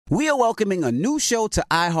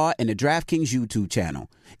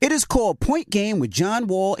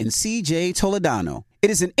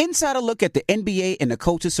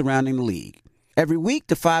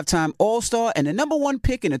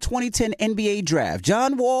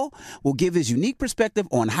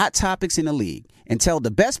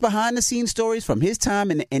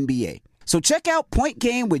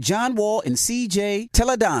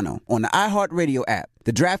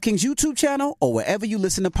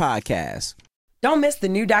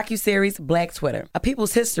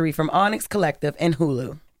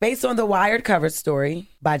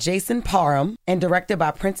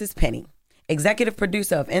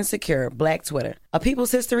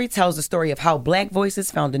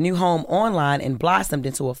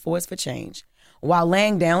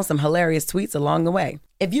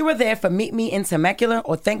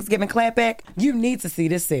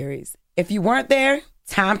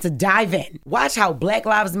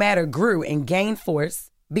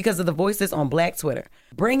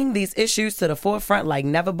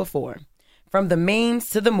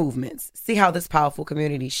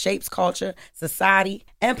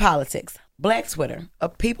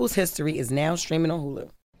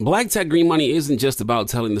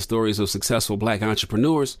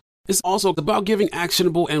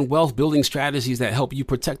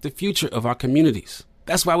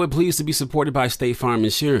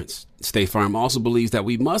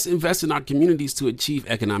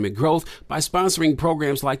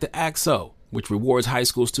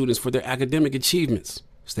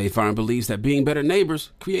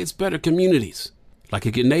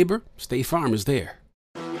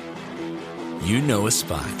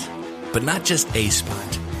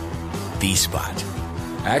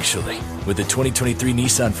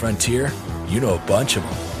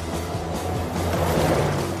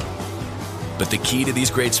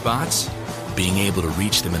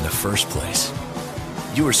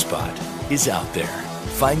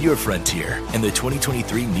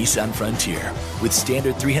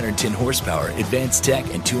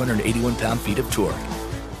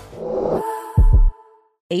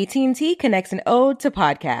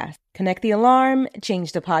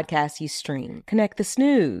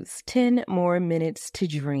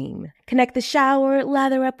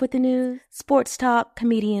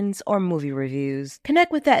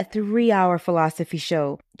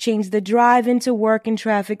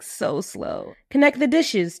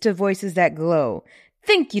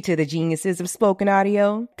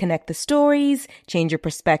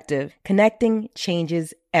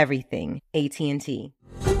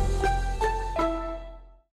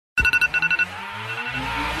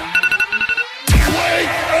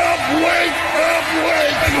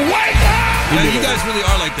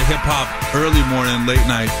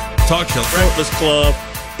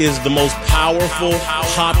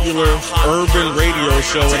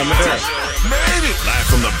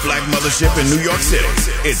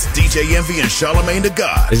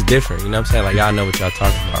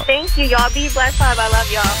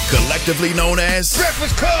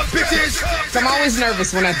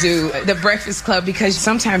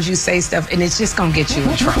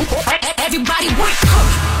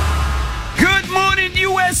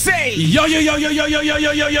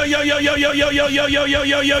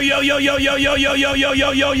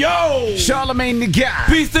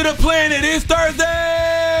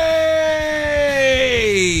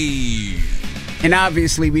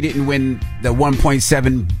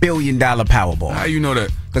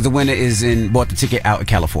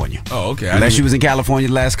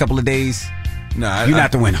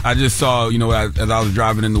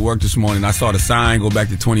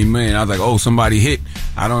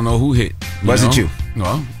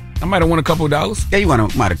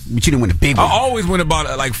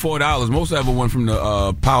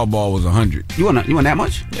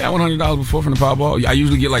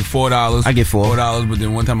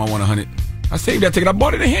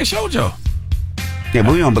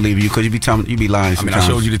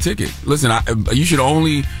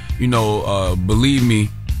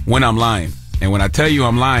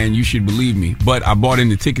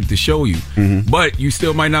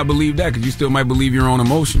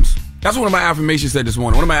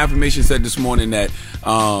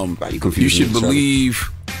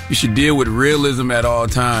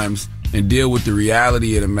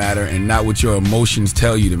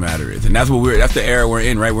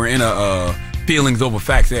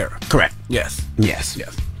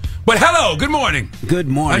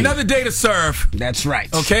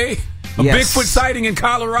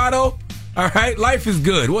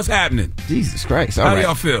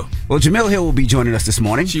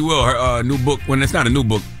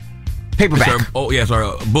Paperback.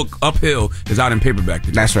 Her book Uphill is out in paperback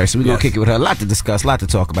today. That's right. So we're going to kick it with her. A lot to discuss, a lot to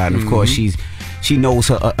talk about. And, of course, she knows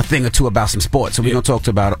a thing or two about some sports. So we're going to talk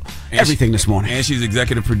to about everything this morning. And she's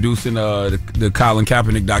executive producing the Colin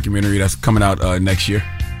Kaepernick documentary that's coming out next year.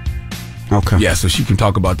 Okay. Yeah, so she can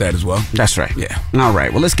talk about that as well. That's right. Yeah. All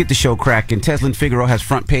right. Well, let's get the show cracking. Teslin Figaro has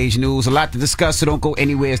front page news. A lot to discuss, so don't go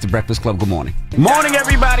anywhere. It's the Breakfast Club. Good morning. Morning,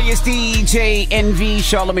 everybody. It's DJ NV,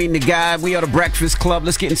 Charlamagne the Guy. We are the Breakfast Club.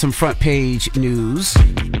 Let's get in some front page news.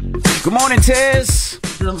 Good morning, Tez.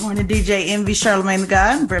 Good morning, DJ NV, Charlamagne the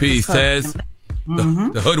Guy. Peace, Tez.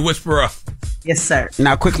 The Hood Whisperer. Yes, sir.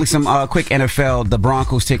 Now, quickly, some quick NFL. The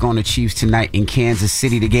Broncos take on the Chiefs tonight in Kansas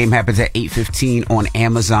City. The game happens at 8:15 on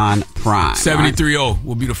Amazon Prime. 73-0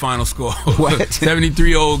 will be the final score. What?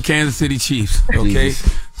 73-0 Kansas City Chiefs. Okay?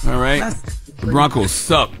 All right? The Broncos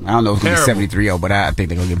suck. I don't know if it's going to be 73-0, but I think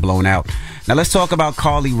they're going to get blown out. Now, let's talk about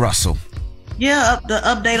Carly Russell. Yeah, the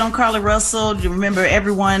update on Carly Russell. You remember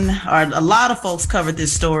a lot of folks covered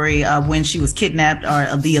this story when she was kidnapped,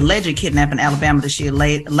 or the alleged kidnapping in Alabama that she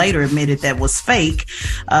later admitted that was fake,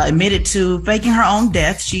 admitted to faking her own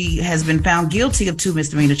death. She has been found guilty of 2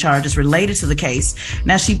 misdemeanor charges related to the case.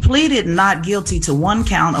 Now, she pleaded not guilty to 1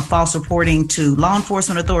 count of false reporting to law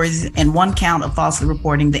enforcement authorities and 1 count of falsely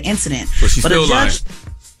reporting the incident. But she's still lying.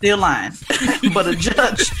 Still lying. But a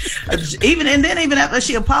judge, even after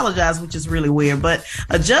she apologized, which is really weird, but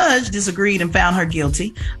a judge disagreed and found her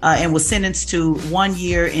guilty and was sentenced to 1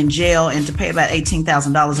 year in jail and to pay about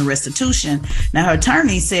 $18,000 in restitution. Now, her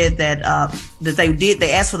attorney said that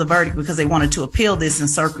they asked for the verdict because they wanted to appeal this in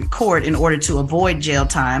circuit court in order to avoid jail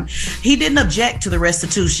time. He didn't object to the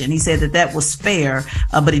restitution. He said that was fair,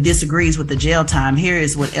 but he disagrees with the jail time. Here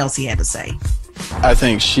is what else he had to say. I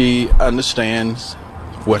think she understands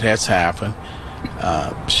what has happened.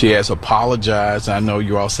 She has apologized. I know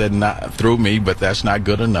you all said not through me, but that's not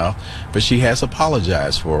good enough. But she has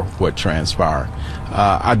apologized for what transpired.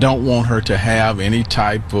 I don't want her to have any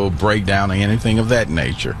type of breakdown or anything of that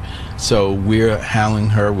nature. So we're handling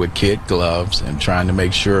her with kid gloves and trying to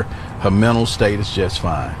make sure her mental state is just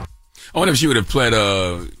fine. I wonder if she would have pled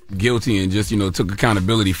guilty and just, took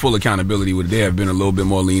accountability, full accountability. Would they have been a little bit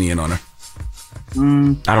more lenient on her?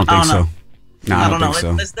 I don't think so. No, I don't know.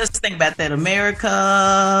 Think so. Let's think about that.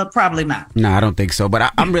 America, probably not. No, I don't think so.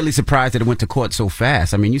 But I'm really surprised that it went to court so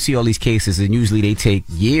fast. I mean, you see all these cases, and usually they take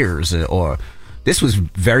years. Or this was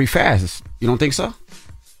very fast. You don't think so?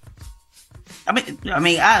 They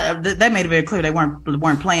made it very clear they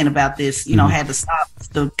weren't playing about this. Had to stop.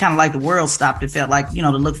 Kind of like the world stopped. It felt like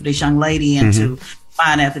to look for this young lady and to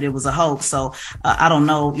find out that it was a hoax. So I don't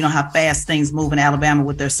know. How fast things move in Alabama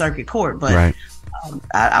with their circuit court, but. Right.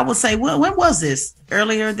 I would say, when was this?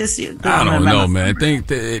 Earlier this year? I don't know, man.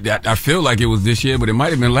 I feel like it was this year, but it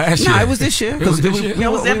might have been last year. No, it was this year. It was this year? It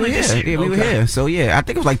was definitely this year. Yeah, we were here. So, yeah, I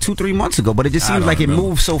think it was like 2-3 months ago, but it just seems like it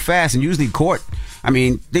moves so fast. And usually court,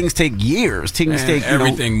 things take years.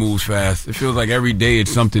 Everything moves fast. It feels like every day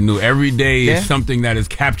it's something new. Every day is something that has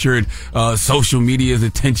captured social media's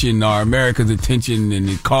attention or America's attention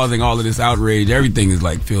and causing all of this outrage. Everything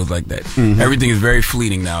feels like that. Everything is very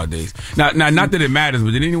fleeting nowadays. Now, not that it matters,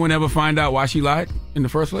 but did anyone ever find out why she lied in the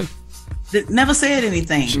first place? Never said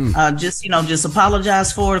anything. Just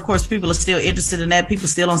apologized for it. Of course, people are still interested in that. People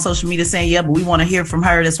still on social media saying, yeah, but we want to hear from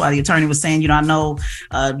her. That's why the attorney was saying, I know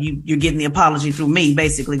you're getting the apology through me,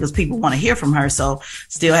 basically, because people want to hear from her. So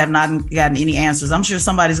still have not gotten any answers. I'm sure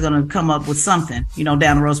somebody's going to come up with something, down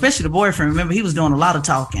the road, especially the boyfriend. Remember, he was doing a lot of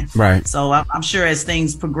talking. Right. So I'm sure as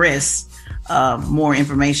things progress, more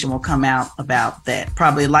information will come out about that.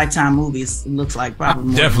 Probably Lifetime movies. It looks like probably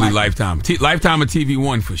more definitely Lifetime. Lifetime or TV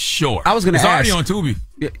One for sure. I was going to ask. It's already on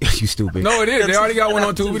Tubi. You stupid. No, it is. They already got one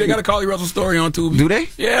on Tubi. They got a Carly Russell story on Tubi. Do they?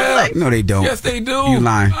 Yeah. No, they don't. Yes, they do. You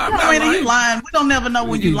lying. You lying. We don't never know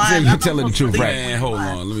when you lying. You're telling the truth, right? Man, hold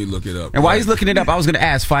on. Let me look it up. And while he's looking it up, I was going to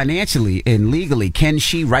ask, financially and legally, can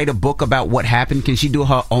she write a book about what happened? Can she do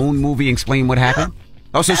her own movie and explain what happened?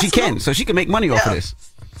 Oh, so absolutely. She can. So she can make money off of this.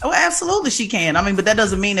 Oh, absolutely she can. But that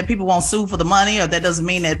doesn't mean that people won't sue for the money, or that doesn't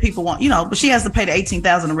mean that people won't, but she has to pay the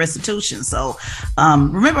 $18,000 in restitution. So,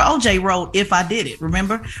 remember OJ wrote If I Did It,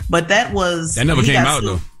 remember? But that never came out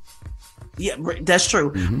though. Yeah, that's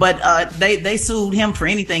true. But they sued him for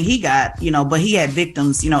anything he got, but he had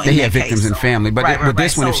victims, in he had that victims case, and family. But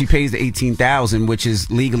this one, if she pays the $18,000, which is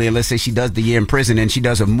legally, and let's say she does the year in prison and she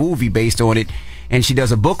does a movie based on it and she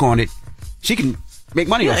does a book on it, she can make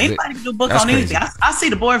money off of it. Anybody can do a book on anything. I see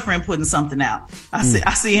the boyfriend putting something out. I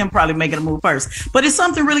see him probably making a move first. But is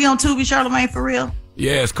something really on Tubi, Charlamagne, for real?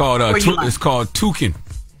 Yeah, it's called Toucan.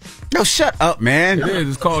 No, shut up, man. Yeah,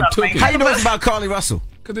 it's called Toucan. How you know it's about Carly Russell?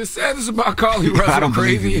 Because it says it's about Carly Russell. I don't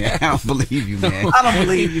crazy. believe you, man. I don't believe you, man. I don't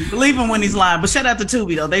believe you. Believe him when he's lying. But shout out to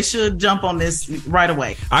Tubi, though. They should jump on this right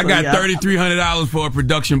away. I got $3,300 for a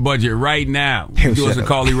production budget right now. Do us a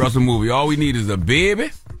Carly Russell movie. All we need is a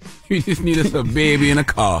baby. We just need us a baby in a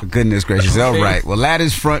car. Goodness gracious. All right. Well, that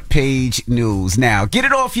is front page news. Now, get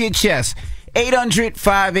it off your chest.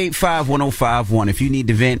 800-585-1051. If you need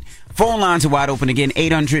to vent, phone lines are wide open again.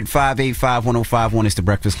 800-585-1051. It's The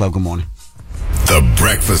Breakfast Club. Good morning. The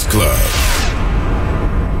Breakfast Club.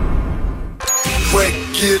 Wake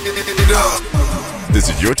it up. This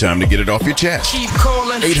is your time to get it off your chest. Keep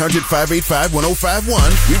calling.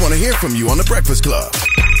 800-585-1051. We want to hear from you on The Breakfast Club.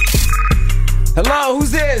 Hello,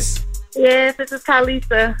 who's this? Yes, this is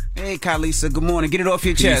Khalisa. Hey, Khalisa. Good morning. Get it off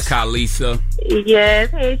your chest. Khalisa. Yes.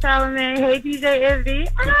 Hey, Charlamagne. Hey, DJ Envy.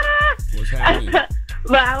 What's happening?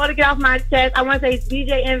 But I want to get off my chest. I want to say,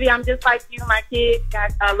 DJ Envy, I'm just like you. My kids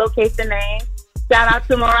got location names. Shout out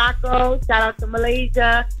to Morocco. Shout out to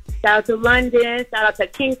Malaysia. Shout out to London. Shout out to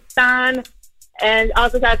Kingston. And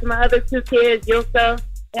also shout out to my other two kids, Yosa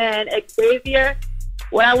and Xavier.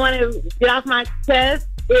 What I want to get off my chest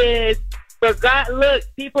is, for God, look,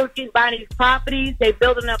 people keep buying these properties. They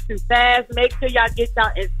building up too fast. Make sure y'all get y'all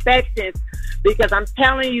inspections, because I'm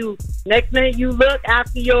telling you, next minute you look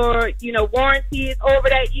after your, warranty is over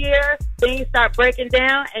that year, things start breaking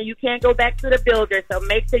down and you can't go back to the builder. So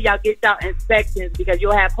make sure y'all get y'all inspections, because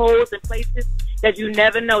you'll have holes in places that you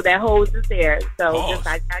never know that holes is there. So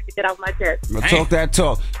I got to get off my chest. Well, talk that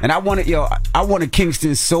talk. And I wanted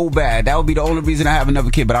Kingston so bad. That would be the only reason I have another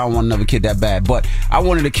kid, but I don't want another kid that bad. But I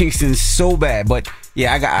wanted a Kingston so bad. But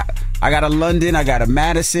yeah, I got a London, I got a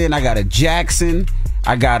Madison, I got a Jackson,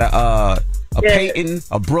 I got a Peyton,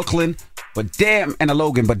 a Brooklyn. But damn, and a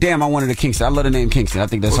Logan. But damn, I wanted a Kingston. I love the name Kingston. I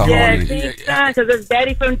think that's how hard it is. Kingston, because it's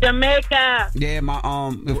daddy from Jamaica. Yeah,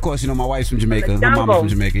 of course, my wife's from Jamaica. My mama's from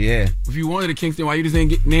Jamaica. Yeah. If you wanted a Kingston, why you just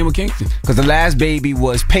didn't name a Kingston? Because the last baby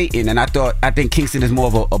was Peyton, and I think Kingston is more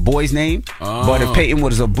of a boy's name. Oh. But if Peyton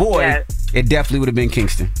was a boy, it definitely would have been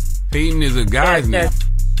Kingston. Peyton is a guy's name.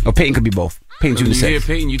 Or Peyton could be both. Peyton Jr. When you hear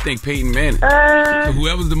Peyton, you think Peyton Manning. So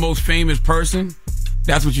whoever's the most famous person,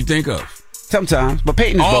 that's what you think of. Sometimes, but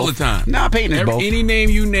Peyton is all both. The time. Nah, Peyton is both. Any name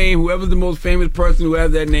you name, whoever's the most famous person who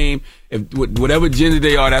has that name, whatever gender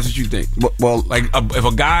they are, that's what you think. Well, like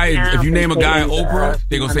if you name a guy Oprah,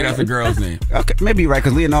 they're gonna say that's a girl's name. Okay, maybe you're right,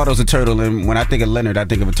 because Leonardo's a turtle, and when I think of Leonard, I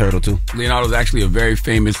think of a turtle too. Leonardo's actually a very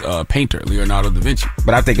famous painter, Leonardo da Vinci.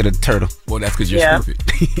 But I think of the turtle. Well, that's because you're stupid,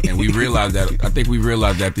 and we realized that. I think we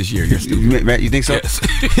realized that this year. You're stupid. You think so? Yes.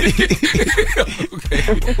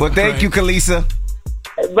 Okay. Well, thank you, Khalisa.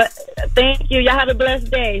 But thank you. Y'all have a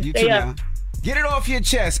blessed day. You too, now. Get it off your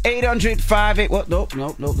chest. 800-58. Well, nope.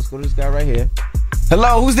 Let's go to this guy right here.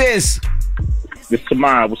 Hello, who's this? This is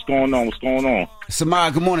Samad. What's going on?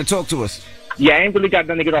 Samad, good morning. Talk to us. Yeah, I ain't really got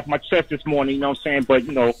nothing to get off my chest this morning, you know what I'm saying? But,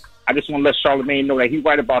 I just want to let Charlamagne know that he's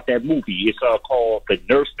right about that movie. It's called The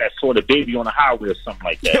Nurse That Saw the Baby on the Highway or something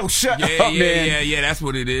like that. Yo, shut up, man. Yeah, that's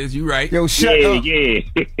what it is. You right. Yo, shut up. Yeah.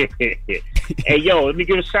 Hey, yo, let me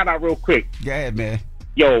give a shout out real quick. Go ahead, man.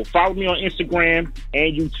 Yo, follow me on Instagram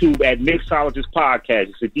and YouTube at Mixologist Podcast.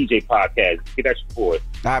 It's a DJ podcast. Get that support.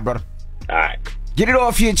 All right, brother. All right. Get it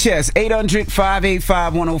off your chest.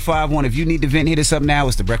 800-585-1051. If you need to vent, hit us up now.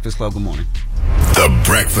 It's The Breakfast Club. Good morning. The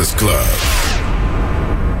Breakfast Club.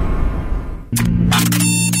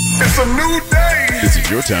 It's a new day. This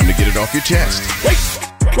is your time to get it off your chest.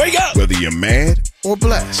 Wake up. Whether you're mad or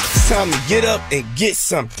blessed. It's time to get up and get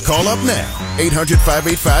something. Call up now.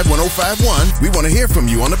 800-585-1051. We want to hear from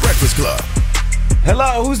you on The Breakfast Club.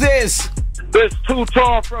 Hello, who's this? This Too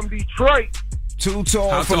Tall from Detroit. Too Tall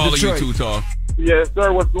How from tall Detroit. Are you, Too Tall? Yes,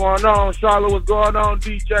 sir. What's going on? Charlotte, what's going on?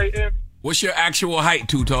 DJ Envy. What's your actual height,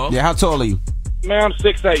 Too Tall? Yeah, how tall are you? Man, I'm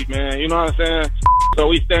 6'8", man. You know what I'm saying? So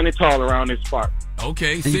we standing tall around this spot.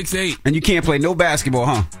 Okay, 6'8". And you can't play no basketball,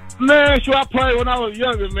 huh? Man, sure, I played when I was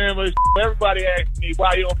younger, man, but everybody asked me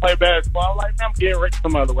why you don't play basketball. I'm like, man, I'm getting rich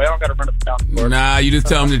some other way. I don't got to run up and down the court. Nah, you just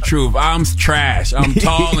tell them the truth. I'm trash. I'm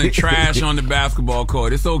tall and trash on the basketball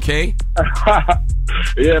court. It's okay.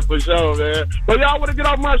 Yeah, for sure, man. But y'all want to get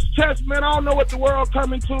off my chest, man. I don't know what the world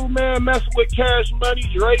coming to, man. Messing with Cash Money,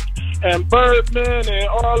 Drake, and Birdman, and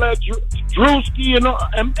all that Drewski,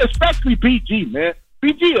 and especially BG, man.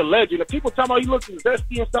 BG a legend. If people talking about you looking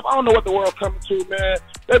zesty and stuff, I don't know what the world coming to, man.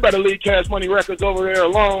 They better leave Cash Money Records over there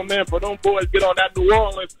alone, man, for them boys get on that New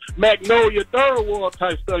Orleans Magnolia Third World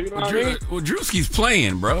type stuff. You know what I mean? Well, Drewski's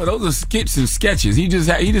playing, bro. Those are skits and sketches. He's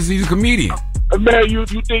a comedian. Man, you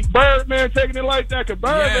think Birdman taking it like that? Cause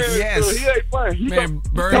Birdman, yes. he ain't playing.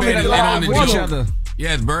 Birdman is in on the joke.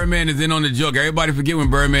 Yes, Birdman is in on the joke. Everybody forget when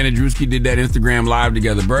Birdman and Drewski did that Instagram live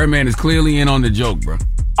together. Birdman is clearly in on the joke, bro.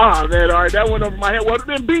 Oh, man, all right, that went over my head. Well,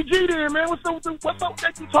 then BG then, man. What's up?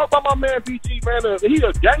 That you talk about my man BG, man? He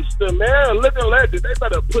a gangster, man, a living legend. They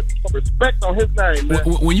better put some respect on his name, man.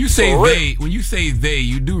 When you say they,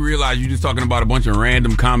 you do realize you're just talking about a bunch of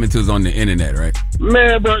random commenters on the internet, right?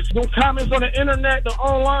 Man, but the comments on the internet, the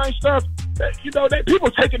online stuff, people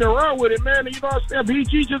taking it around with it, man. And you know what I'm saying?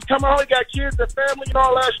 BG just come out, he got kids and family and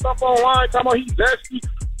all that stuff online. Talking about he's zesty.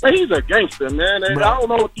 Man, he's a gangster, man. And I don't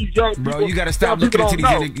know what these young people. Bro, you gotta stop looking into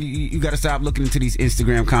these. You gotta stop looking into these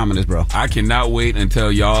Instagram commenters, bro. I cannot wait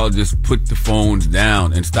until y'all just put the phones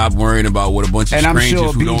down and stop worrying about what a bunch of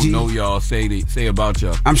strangers who don't know y'all say about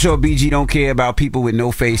y'all. I'm sure BG don't care about people with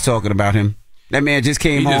no face talking about him. That man just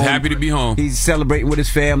came home. He's just happy to be home. He's celebrating with his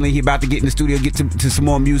family. He about to get in the studio, get to some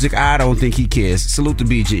more music. I don't think he cares. Salute to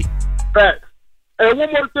BG. Facts. And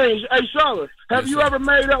one more thing. Hey, Charlotte, have you ever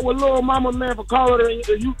made up with Lil Mama, man, for calling her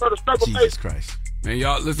and you for the struggle face? Jesus Christ. Man,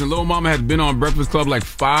 y'all, listen, Lil Mama has been on Breakfast Club like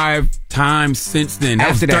 5 times since then. That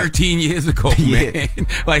was 13 years ago, man.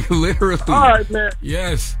 Like, literally. All right, man.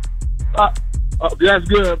 Yes. That's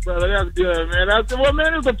good, brother. That's good, man.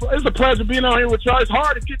 It's a pleasure being on here with y'all. It's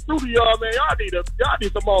hard to get through to y'all, man. Y'all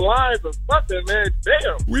need some more lines or something, man.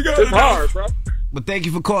 Damn. It's hard, bro. But thank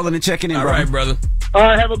you for calling and checking in, All right, brother. All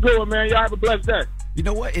right, have a good one, man. Y'all have a blessed day. You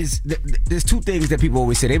know what? There's two things that people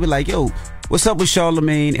always say. They be like, yo, what's up with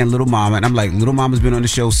Charlamagne and Little Mama? And I'm like, Little Mama's been on the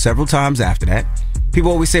show several times after that.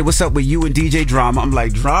 People always say, what's up with you and DJ Drama? I'm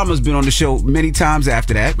like, Drama's been on the show many times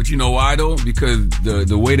after that. But you know why, though? Because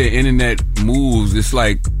the way the internet moves, it's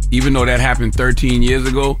like, even though that happened 13 years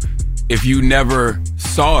ago, if you never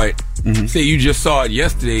saw it, say you just saw it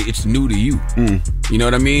yesterday, it's new to you. You know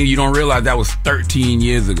what I mean? You don't realize that was 13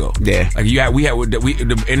 years ago. Yeah. Like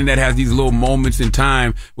the internet has these little moments in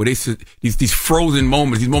time where these frozen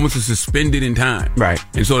moments. These moments are suspended in time. Right.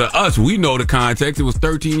 And so to us, we know the context. It was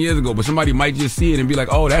 13 years ago, but somebody might just see it and be like,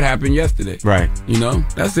 "Oh, that happened yesterday." Right. You know,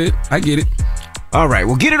 that's it. I get it. All right,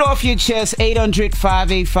 well, get it off your chest.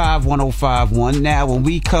 800-585-1051. Now, when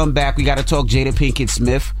we come back, we got to talk Jada Pinkett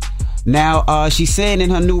Smith. Now, she's saying in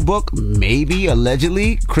her new book, maybe,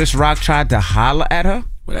 allegedly, Chris Rock tried to holler at her.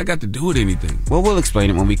 What that got to do with anything? Well, we'll explain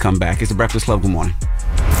it when we come back. It's The Breakfast Club. Good morning.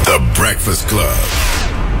 The Breakfast Club.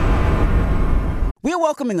 We're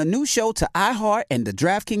welcoming a new show to iHeart and the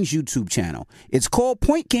DraftKings YouTube channel. It's called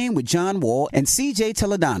Point Game with John Wall and CJ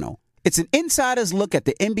Toledano. It's an insider's look at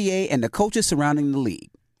the NBA and the coaches surrounding the league.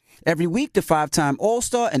 Every week, the 5-time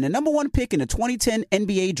All-Star and the #1 pick in the 2010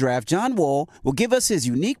 NBA Draft, John Wall, will give us his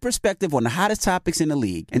unique perspective on the hottest topics in the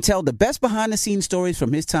league and tell the best behind-the-scenes stories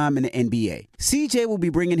from his time in the NBA. CJ will be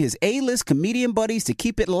bringing his A-list comedian buddies to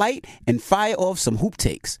keep it light and fire off some hoop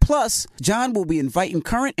takes. Plus, John will be inviting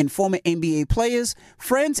current and former NBA players,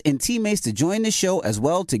 friends, and teammates to join the show as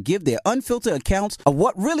well to give their unfiltered accounts of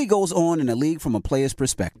what really goes on in the league from a player's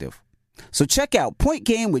perspective. So check out Point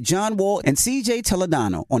Game with John Wall and CJ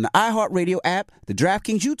Toledano on the iHeartRadio app, the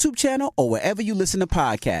DraftKings YouTube channel, or wherever you listen to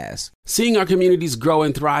podcasts. Seeing our communities grow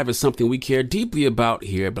and thrive is something we care deeply about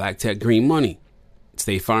here at Black Tech Green Money.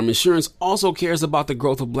 State Farm Insurance also cares about the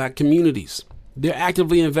growth of black communities. They're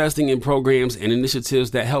actively investing in programs and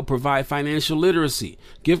initiatives that help provide financial literacy,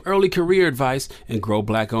 give early career advice, and grow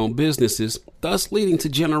black-owned businesses, thus leading to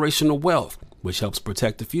generational wealth, which helps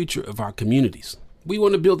protect the future of our communities. We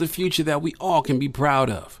want to build a future that we all can be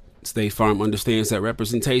proud of. State Farm understands that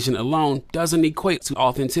representation alone doesn't equate to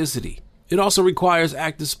authenticity. It also requires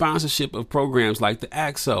active sponsorship of programs like the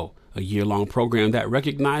AXO, a year-long program that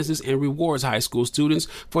recognizes and rewards high school students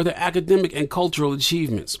for their academic and cultural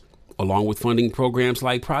achievements, along with funding programs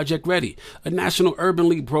like Project Ready, a National Urban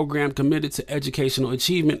League program committed to educational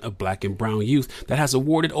achievement of black and brown youth that has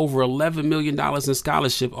awarded over $11 million in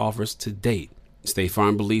scholarship offers to date. State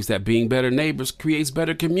Farm believes that being better neighbors creates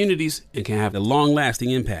better communities and can have a long-lasting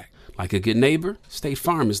impact. Like a good neighbor, State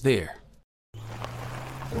Farm is there.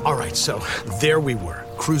 All right, so there we were,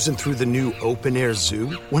 cruising through the new open-air zoo,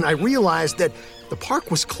 when I realized that the park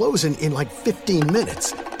was closing in like 15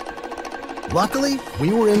 minutes. Luckily,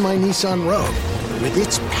 we were in my Nissan Rogue. With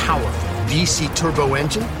its powerful VC turbo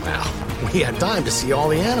engine, well, we had time to see all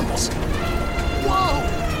the animals. Whoa!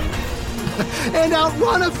 And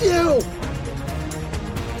outrun a few!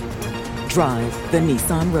 Drive the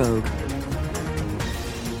Nissan Rogue.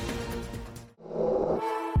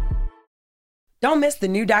 Don't miss the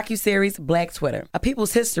new docuseries Black Twitter, A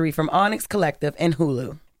People's History from Onyx Collective and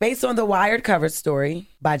Hulu. Based on the Wired cover story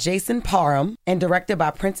by Jason Parham and directed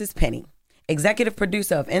by Princess Penny. Executive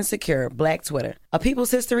producer of Insecure, Black Twitter. A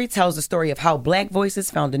People's History tells the story of how Black voices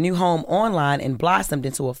found a new home online and blossomed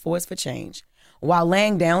into a force for change. while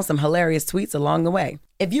laying down some hilarious tweets along the way.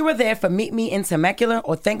 If you were there for Meet Me in Temecula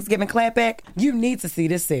or Thanksgiving Clapback, you need to see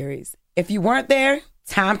this series. If you weren't there,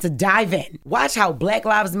 time to dive in. Watch how Black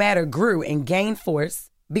Lives Matter grew and gained force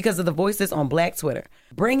because of the voices on Black Twitter,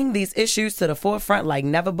 bringing these issues to the forefront like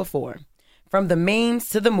never before. From the memes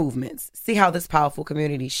to the movements, see how this powerful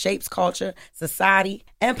community shapes culture, society,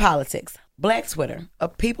 and politics. Black Twitter, A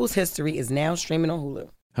People's History, is now streaming on Hulu.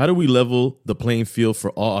 How do we level the playing field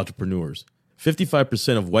for all entrepreneurs?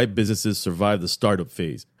 55% of white businesses survive the startup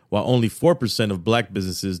phase, while only 4% of black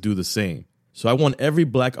businesses do the same. So I want every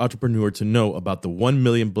black entrepreneur to know about the 1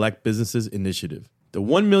 Million Black Businesses Initiative. The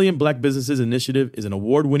 1 Million Black Businesses Initiative is an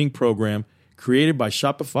award-winning program created by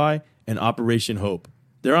Shopify and Operation Hope.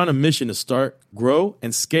 They're on a mission to start, grow,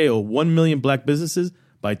 and scale 1 million black businesses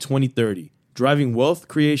by 2030, driving wealth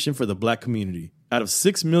creation for the black community. Out of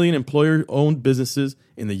 6 million employer-owned businesses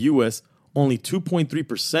in the U.S., only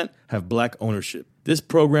 2.3% have black ownership. This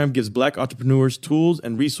program gives black entrepreneurs tools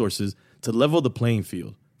and resources to level the playing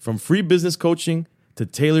field, from free business coaching to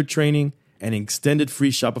tailored training and an extended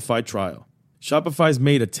free Shopify trial. Shopify's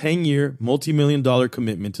made a 10-year, multi-million-dollar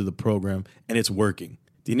commitment to the program, and it's working.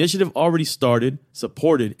 The initiative already started,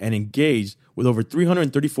 supported, and engaged with over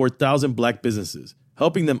 334,000 black businesses,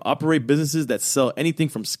 helping them operate businesses that sell anything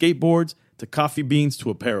from skateboards to coffee beans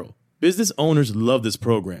to apparel. Business owners love this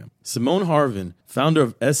program. Simone Harvin, founder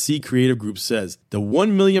of SC Creative Group, says, "The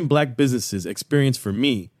 1 Million Black Businesses experience for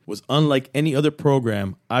me was unlike any other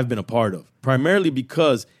program I've been a part of, primarily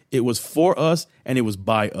because it was for us and it was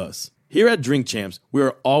by us." Here at Drink Champs, we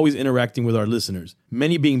are always interacting with our listeners,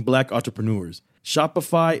 many being black entrepreneurs.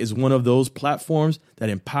 Shopify is one of those platforms that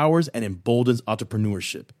empowers and emboldens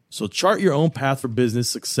entrepreneurship. So chart your own path for business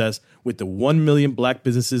success with the 1 Million Black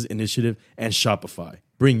Businesses Initiative and Shopify.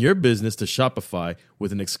 Bring your business to Shopify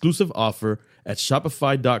with an exclusive offer at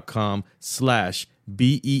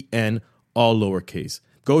shopify.com/BEN, all lowercase.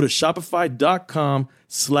 Go to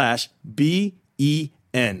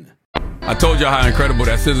shopify.com/BEN. I told y'all how incredible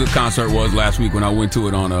that SZA concert was last week when I went to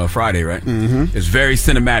it on Friday, right? Mm-hmm. It's very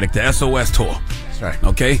cinematic. The SOS tour. That's right.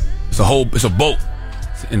 Okay? It's a boat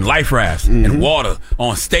and life rafts and water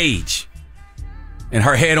on stage. And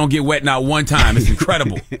her hair don't get wet not one time. It's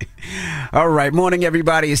incredible. All right. Morning,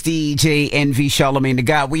 everybody. It's DJ Envy, Charlamagne the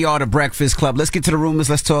God. We are the Breakfast Club. Let's get to the rumors.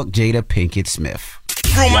 Let's talk Jada Pinkett Smith.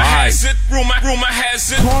 Rumor has it. Rumor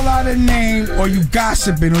has it. Call out a name, or you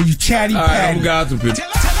gossiping, or you chatty patty. I'm gossiping.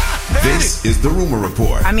 This is the Rumor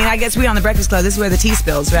Report. I mean, I guess we on the Breakfast Club. This is where the tea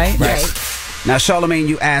spills, right? Right. Now, Charlamagne,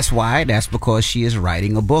 you asked why. That's because she is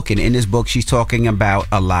writing a book. And in this book, she's talking about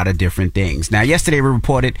a lot of different things. Now, yesterday we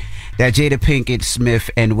reported that Jada Pinkett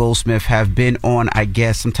Smith and Will Smith have been on, I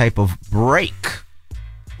guess, some type of break.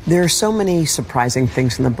 There are so many surprising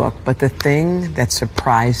things in the book, but the thing that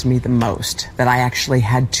surprised me the most, that I actually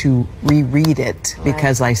had to reread it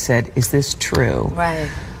because I said, is this true? Right.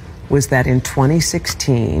 Was that in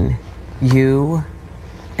 2016, you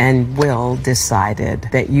and Will decided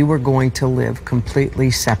that you were going to live completely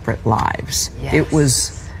separate lives. Yes. It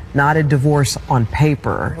was not a divorce on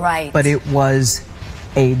paper, right, but it was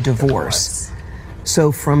a divorce.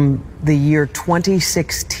 So from the year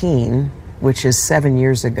 2016, which is 7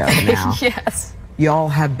 years ago now, yes, y'all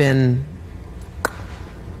have been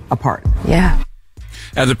apart. Yeah.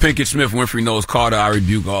 As a Pinkett Smith Winfrey knows Carter, I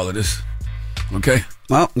rebuke all of this. Okay?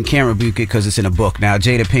 Well, you can't rebuke it because it's in a book. Now,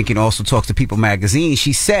 Jada Pinkett also talks to People magazine.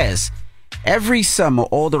 She says, every summer,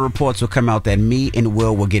 all the reports will come out that me and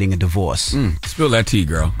Will were getting a divorce. Spill that tea,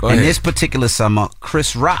 girl. Go ahead. And this particular summer,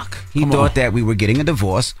 Chris Rock, he thought that we were getting a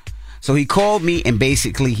divorce. So he called me and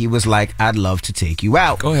basically he was like, I'd love to take you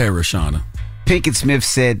out. Go ahead, Rashana. Pinkett Smith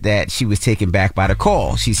said that she was taken back by the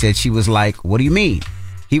call. She said she was like, what do you mean?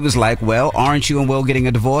 He was like, well, aren't you and Will getting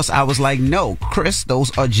a divorce? I was like, no, Chris,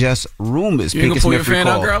 those are just rumors. You ain't gonna pull your fan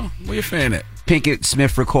out, girl? Where your fan at? Pinkett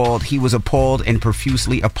Smith recalled he was appalled and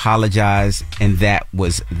profusely apologized, and that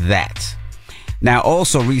was that. Now,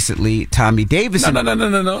 also recently, Tommy Davidson...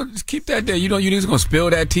 No. Just keep that there. You just going to spill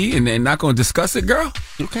that tea and then not going to discuss it, girl?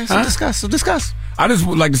 Okay, so discuss. I just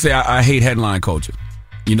would like to say I hate headline culture.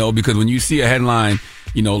 Because when you see a headline,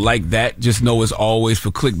 like that, just know it's always for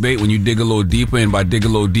clickbait. When you dig a little deeper, and by dig a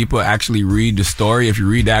little deeper, actually read the story. If you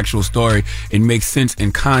read the actual story, it makes sense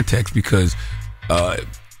in context because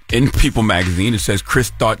in People magazine, it says Chris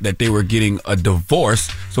thought that they were getting a divorce.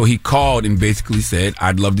 So he called and basically said,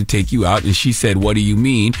 I'd love to take you out. And she said, what do you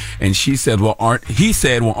mean? And she said,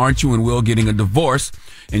 aren't you and Will getting a divorce?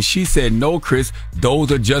 And she said, no, Chris, those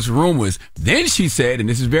are just rumors. Then she said, and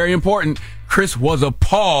this is very important, Chris was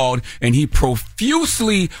appalled and he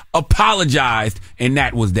profusely apologized, and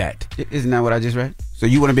that was that. Isn't that what I just read? So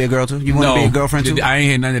you want to be a girl too? You want to be a girlfriend too? I ain't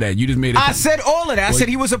hear none of that. You just made it. I said all of that. I said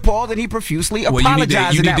he was appalled and he profusely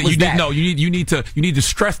apologized. You need to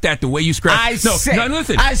stress that the way you stress. I said it just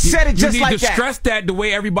like that. You need to stress that the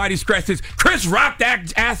way everybody stresses. Chris Rock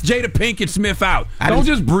asked Jada Pinkett Smith out. Don't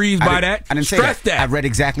just breeze by that. I didn't stress say that. I read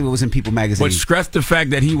exactly what was in People magazine. But stress the fact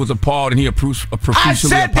that he was appalled and he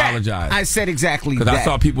profusely apologized. I said exactly that. Because I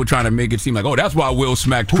saw people trying to make it seem like, oh, that's why Will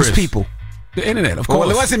smacked Chris. Who's people? The internet, of course. Well,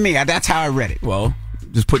 it wasn't me. That's how I read it. Well,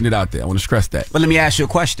 just putting it out there. I want to stress that. But let me ask you a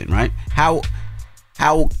question, right? How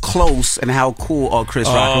close and how cool are Chris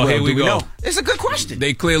Rock and Will? Here we go. Know? It's a good question.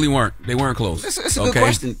 They clearly weren't. They weren't close. It's a good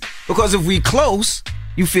question. Because if we close,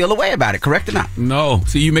 you feel a way about it, correct or not? No.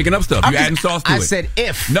 See, you making up stuff. You adding sauce to it. I said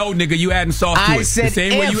if. No, nigga, you adding sauce to it. The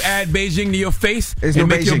same way you add Beijing to your face and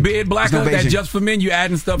make your beard blacker, that's just for men, you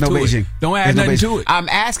adding stuff to it. Don't add nothing to it. I'm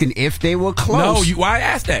asking if they were close. No, why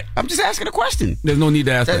ask that? I'm just asking a question. There's no need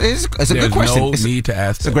to ask that. It's a good question. There's no need to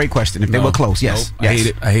ask that. It's a great question. If they were close, yes. I hate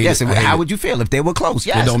it. I hate it. How would you feel if they were close?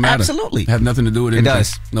 Yes, it don't matter. Absolutely. It has nothing to do with it. It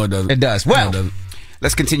does. No, it doesn't. It does. Well,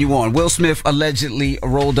 let's continue on. Will Smith allegedly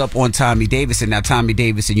rolled up on Tommy Davidson. Now, Tommy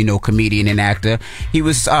Davidson, comedian and actor. He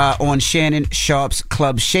was on Shannon Sharp's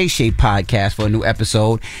Club Shay Shay podcast for a new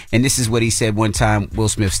episode. And this is what he said one time Will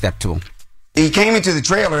Smith stepped to him. He came into the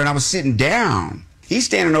trailer and I was sitting down. He's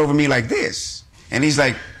standing over me like this. And he's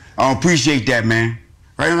like, I don't appreciate that, man.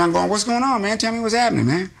 Right? And I'm going, what's going on, man? Tell me what's happening,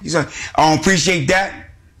 man. He's like, I don't appreciate that. You know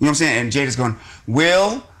what I'm saying? And Jada's going,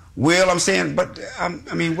 Will, I'm saying, but,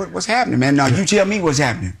 what's happening, man? Now, you tell me what's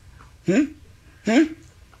happening. You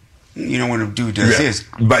know when a dude does this.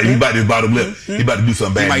 He bite his bottom lip. He about to do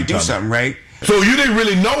something bad. He might do something, right? So you didn't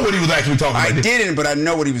really know what he was actually talking about? I didn't, but I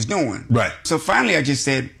know what he was doing. Right. So finally, I just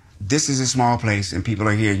said, this is a small place, and people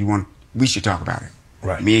are here. We should talk about it.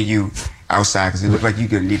 Right. Me and you outside, because it looked like you're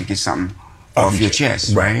going to need to get something off your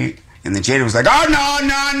chest, right? And then Jada was like, oh, no,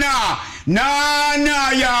 y'all.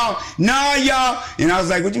 No, y'all. And I was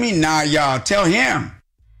like, what do you mean, nah, y'all? Tell him.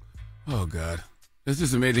 Oh, God. It's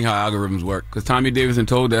just amazing how algorithms work. Because Tommy Davidson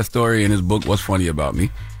told that story in his book, What's Funny About Me.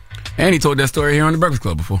 And he told that story here on The Breakfast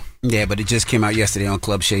Club before. Yeah, but it just came out yesterday on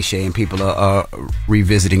Club Shay Shay, and people are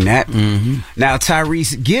revisiting that. Mm-hmm. Now,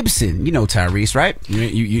 Tyrese Gibson, you know Tyrese, right?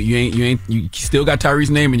 You still got Tyrese's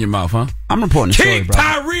name in your mouth, huh? I'm reporting the story, bro. Keep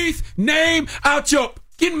Tyrese name out your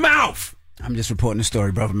mouth. I'm just reporting the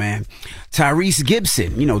story, brother, man. Tyrese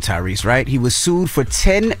Gibson, you know Tyrese, right? He was sued for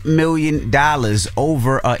 $10 million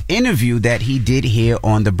over an interview that he did here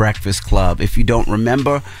on The Breakfast Club. If you don't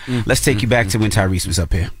remember, let's take you back to when Tyrese was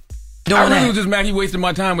up here. I really was just mad he wasted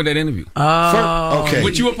my time with that interview. Okay.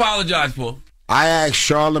 Which you apologize for. I asked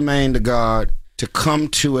Charlamagne the God to come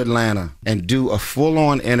to Atlanta and do a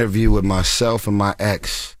full-on interview with myself and my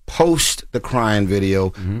ex, post the crying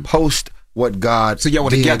video, post what God So y'all were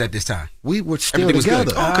together at this time? We were still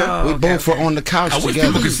together. We both were on the couch together. I wish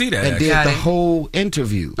people could see that. And did the whole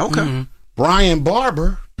interview. Okay. Brian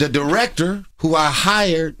Barber, the director who I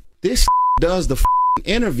hired, this does the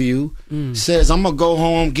interview, says, I'm going to go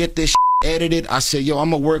home, get this edited. I said, yo,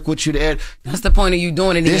 I'm going to work with you to edit. That's the point of you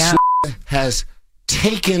doing it. This has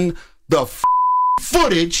taken the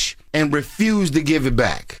footage and refused to give it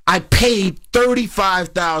back. I paid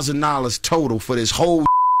 $35,000 total for this whole.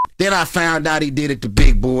 Then I found out he did it to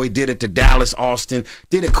Big Boy, did it to Dallas Austin,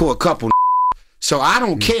 did it to a couple. So I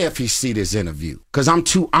don't care if he see this interview, because I'm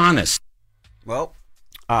too honest. Well,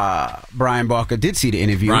 Brian Barker did see the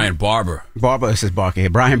interview. Brian Barber. It says Barker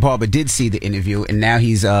here. Brian Barber did see the interview, and now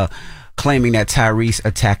he's claiming that Tyrese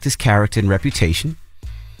attacked his character and reputation.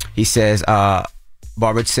 He says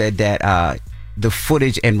Barber said that the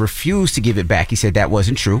footage and refused to give it back. He said that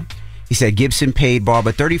wasn't true. He said Gibson paid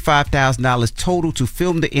Barber $35,000 total to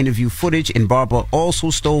film the interview footage, and Barber also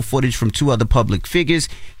stole footage from two other public figures.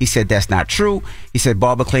 He said that's not true. He said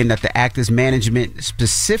Barber claimed that the actor's management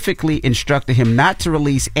specifically instructed him not to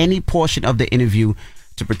release any portion of the interview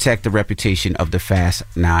to protect the reputation of the Fast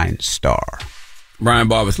 9 star. Brian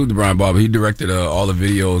Barber, salute to Brian Barber. He directed all the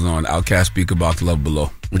videos on Outkast Speak About Love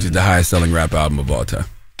Below, which is the highest selling rap album of all time.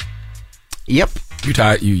 Yep. You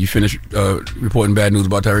tired? You finished reporting bad news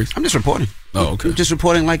about Tyrese? I'm just reporting. Oh, okay. I'm just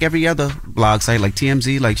reporting like every other blog site, like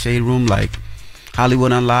TMZ, like Shade Room, like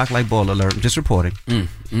Hollywood Unlocked, like Ball Alert. I'm just reporting.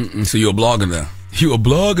 So you're a blogger now? You a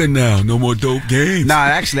blogger now? No more dope games? Nah,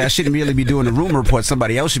 actually, I shouldn't really be doing the rumor report.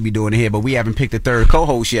 Somebody else should be doing it here, but we haven't picked a third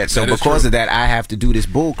co-host yet. So because of that, I have to do this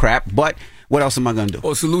bull crap. But what else am I going to do?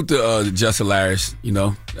 Well, salute to Just Hilarious. You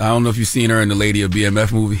know, I don't know if you've seen her in the Lady of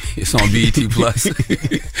BMF movie. It's on BET Plus.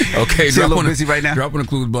 Okay, she's a little busy right now. Dropping a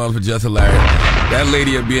clues bomb for Just Hilarious. That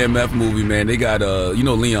Lady of BMF movie, man. They got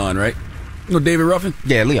Leon, right? You know David Ruffin?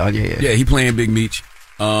 Yeah, Leon. Yeah. Yeah, he playing Big Meech.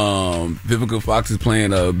 Vivica Fox is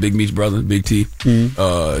playing Big Meech's brother, Big T.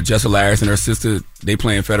 Jessa Laris and her sister, they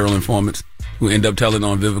playing federal informants who end up telling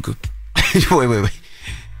on Vivica. Wait.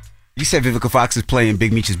 You said Vivica Fox is playing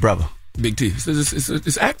Big Meech's brother. Big T.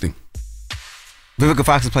 It's acting. Vivica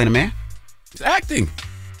Fox is playing a man? It's acting.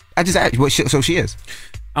 I just asked. So she is.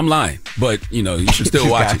 I'm lying, but you should still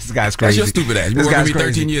watch it. This guy's crazy. That's your stupid ass. You've been working with me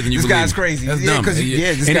 13 years and you this believe guy's me. crazy. That's dumb.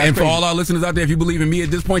 This guy's and for crazy. all our listeners out there, if you believe in me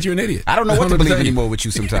at this point, you're an idiot. I don't know what to believe anymore with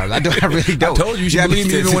you sometimes. I really don't. I told you should believe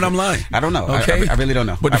me even when I'm lying. I don't know. Okay? I really don't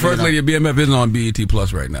know. But the first lady of BMF isn't on BET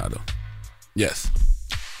Plus right now, though. Yes.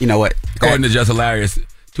 You know what? According to Just Hilarious,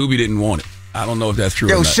 Tubi didn't want it. I don't know if that's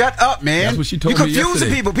true or not. Shut up, man. That's what she told me yesterday. You're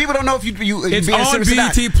confusing people. People don't know if you it's being on serious or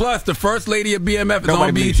not. BET Plus. The first lady of BMF is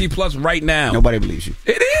on BET Plus right now. Nobody believes you.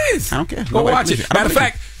 It is. I don't care. Go watch it. Matter of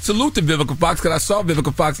fact, salute to Vivica Fox because I saw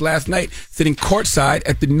Vivica Fox last night sitting courtside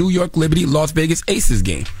at the New York Liberty Las Vegas Aces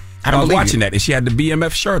game. I was watching that, and she had the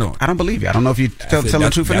BMF shirt on. I don't believe you. I don't know if you tell the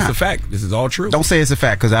truth or not. That's a fact. This is all true. Don't say it's a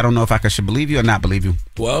fact because I don't know if I should believe you or not believe you.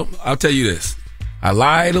 Well, I'll tell you this. I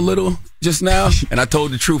lied a little just now, and I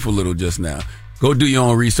told the truth a little just now. Go do your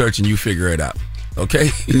own research and you figure it out.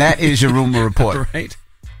 Okay? And that is your rumor report. All right.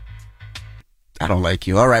 I don't like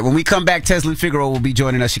you. All right. When we come back, Teslin Figueroa will be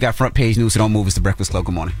joining us. She got front page news, so don't move. It's The Breakfast Club.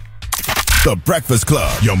 Good morning. The Breakfast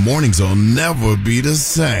Club. Your mornings will never be the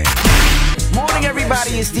same. Morning,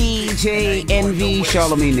 everybody. It's DJ NV,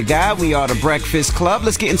 Charlamagne the Guy. We are The Breakfast Club.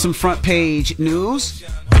 Let's get in some front page news.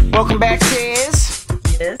 Welcome back, Tez.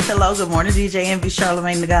 Yes. Hello. Good morning, DJ NV,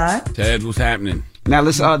 Charlamagne the Guy. Ted, what's happening? Now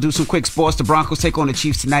let's do some quick sports. The Broncos take on the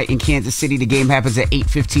Chiefs tonight in Kansas City. The game happens at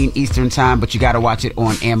 8:15 Eastern time, but you got to watch it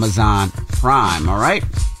on Amazon Prime, all right?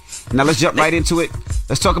 Now let's jump right into it.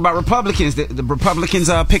 Let's talk about Republicans. The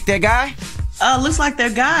Republicans picked their guy? Looks like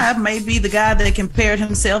their guy may be the guy that compared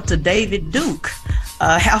himself to David Duke.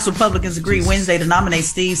 House Republicans agreed Wednesday to nominate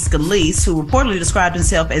Steve Scalise, who reportedly described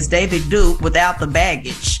himself as David Duke without the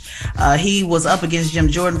baggage. He was up against Jim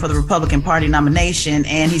Jordan for the Republican Party nomination,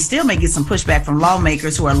 and he still may get some pushback from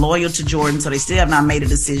lawmakers who are loyal to Jordan, so they still have not made a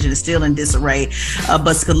decision. It's still in disarray.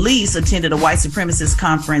 But Scalise attended a white supremacist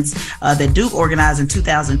conference that Duke organized in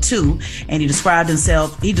 2002, and he described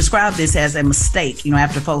this as a mistake,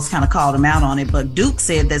 after folks kind of called him out on it. But Duke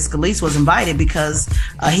said that Scalise was invited because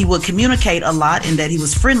he would communicate a lot and that he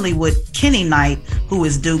was friendly with Kenny Knight, who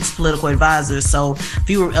is Duke's political advisor. So a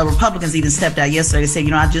few Republicans even stepped out yesterday and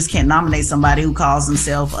said, I just can't nominate somebody who calls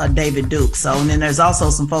himself David Duke. So, and then there's also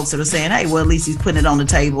some folks that are saying, hey, well, at least he's putting it on the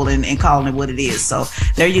table and calling it what it is. So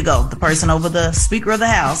there you go. The person over the Speaker of the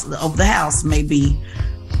House may be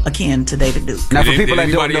akin to David Duke. Now, for people did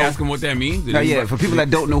that don't know, ask him what that means? For people that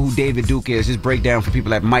don't know who David Duke is, just break down for people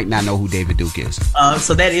that might not know who David Duke is.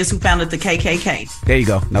 So that is who founded the KKK. There you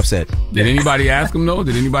go. Enough said. Did anybody ask him, though?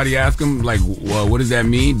 Did anybody ask him, what does that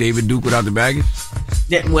mean, David Duke without the baggage?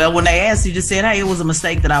 Well, when they asked, he just said, hey, it was a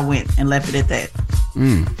mistake that I went and left it at that.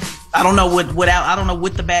 I don't know what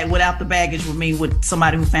without the baggage would mean with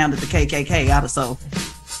somebody who founded the KKK. So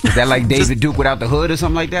is that like David Duke without the hood or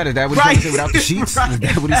something like that? Is that what he's saying? Without the sheets? Right. Is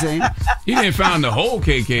that what he's saying? He didn't found the whole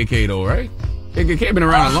KKK though, right? KKK been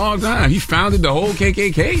around a long time. He founded the whole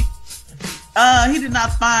KKK? He did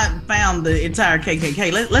not found the entire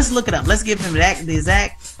KKK. Let's look it up. Let's give him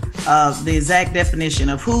the exact definition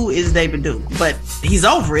of who is David Duke. But he's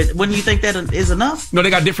over it. Wouldn't you think that is enough? No, they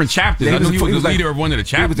got different chapters. I knew he was the leader of one of the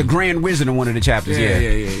chapters. He was the Grand Wizard of one of the chapters.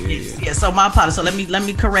 Yeah. So my apologies. So let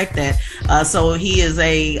me correct that. So he is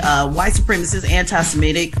a white supremacist,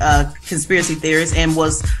 anti-Semitic conspiracy theorist, and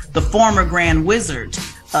was the former Grand Wizard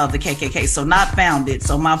of the KKK. So not founded.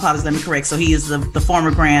 So my apologies. Let me correct. So he is the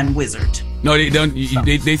former Grand Wizard. No,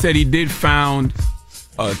 they said he did found.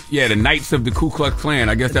 The Knights of the Ku Klux Klan.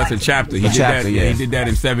 I guess that's a chapter. He did that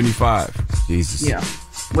in 75. Jesus. Yeah.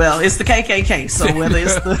 Well, it's the KKK, so whether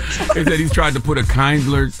it's the... They said he's tried to put a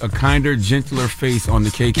kinder, gentler face on the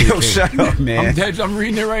KKK. Yo, shut up, man. I'm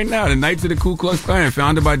reading it right now. The Knights of the Ku Klux Klan,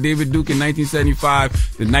 founded by David Duke in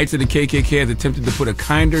 1975. The Knights of the KKK has attempted to put a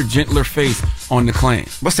kinder, gentler face on the Klan.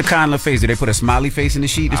 What's the kinder face? Do they put a smiley face in the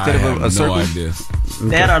sheet instead of a circle? No idea.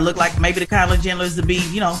 That or look like maybe the kinder, gentler is to be,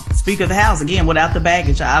 Speaker of the House, again, without the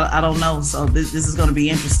baggage. I don't know. So this is going to be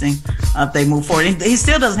interesting if they move forward. He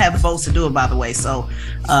still doesn't have the votes to do it, by the way, so...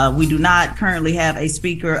 we do not currently have a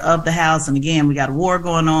Speaker of the House. And again, we got a war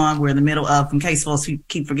going on. We're in the middle of, in case folks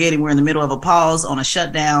keep forgetting, we're in the middle of a pause on a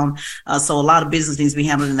shutdown. So a lot of business needs to be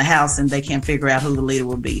handled in the House, and they can't figure out who the leader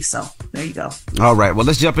will be. So there you go. All right. Well,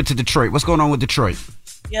 let's jump into Detroit. What's going on with Detroit?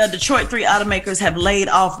 Yeah, Detroit 3 automakers have laid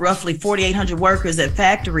off roughly 4,800 workers at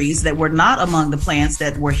factories that were not among the plants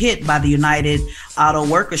that were hit by the United Auto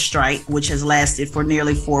Workers strike, which has lasted for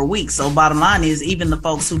nearly 4 weeks. So bottom line is, even the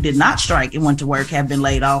folks who did not strike and went to work have been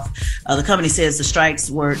laid off. The company says the strikes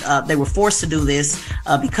were forced to do this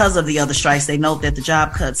because of the other strikes. They note that the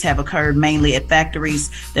job cuts have occurred mainly at factories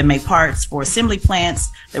that make parts for assembly plants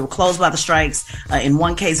that were closed by the strikes. In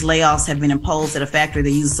one case, layoffs have been imposed at a factory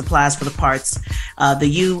that uses supplies for the parts.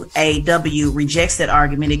 The UAW rejects that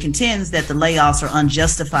argument. It contends that the layoffs are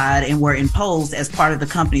unjustified and were imposed as part of the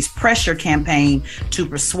company's pressure campaign to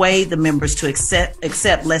persuade the members to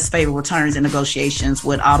accept less favorable terms in negotiations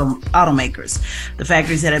with automakers. The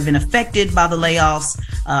factories that have been affected by the layoffs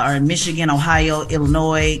are in Michigan, Ohio,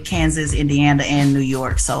 Illinois, Kansas, Indiana, and New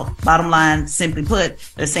York. So bottom line, simply put,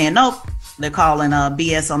 they're saying nope. They're calling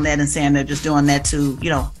BS on that and saying they're just doing that to,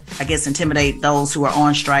 I guess, intimidate those who are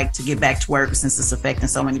on strike to get back to work since it's affecting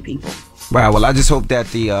so many people. Wow. Well, I just hope that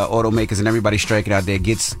the automakers and everybody striking out there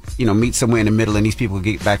gets, meet somewhere in the middle, and these people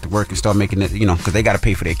get back to work and start making it, because they got to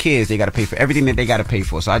pay for their kids. They got to pay for everything that they got to pay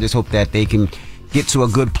for. So I just hope that they can get to a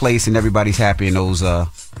good place and everybody's happy in those,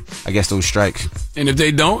 those strikes. And if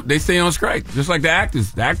they don't, they stay on strike. Just like the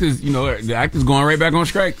actors. The actors going right back on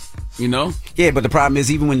strike. Yeah, but the problem is,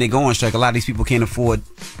 even when they go on strike, a lot of these people can't afford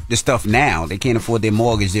the stuff now. They can't afford their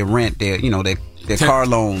mortgage, their rent, their car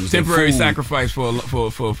loans. Temporary sacrifice for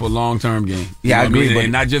long-term gain. Yeah, I agree.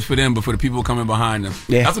 And not just for them, but for the people coming behind them.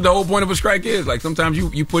 Yeah. That's what the whole point of a strike is. Like, sometimes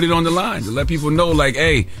you put it on the line to let people know, like,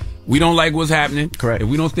 hey, we don't like what's happening. Correct. If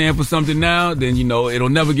we don't stand for something now, then, it'll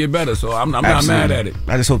never get better. So I'm not mad at it.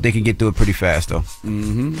 I just hope they can get through it pretty fast, though.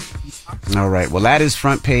 Mm-hmm. All right. Well, that is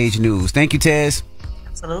Front Page News. Thank you, Tez.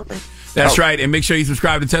 Absolutely. That's right. And make sure you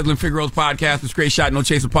subscribe to Tezlyn Figaro's podcast, The Straight Shot No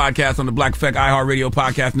Chaser podcast on the Black Effect iHeartRadio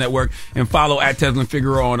podcast network, and follow at Tezlyn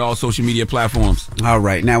Figaro on all social media platforms. All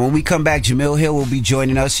right. Now, when we come back, Jamil Hill will be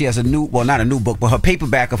joining us. She has not a new book, but her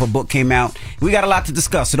paperback of her book came out. We got a lot to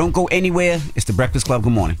discuss, so don't go anywhere. It's The Breakfast Club.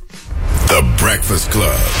 Good morning. The Breakfast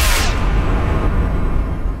Club.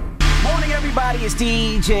 Everybody, it's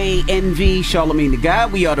DJ NV, Charlamagne the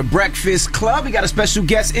God. We are the Breakfast Club. We got a special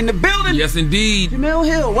guest in the building. Yes, indeed. Jamil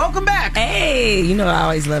Hill, welcome back. Hey, I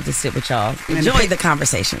always love to sit with y'all. Enjoy the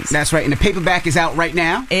conversations. That's right, and the paperback is out right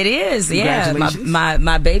now. It is, yeah.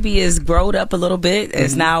 My baby is grown up a little bit.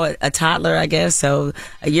 It's now a toddler, I guess. So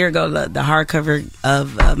a year ago, the hardcover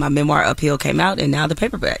of my memoir, Uphill, came out, and now the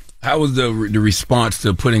paperback. How was the response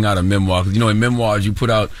to putting out a memoir? Because, in memoirs, you put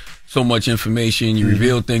out so much information, you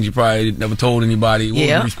reveal things you probably never told anybody. What was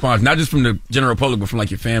the response? Not just from the general public, but from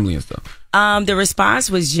your family and stuff. The response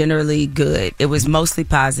was generally good. It was mostly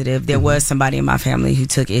positive. There was somebody in my family who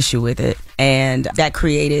took issue with it, and that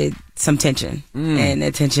created some tension. And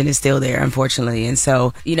the tension is still there, unfortunately. And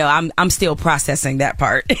so, I'm still processing that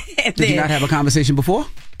part. Did you not have a conversation before?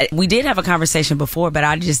 We did have a conversation before, but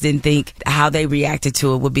I just didn't think how they reacted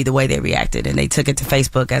to it would be the way they reacted. And they took it to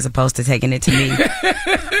Facebook as opposed to taking it to me.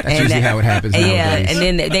 That's usually how it happens nowadays. Yeah, and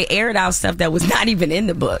then they aired out stuff that was not even in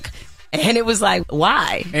the book. And it was like,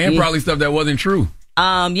 why? And probably stuff that wasn't true.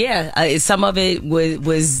 Some of it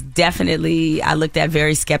was definitely, I looked at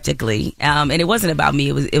very skeptically. And it wasn't about me.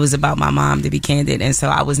 It was about my mom, to be candid. And so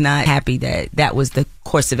I was not happy that was the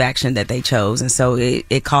course of action that they chose. And so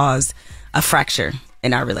it caused a fracture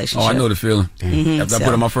in our relationship. Oh, I know the feeling. After I put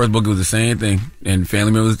out my first book, it was the same thing. And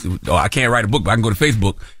family members, I can't write a book, but I can go to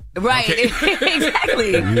Facebook. Right,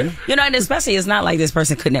 exactly. And especially, it's not like this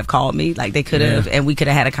person couldn't have called me. Like, they could have, and we could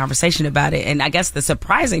have had a conversation about it. And I guess the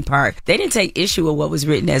surprising part, they didn't take issue with what was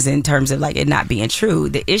written as in terms of it not being true.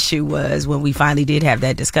 The issue was, when we finally did have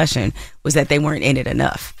that discussion, was that they weren't in it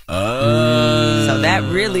enough. So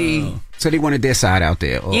that really... So they wanted their side out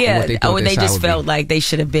there? Or they just felt like they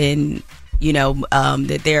should have been...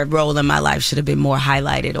 that their role in my life should have been more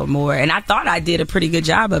highlighted or more. And I thought I did a pretty good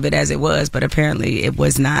job of it as it was, but apparently it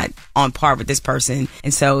was not on par with this person.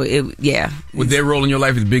 And so Was their role in your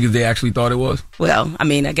life as big as they actually thought it was? Well, I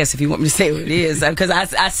mean, I guess if you want me to say what it is, because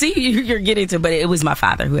I see you're getting to, but it was my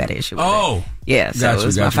father who had an issue with it. Yeah, so it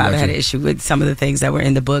was my father had an issue with some of the things that were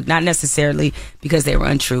in the book, not necessarily because they were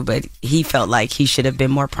untrue, but he felt like he should have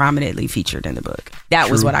been more prominently featured in the book. That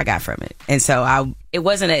was what I got from it. And so it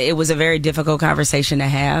was a very difficult conversation to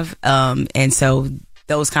have. And so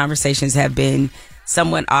those conversations have been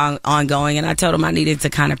somewhat ongoing. And I told him I needed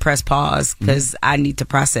to kind of press pause because I need to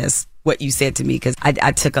process what you said to me, because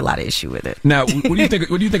I took a lot of issue with it. Now, what do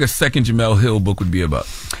you think a second Jamel Hill book would be about?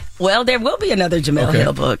 Well, there will be another Jamel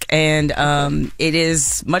Hill book, and it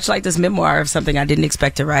is much like this memoir of something I didn't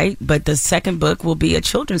expect to write, but the second book will be a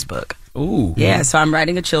children's book. Ooh. Yeah, so I'm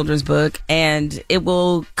writing a children's book, and it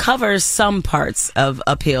will cover some parts of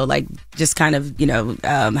Uphill, like just kind of,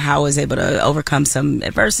 how I was able to overcome some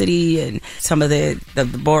adversity and some of the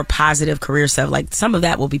more positive career stuff. Like some of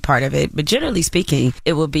that will be part of it. But generally speaking,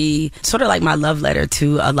 it will be sort of like my love letter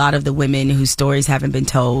to a lot of the women whose stories haven't been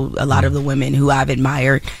told, a lot of the women who I've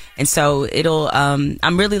admired. And so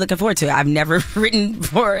I'm really looking forward to it. I've never written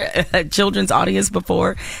for a children's audience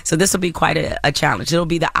before, so this will be quite a challenge. It'll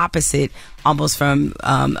be the opposite almost from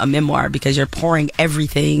a memoir, because you're pouring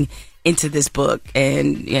everything into this book.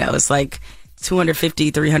 And, it's like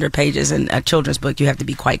 250, 300 pages in a children's book. You have to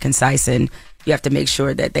be quite concise, and you have to make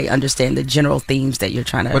sure that they understand the general themes that you're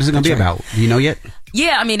trying to. What is it going to be about? Do you know yet?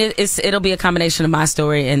 Yeah, I mean, it'll be a combination of my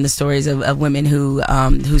story and the stories of women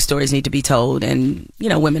whose stories need to be told, and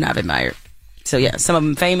women I've admired. So yeah, some of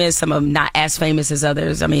them famous, some of them not as famous as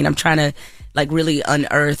others. I mean, I'm trying to really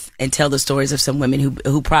unearth and tell the stories of some women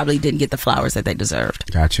who probably didn't get the flowers that they deserved.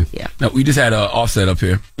 Gotcha. Yeah. Now, we just had Offset up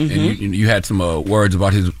here, and you had some words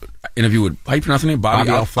about his interview with, how you pronounce his name? Bobby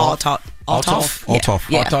Altoff.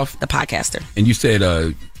 Yeah, the podcaster. And you said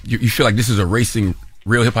you feel like this is erasing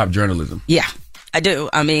real hip hop journalism. Yeah, I do.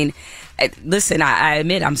 I mean, listen, I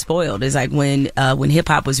admit I'm spoiled. It's like when hip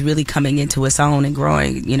hop was really coming into its own and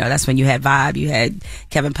growing, that's when you had Vibe, you had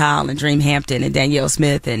Kevin Powell and Dream Hampton and Danielle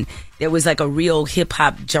Smith, and there was like a real hip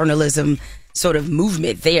hop journalism sort of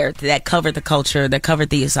movement there that covered the culture, that covered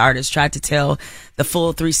these artists, tried to tell the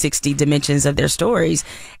full 360 dimensions of their stories.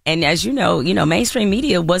 And as you know, mainstream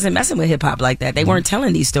media wasn't messing with hip hop like that. They weren't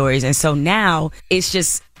telling these stories. And so now it's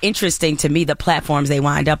just interesting to me, the platforms they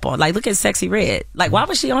wind up on. Like, look at Sexy Red. Like, why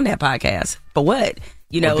was she on that podcast? For what?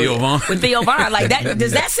 With Theo Vaughn. Like that,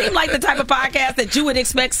 does that seem like the type of podcast that you would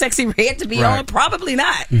expect Sexy Red to be on? Probably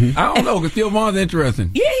not. I don't know, because Theo Vaughn's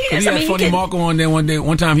interesting. Yeah, he is. He had Funny Marco on there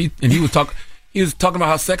one time, he was talking about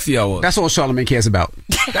how sexy I was. That's all Charlamagne cares about.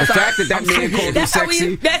 The fact that man called him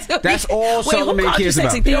sexy. That's all Charlamagne cares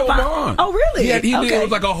about. Theo Vaughn. Oh, really? He it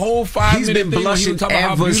was like a whole 5-minute thing. He's been blushing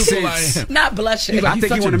ever since. Not blushing. I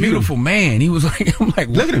think he's such a beautiful man. He was like, I'm like,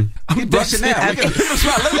 look at him. He's blushing now. Look at him. Look at his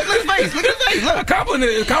face. Look at his face. Look. A compliment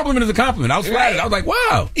is a compliment. I was flattered. I was like,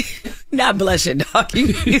 wow. Not blushing, dog.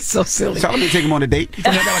 He's so silly. Charlamagne take him on a date. He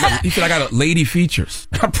said, I got lady features.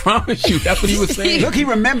 I promise you. That's what he was saying. Look, he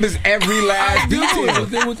remembers every last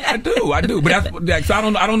detail. I do. But so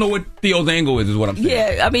I don't know what Theo's angle is what I'm saying.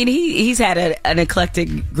 Yeah, I mean, he's had an eclectic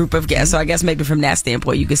group of guests, so I guess maybe from that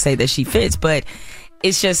standpoint you could say that she fits, but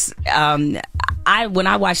it's just when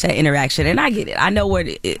I watch that interaction, and I get it, I know what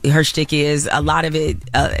her shtick is. A lot of it,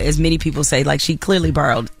 as many people say, like she clearly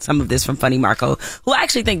borrowed some of this from Funny Marco, who I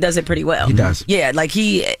actually think does it pretty well. He does. Yeah, like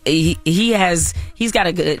he's got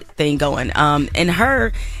a good thing going. And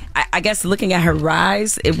her, I guess looking at her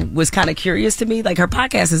rise, it was kind of curious to me. Like her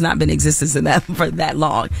podcast has not been in existence for that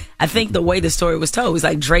long. I think the way the story was told was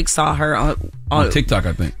like Drake saw her on TikTok,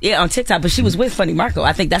 I think. Yeah, on TikTok, but she was with Funny Marco.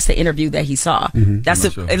 I think that's the interview that he saw.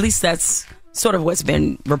 At least that's sort of what's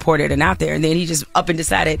been reported and out there. And then he just up and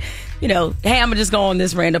decided, hey, I'm gonna just go on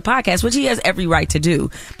this random podcast, which he has every right to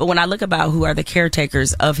do. But when I look about who are the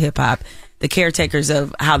caretakers of hip hop, the caretakers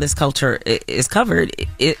of how this culture is covered,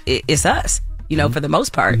 it's us. For the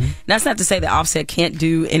most part. That's not to say that Offset can't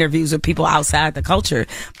do interviews with people outside the culture,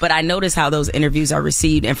 but I notice how those interviews are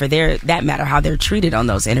received, and for that matter, how they're treated on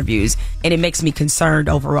those interviews, and it makes me concerned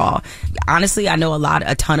overall. Honestly, I know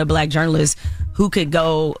a ton of black journalists who could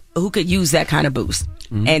use that kind of boost.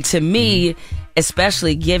 And to me,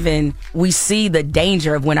 especially given we see the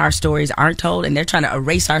danger of when our stories aren't told and they're trying to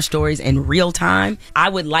erase our stories in real time, I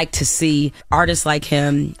would like to see artists like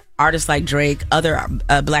him, artists like Drake, other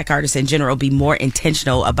black artists in general, be more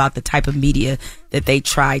intentional about the type of media that they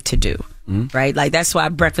try to do. Right? Like that's why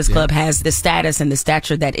Breakfast Club has the status and the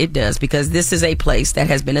stature that it does, because this is a place that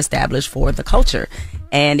has been established for the culture.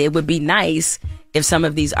 And it would be nice if some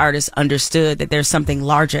of these artists understood that there's something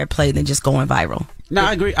larger at play than just going viral. No,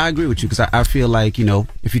 I agree with you, because I feel like,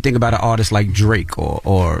 if you think about an artist like Drake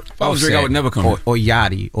or if I was Drake, I would never come or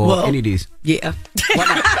Yachty or any of these. Yeah.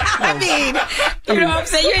 I mean, you know what I'm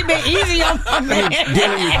saying? You ain't been easy on my man.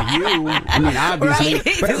 Dealing with you, obviously.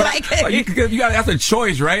 Right? That's a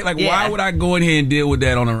choice, right? Like, why would I go in here and deal with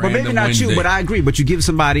that on a random maybe not Wednesday? you, but I agree. But you give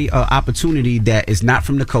somebody an opportunity that is not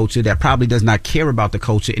from the culture, that probably does not care about the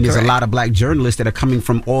culture, and there's a lot of black journalists that are coming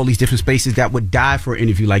from all these different spaces that would die for an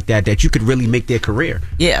interview like that you could really make their career.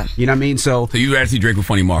 Yeah. You know what I mean? So you'd rather see Drake with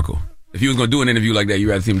Funny Marco? If you was going to do an interview like that, you'd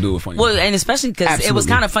rather see him do it with Funny Marco? Well, and especially because it was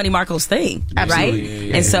kind of Funny Marco's thing, right?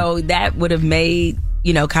 Yeah. And so that would have made,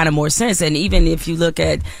 kind of more sense. And even if you look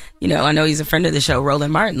at, I know he's a friend of the show,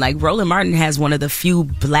 Roland Martin. Like, Roland Martin has one of the few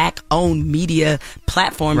black-owned media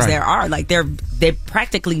platforms there are. Like they're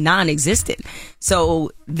practically non-existent. So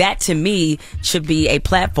that to me should be a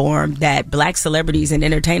platform that black celebrities and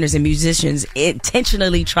entertainers and musicians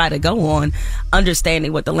intentionally try to go on,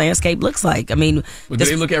 understanding what the landscape looks like. I mean, do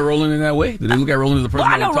they look at Roland in that way? Do they look at Roland as a person?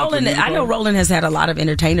 Well, I know Roland has had a lot of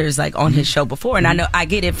entertainers like on his show before, and I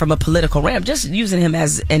get it from a political realm, just using him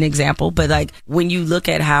as an example. But like when you look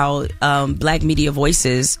at how black media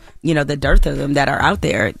voices, the dearth of them that are out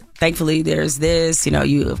there. Thankfully, there's this,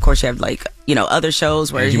 you of course you have like, other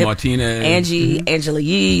shows where Angie Martinez, Angela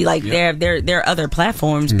Yee, like there are other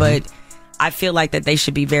platforms, but I feel like that they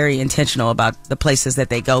should be very intentional about the places that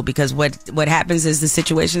they go, because what happens is the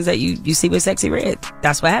situations that you see with Sexy Red.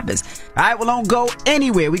 That's what happens. All right, well, don't go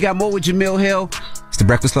anywhere. We got more with Jamil Hill. It's the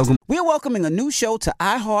Breakfast Slogan. We're welcoming a new show to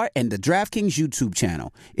iHeart and the DraftKings YouTube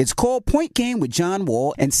channel. It's called Point Game with John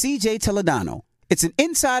Wall and CJ Toledano. It's an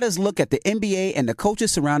insider's look at the NBA and the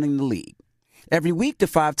coaches surrounding the league. Every week, the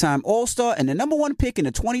 5-time All-Star and the number 1 pick in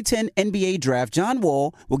the 2010 NBA draft, John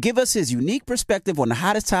Wall, will give us his unique perspective on the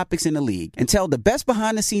hottest topics in the league and tell the best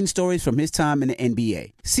behind-the-scenes stories from his time in the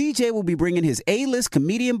NBA. CJ will be bringing his A-list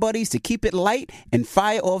comedian buddies to keep it light and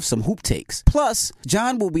fire off some hoop takes. Plus,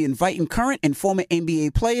 John will be inviting current and former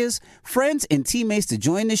NBA players, friends, and teammates to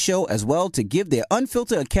join the show as well to give their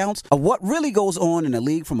unfiltered accounts of what really goes on in the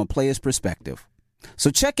league from a player's perspective.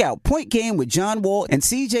 So check out Point Game with John Wall and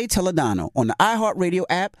CJ Toledano on the iHeartRadio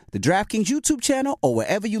app, the DraftKings YouTube channel, or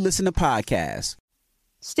wherever you listen to podcasts.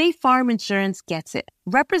 State Farm Insurance gets it.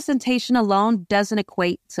 Representation alone doesn't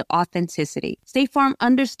equate to authenticity. State Farm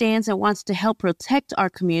understands and wants to help protect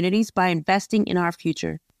our communities by investing in our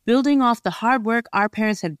future, building off the hard work our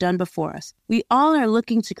parents have done before us. We all are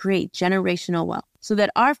looking to create generational wealth so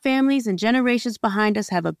that our families and generations behind us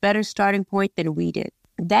have a better starting point than we did.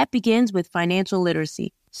 That begins with financial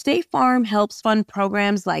literacy. State Farm helps fund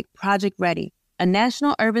programs like Project Ready, a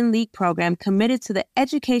National Urban League program committed to the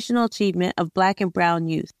educational achievement of Black and Brown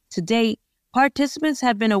youth. To date, participants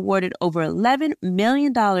have been awarded over $11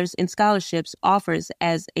 million in scholarships offers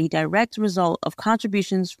as a direct result of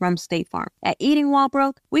contributions from State Farm. At Eating While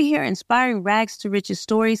Broke, we hear inspiring rags to riches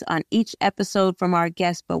stories on each episode from our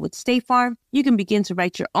guests, but with State Farm, you can begin to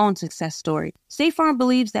write your own success story. State Farm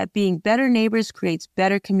believes that being better neighbors creates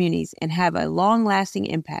better communities and have a long-lasting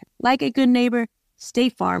impact. Like a good neighbor,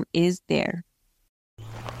 State Farm is there.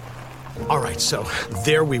 All right, so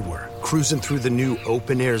there we were, cruising through the new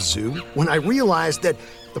open-air zoo, when I realized that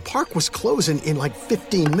the park was closing in like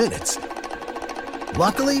 15 minutes.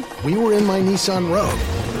 Luckily, we were in my Nissan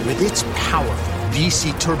Rogue. With its powerful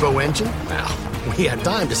VC turbo engine, well, we had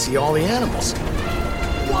time to see all the animals.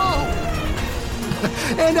 Whoa!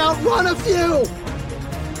 And outrun a few!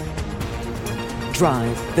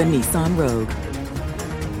 Drive the Nissan Rogue.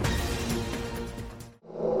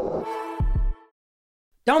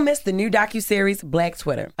 Don't miss the new docuseries Black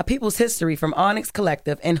Twitter, A People's History from Onyx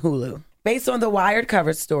Collective and Hulu. Based on the Wired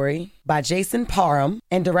cover story by Jason Parham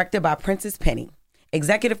and directed by Princess Penny.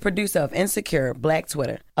 Executive producer of Insecure, Black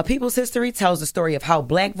Twitter. A People's History tells the story of how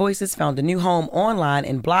Black voices found a new home online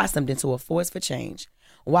and blossomed into a force for change,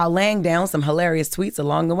 while laying down some hilarious tweets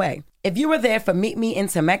along the way. If you were there for Meet Me in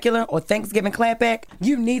Temecula or Thanksgiving Clapback,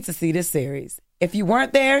 you need to see this series. If you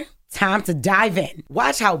weren't there, time to dive in.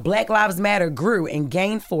 Watch how Black Lives Matter grew and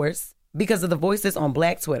gained force because of the voices on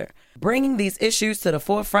Black Twitter, bringing these issues to the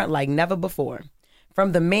forefront like never before.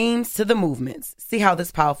 From the memes to the movements, see how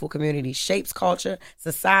this powerful community shapes culture,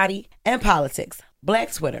 society, and politics.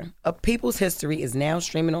 Black Twitter, A People's History, is now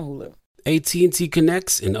streaming on Hulu. AT&T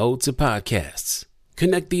connects an ode to podcasts.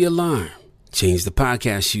 Connect the alarm. Change the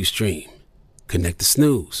podcast you stream. Connect the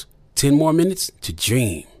snooze. 10 more minutes to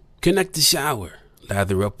dream. Connect the shower.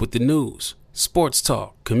 Lather up with the news, sports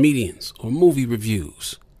talk, comedians, or movie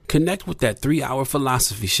reviews. Connect with that 3-hour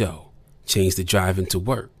philosophy show. Change the drive into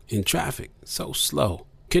work in traffic so slow.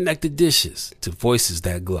 Connect the dishes to voices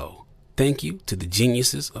that glow. Thank you to the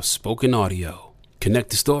geniuses of spoken audio. Connect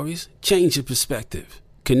the stories, change your perspective.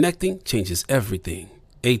 Connecting changes everything.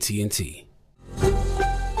 AT&T.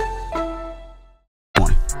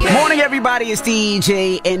 Morning, everybody. It's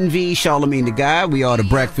DJ NV, Charlamagne the Guy. We are the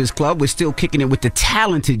Breakfast Club. We're still kicking it with the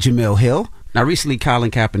talented Jamil Hill. Now, recently,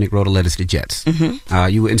 Colin Kaepernick wrote a letter to the Jets.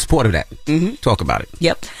 You were in support of that. Talk about it.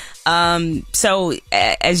 Yep. So,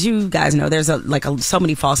 as you guys know, there's so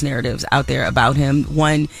many false narratives out there about him.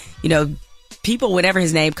 One, people, whenever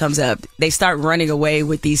his name comes up, they start running away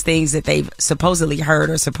with these things that they've supposedly heard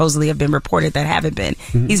or supposedly have been reported that haven't been.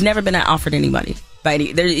 He's never been offered any money.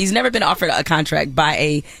 He's never been offered a contract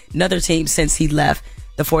by another team since he left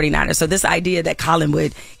the 49ers. So this idea that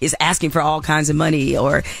Collinwood is asking for all kinds of money,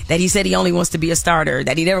 or that he said he only wants to be a starter,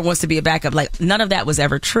 that he never wants to be a backup, like none of that was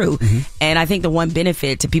ever true. And I think the one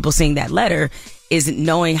benefit to people seeing that letter is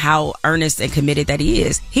knowing how earnest and committed that he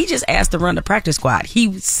is. He just asked to run the practice squad.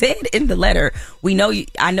 He said in the letter,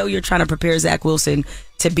 I know you're trying to prepare Zach Wilson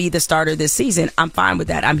to be the starter this season. I'm fine with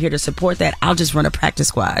that. I'm here to support that. I'll just run a practice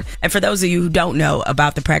squad. And for those of you who don't know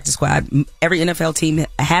about the practice squad, every NFL team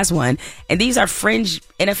has one. And these are fringe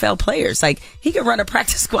NFL players. Like, he could run a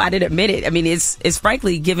practice squad in a minute. I mean, it's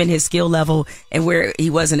frankly, given his skill level and where he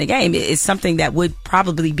was in the game, it's something that would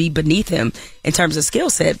probably be beneath him in terms of skill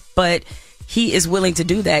set. But he is willing to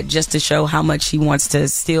do that just to show how much he wants to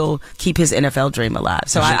still keep his NFL dream alive.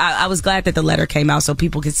 So I was glad that the letter came out so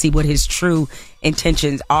people could see what his true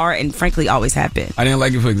intentions are, and frankly always have been. I didn't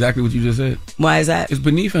like it for exactly what you just said. Why is that? It's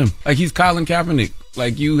beneath him. Like, he's Colin Kaepernick.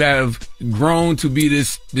 Like, you have grown to be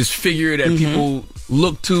this figure that people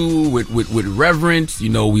look to with reverence. You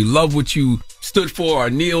know, we love what you stood for or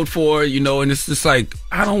kneeled for, you know, and it's just like,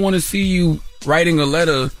 I don't want to see you writing a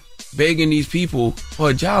letter begging these people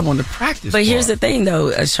for a job on the practice But here's the thing, though,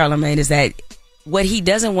 Charlamagne, is that what he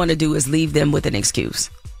doesn't want to do is leave them with an excuse.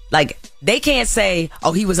 Like, they can't say,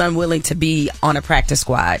 oh, he was unwilling to be on a practice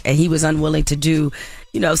squad and he was unwilling to do,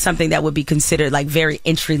 you know, something that would be considered like very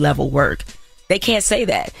entry-level work. They can't say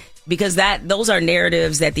that, because those are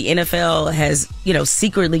narratives that the NFL has, you know,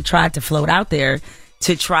 secretly tried to float out there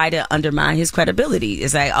to try to undermine his credibility.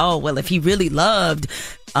 It's like, oh, well, if he really loved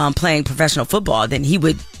playing professional football, then he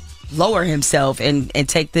would lower himself and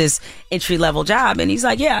take this entry-level job. And he's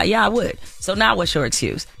like, yeah, I would. So now what's your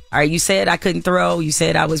excuse? All right, you said I couldn't throw. You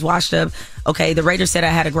said I was washed up. Okay, the Raiders said I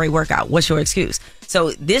had a great workout. What's your excuse?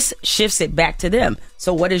 So this shifts it back to them.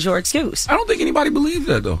 So what is your excuse? I don't think anybody believes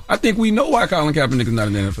that, though. I think we know why Colin Kaepernick is not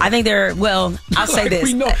in the NFL. I think I'll say this.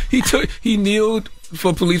 We know. He kneeled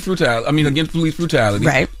for police brutality. I mean, against police brutality.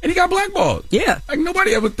 Right. And he got blackballed. Yeah. Like,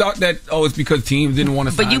 nobody ever thought that, oh, it's because teams didn't want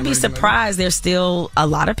to sign him. But you'd be surprised, there's still a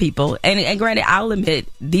lot of people, and granted, I'll admit,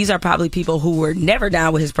 these are probably people who were never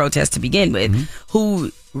down with his protest to begin with,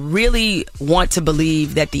 who really want to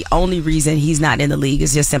believe that the only reason he's not in the league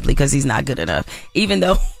is just simply because he's not good enough. Even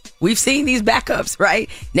though we've seen these backups, right?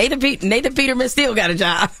 Nathan Peterman still got a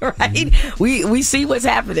job, right? We see what's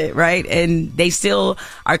happening, right? And they still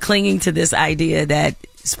are clinging to this idea that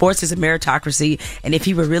sports is a meritocracy, and if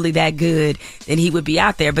he were really that good, then he would be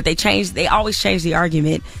out there. But they always change the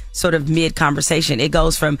argument sort of mid-conversation. It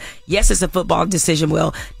goes from, yes, it's a football decision.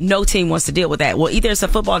 Well, no team wants to deal with that. Well, either it's a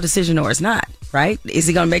football decision or it's not, right? Is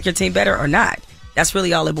he going to make your team better or not? That's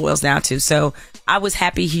really all it boils down to. So I was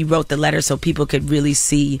happy he wrote the letter so people could really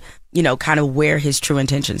see, you know, kind of where his true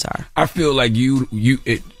intentions are. I feel like you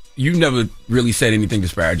never really said anything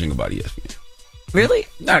disparaging about ESPN. Really?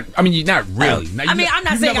 Not really. Now, I'm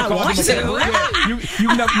not saying I want to.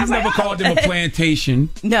 You've never called them a plantation.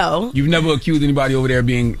 No. You've never accused anybody over there of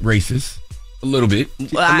being racist. A little bit.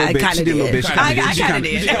 Well, I kind of did. I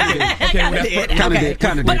kind of did.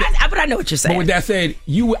 But I know what you're saying. But with that said,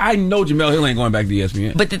 I know Jemele Hill ain't going back to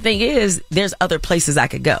ESPN. But the thing is, there's other places I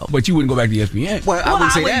could go. But you wouldn't go back to ESPN. Well, I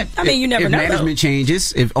wouldn't say that. I mean, you never know. If management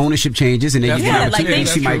changes, if ownership changes, and they give an opportunity,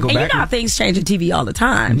 she might go back. And you know how things change in TV all the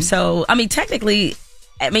time. So, I mean, technically,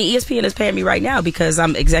 ESPN is paying me right now because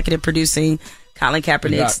I'm executive producing Colin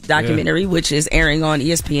Kaepernick's documentary, which is airing on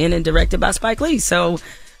ESPN and directed by Spike Lee. So,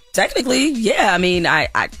 technically, yeah. I mean,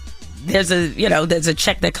 there's a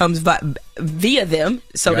check that comes via them,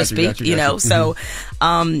 so to speak. So,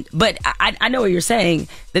 but I know what you're saying.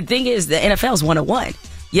 The thing is, the NFL's 101.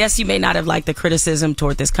 Yes, you may not have liked the criticism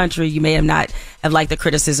toward this country. You may have not have liked the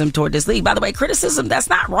criticism toward this league. By the way, criticism, that's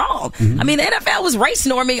not wrong. I mean, the NFL was race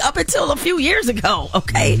norming up until a few years ago,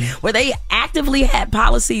 okay? Where they actively had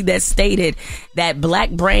policy that stated that black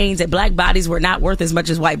brains and black bodies were not worth as much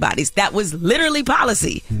as white bodies. That was literally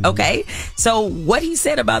policy, okay? So what he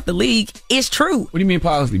said about the league is true. What do you mean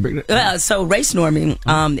policy? So race norming,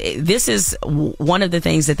 this is one of the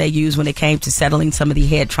things that they used when it came to settling some of the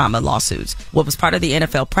head trauma lawsuits. What was part of the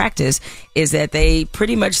NFL practice is that they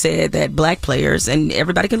pretty much said that black players, and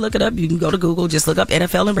everybody can look it up, you can go to Google, just look up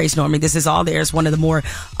NFL and race norming. This is all there. It's one of the more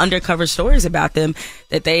undercover stories about them,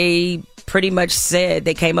 that they pretty much said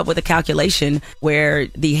they came up with a calculation where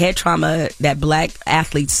the head trauma that black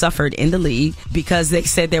athletes suffered in the league, because they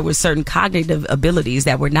said there were certain cognitive abilities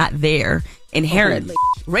that were not there inherently.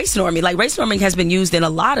 race norming. Like, race norming has been used in a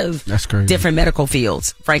lot of different medical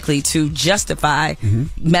fields, frankly, to justify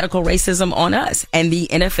medical racism on us. And the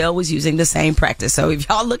NFL was using the same practice. So if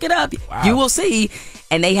y'all look it up, you will see.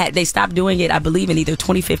 And they stopped doing it, I believe, in either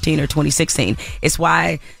 2015 or 2016. It's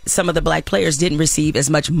why some of the black players didn't receive as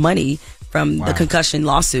much money from the concussion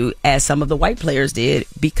lawsuit as some of the white players did,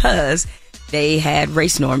 because they had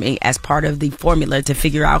race norming as part of the formula to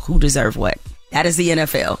figure out who deserved what. That is the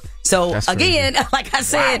NFL. So again, like I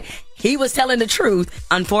said, he was telling the truth.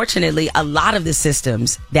 Unfortunately, a lot of the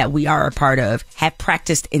systems that we are a part of have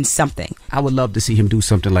practiced in something. I would love to see him do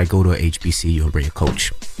something like go to a HBCU and bring a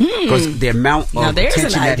coach. Because the amount of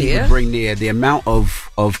attention that he would bring there, the amount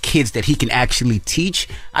of kids that he can actually teach,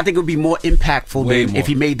 I think it would be more impactful than if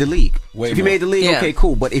he made the league. If he made the league, okay,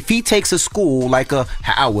 cool. But if he takes a school like a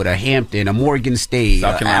Howard, a Hampton, a Morgan State,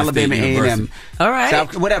 Alabama A&M,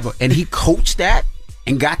 whatever, and he coached that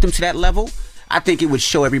and got them to that level, I think it would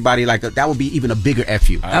show everybody like that would be even a bigger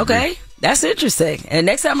FU. Okay. That's interesting. And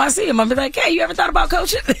next time I see him, I'll be like, hey, you ever thought about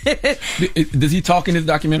coaching? Does he talk in his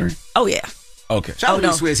documentary? Oh, yeah. Okay.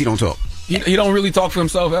 He swears he don't talk. He don't really talk for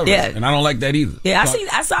himself ever. Yeah. And I don't like that either. Yeah,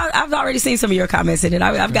 I've already seen some of your comments in it.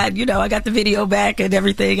 I've got, I got the video back and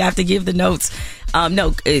everything. I have to give the notes.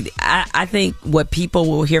 I think what people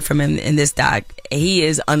will hear from him in this doc, he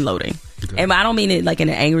is unloading. Okay. And I don't mean it like in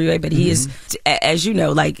an angry way, but he is, as you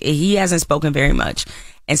know, like, he hasn't spoken very much.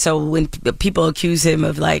 And so when people accuse him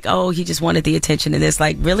of like, oh, he just wanted the attention and this,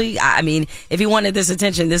 like, really? I mean, if he wanted this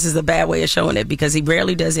attention, this is a bad way of showing it, because he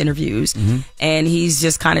rarely does interviews and he's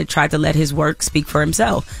just kind of tried to let his work speak for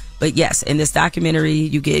himself. But yes, in this documentary,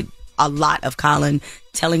 you get a lot of Colin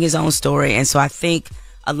telling his own story. And so I think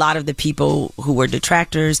a lot of the people who were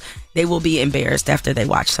detractors, they will be embarrassed after they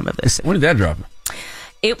watch some of this. When did that drop?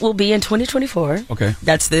 It will be in 2024. Okay.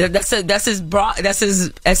 That's as broad, that's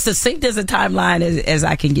as succinct as a timeline as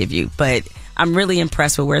I can give you. But I'm really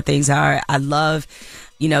impressed with where things are. I love,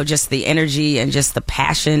 just the energy and just the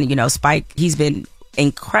passion. Spike, he's been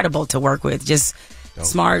incredible to work with. Just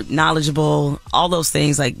smart, knowledgeable, all those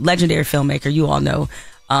things. Like, legendary filmmaker, you all know.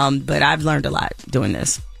 But I've learned a lot doing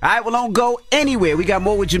this. All right, well, don't go anywhere. We got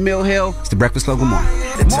more with Jamil Hill. It's the Breakfast Club. Good morning.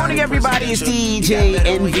 Good morning, everybody. It's DJ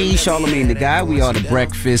NV, Charlamagne the Guy. We are the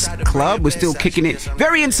Breakfast Club. We're still kicking it.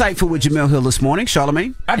 Very insightful with Jamil Hill this morning.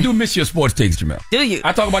 Charlamagne? I do miss your sports takes, Jamil. Do you?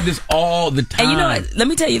 I talk about this all the time. And you know what? Let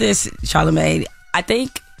me tell you this, Charlamagne. I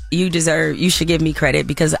think you should give me credit,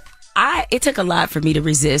 because it took a lot for me to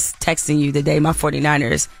resist texting you the day my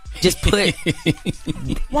 49ers just put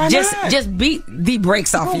just beat the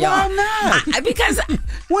brakes off y'all. Why not? Because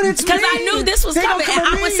I knew this was coming, and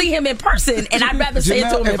I would see him in person, and I'd rather say it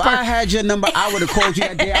to him in person. If I had your number, I would have called you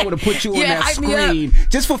that day. I would have put you on that screen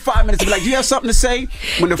just for 5 minutes to be like, do you have something to say?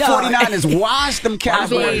 When the 49ers washed them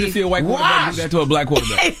Cowboys. I was to see a white quarterback do that to a black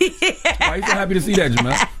quarterback. Why are you so happy to see that,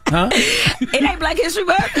 Jamel? Huh? It ain't Black History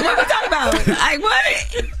Month. What are we talking about? Like,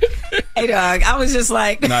 what? Hey, dog, I was just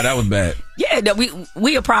like... Nah, that was bad. Yeah, no,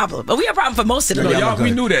 we a problem. But we a problem for most of them.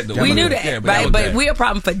 We knew that, though. We knew that, right? But we a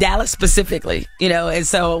problem for Dallas specifically, And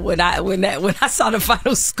so when I saw the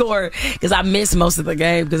final score, because I missed most of the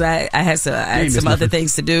game because I had some other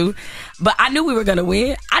things to do, but I knew we were gonna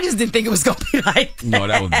win. I just didn't think it was gonna be like that. No,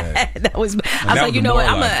 that was bad. I was like, you know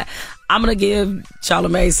what? I'm gonna give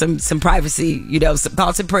Charlamagne some privacy, some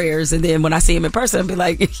thoughts and prayers, and then when I see him in person, I'll be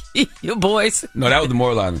like, "You boys." No, that was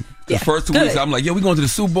demoralizing. The first 2 weeks, I'm like, "Yo, we going to the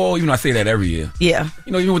Super Bowl." Even though I say that every year. Yeah.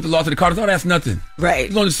 Even with the loss of the Cardinals, that's nothing. Right.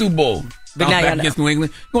 We're going to the Super Bowl. But now back against New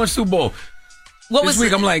England. Going to the Super Bowl. This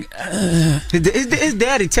week, I'm like, his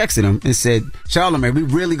daddy texted him and said, "Charlamagne, we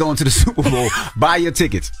really going to the Super Bowl. Buy your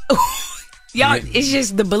tickets." Y'all, it's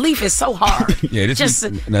just the belief is so hard. Yeah, that's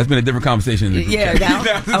been a different conversation. Okay.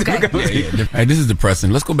 Hey, this is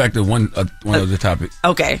depressing. Let's go back to one other topic.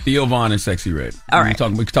 Okay. Theo Von and Sexy Red. All right.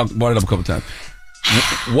 We brought it up a couple times.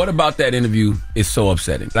 What about that interview is so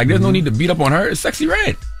upsetting? Like, there's no need to beat up on her. It's Sexy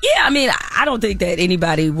Red. Yeah, I mean, I don't think that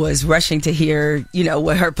anybody was rushing to hear,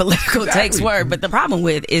 what her political takes were. But the problem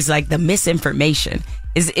with is like the misinformation.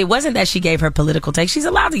 It wasn't that she gave her political take. She's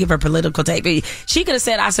allowed to give her political take. But she could have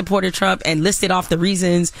said, I supported Trump, and listed off the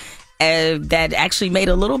reasons that actually made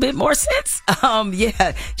a little bit more sense.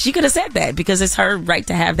 Yeah, she could have said that because it's her right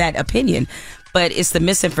to have that opinion. But it's the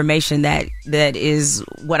misinformation that is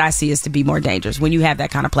what I see as to be more dangerous when you have that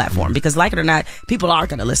kind of platform. Because like it or not, people are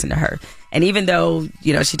going to listen to her. And even though,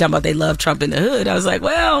 she talking about they love Trump in the hood, I was like,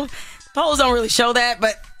 well, polls don't really show that,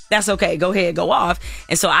 but that's okay. Go ahead, go off.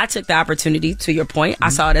 And so I took the opportunity, to your point. I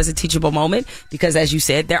saw it as a teachable moment because, as you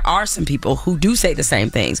said, there are some people who do say the same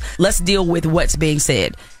things. Let's deal with what's being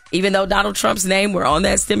said. Even though Donald Trump's name were on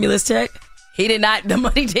that stimulus check, He did not. The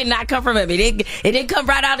money did not come from him. It didn't come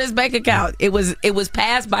right out of his bank account. It was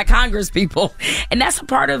passed by Congress people, and that's a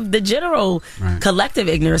part of the general collective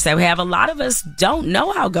ignorance that we have. A lot of us don't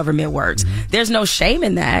know how government works. There's no shame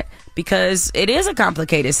in that because it is a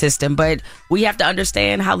complicated system, but we have to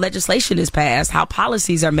understand how legislation is passed, how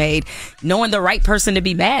policies are made, knowing the right person to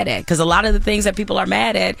be mad at. Because a lot of the things that people are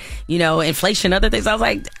mad at, inflation, other things, I was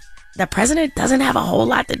like, the president doesn't have a whole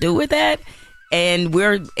lot to do with that. And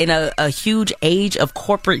we're in a huge age of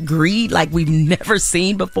corporate greed like we've never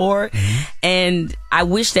seen before. And I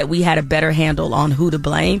wish that we had a better handle on who to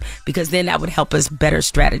blame, because then that would help us better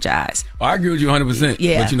strategize. Well, I agree with you 100%.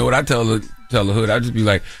 Yeah. But you know what I tell the hood? I just be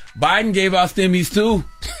like, Biden gave out stimmies too.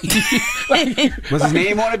 Was his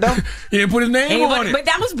name on it though? He didn't put his name on it. But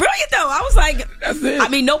that was brilliant though. I was like, that's it. I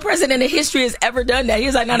mean, no president in history has ever done that. He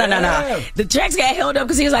was like, no. The checks got held up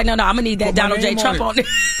because he was like, no, I'm gonna need that Donald J. Trump on it.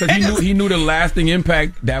 Because he knew the lasting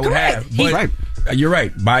impact that would have. But you're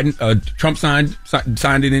right. Biden, Trump signed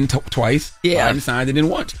it in twice. Yeah. Biden signed it in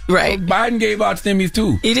once. Right. So Biden gave out stimmies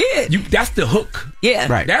too. He did. That's the hook.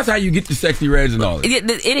 Yeah. Right. That's how you get the sexy reds and all that.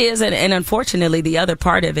 It is, and unfortunately, the other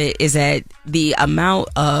part of it is that the amount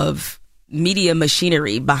of media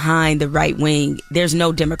machinery behind the right wing, there's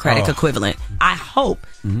no Democratic equivalent. I hope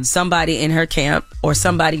somebody in her camp or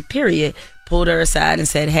somebody, period, pulled her aside and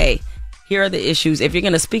said, hey, here are the issues. If you're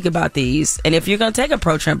going to speak about these, and if you're going to take a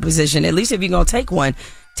pro-Trump position, at least if you're going to take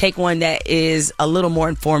one that is a little more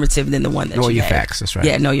informative than the one that know you your had. facts. That's right.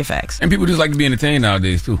 Yeah, know your facts. And people just like to be entertained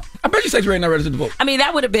nowadays too. I bet you sexy red not registered to vote. I mean,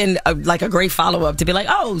 that would have been a great follow-up to be like,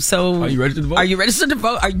 oh, so are you registered to vote? Are you registered to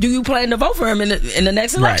vote? Do you plan to vote for him in the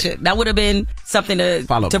next election? Right. That would have been something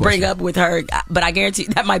to bring up with her. But I guarantee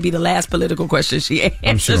that might be the last political question she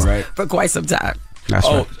answers for quite some time. That's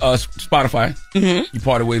right. Spotify. You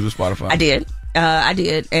parted ways with Spotify. I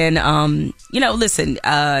did. And, listen,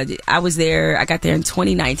 I was there. I got there in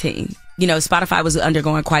 2019. Spotify was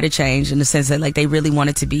undergoing quite a change in the sense that they really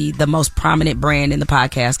wanted to be the most prominent brand in the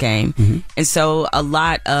podcast game. And so a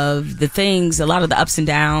lot of the ups and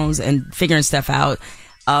downs and figuring stuff out,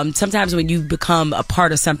 sometimes when you become a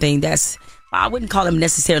part of something that's, I wouldn't call them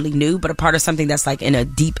necessarily new, but a part of something that's in a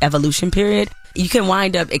deep evolution period, you can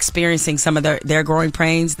wind up experiencing some of their growing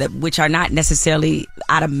pains which are not necessarily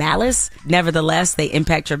out of malice. Nevertheless, they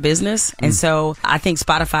impact your business. And so I think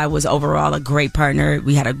Spotify was overall a great partner.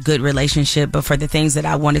 We had a good relationship, but for the things that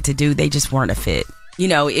I wanted to do, they just weren't a fit.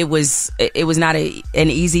 It was not an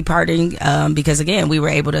easy parting because, again, we were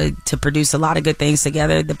able to produce a lot of good things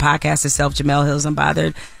together. The podcast itself, Jamel Hill's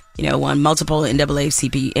Unbothered, won multiple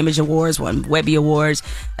NAACP Image Awards, won Webby Awards.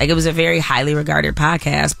 It was a very highly regarded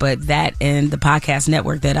podcast, but that and the podcast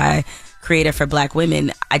network that I created for Black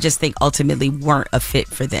women, I just think ultimately weren't a fit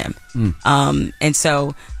for them. And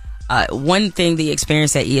so one thing the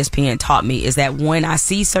experience at ESPN taught me is that when I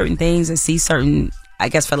see certain things and see certain, I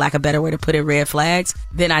guess for lack of a better way to put it, red flags,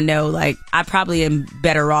 then I know I probably am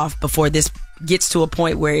better off before this gets to a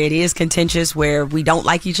point where it is contentious, where we don't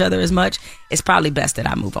like each other as much. It's probably best that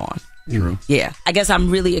I move on. True. Yeah. I guess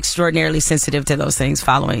I'm really extraordinarily sensitive to those things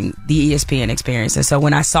following the ESPN experience. And so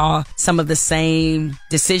when I saw some of the same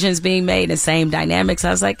decisions being made and same dynamics,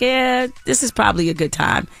 I was like, yeah, this is probably a good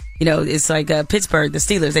time. It's like Pittsburgh, the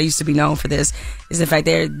Steelers, they used to be known for this, is the fact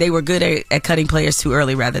they were good at cutting players too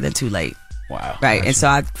early rather than too late. Wow. Right. And so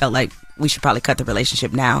I felt like we should probably cut the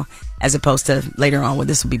relationship now as opposed to later on when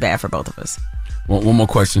this will be bad for both of us. One more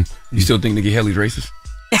question. You still think Nikki Haley's racist?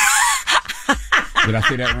 Did I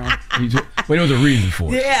say that wrong? But there was a reason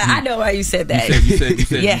for it. Yeah, I know why you said that. You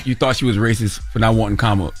said yeah. You thought she was racist for not wanting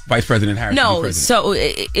Vice President Harris to be president. So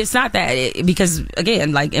it's not that. Because,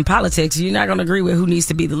 again, in politics, you're not going to agree with who needs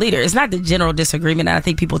to be the leader. It's not the general disagreement. I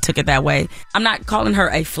think people took it that way. I'm not calling her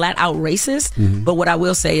a flat-out racist, but what I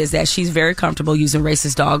will say is that she's very comfortable using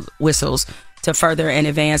racist dog whistles to further and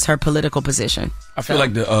advance her political position. I feel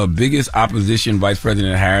like the biggest opposition Vice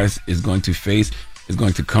President Harris is going to face is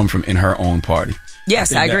going to come from in her own party.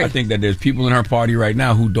 Yes, I agree. I think that there's people in her party right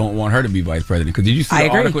now who don't want her to be vice president. Because did you see the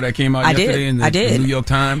article that came out yesterday in the New York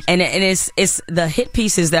Times? And it's the hit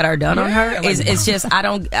pieces that are done on her. It's just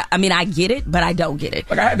I get it, but I don't get it.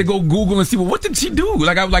 I had to go Google and see, well, what did she do?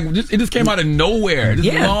 I was like, it just came out of nowhere.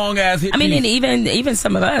 This long ass hit piece. And even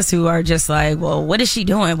some of us who are just like, well, what is she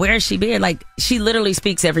doing? Where is she being? She literally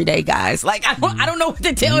speaks every day, guys. I don't know what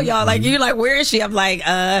to tell y'all. You're like, where is she? I'm like,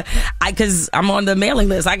 because I'm on the mailing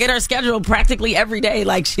list. I get her schedule practically every every day.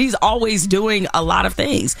 Like, she's always doing a lot of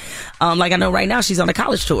things. Like, I know right now she's on a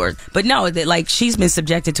college tour. But no, like, she's been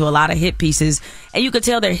subjected to a lot of hit pieces. And you could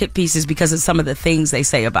tell they're hit pieces because of some of the things they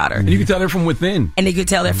say about her. And you can tell they're from within. And you can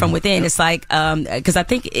tell they're from within. It's like, because I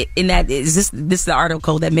think in that, this is the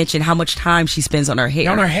article that mentioned how much time she spends on her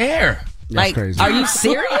hair. On her hair. Like, crazy. Are you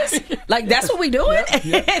serious? Like, that's what we doing?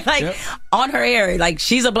 On her hair. Like,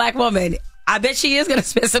 she's a black woman. I bet she is going to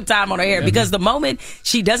spend some time on her hair because the moment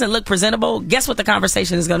she doesn't look presentable, guess what the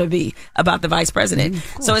conversation is going to be about the vice president?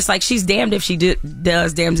 So it's like she's damned if she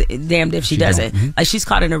does, damned if she doesn't. Like, she's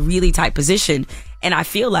caught in a really tight position. And I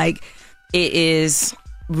feel like it's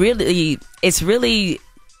really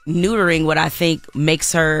neutering what I think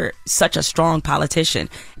makes her such a strong politician.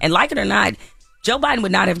 And like it or not, Joe Biden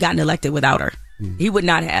would not have gotten elected without her. He would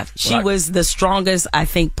not have. She was the strongest, I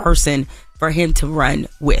think, person for him to run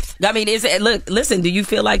with. I mean, listen, do you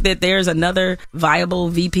feel like that there's another viable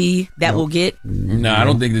VP that will get? No, I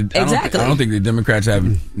don't think that. Exactly. I don't think the Democrats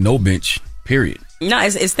have no bench, period. No,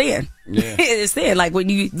 it's thin. Yeah. It's thin. Like, when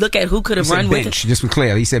you look at who could have run with it. Just for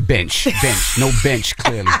clarity, he said bench. Bench. No bench,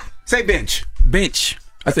 clearly. Say bench. Bench.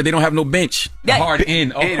 I said they don't have no bench. The hard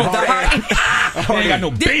end. They ain't got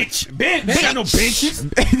no bench. They ain't got no benches.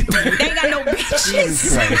 They ain't got no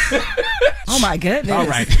benches. Oh my goodness. All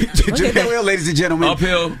right. Jamel, ladies and gentlemen.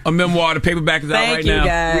 Uphill, a memoir. The paperback is out right now.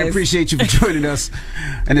 Guys. We appreciate you for joining us.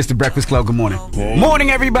 And it's the Breakfast Club. Good morning.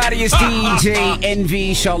 Morning, everybody. It's DJ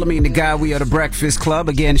Envy, Charlamagne the Guy. We are the Breakfast Club.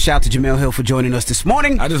 Again, shout to Jamel Hill for joining us this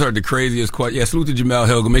morning. I just heard the craziest question. Yeah, salute to Jamel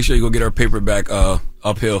Hill. Go make sure you go get her paperback.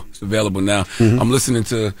 Uphill. It's available now. I'm listening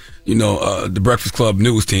to, the Breakfast Club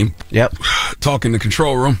news team. Yep. Talking the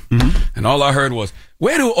control room. And all I heard was,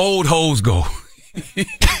 where do old hoes go?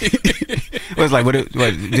 It was like, what did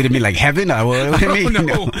it mean, like heaven? Or what did it mean?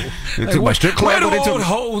 No. Like, strip club? Where do old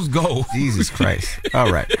hoes go? Jesus Christ.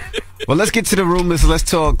 All right. Well, let's get to the rumors. Let's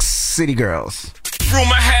talk city girls.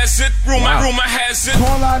 Rumor has it. Rumor has it.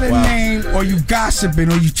 Call out a name, or you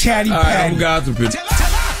gossiping, or you chatty patty. I'm gossiping.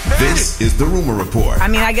 This is the Rumor Report. I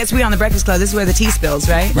mean, I guess we on the Breakfast Club. This is where the tea spills,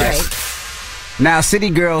 right? Right. Now, city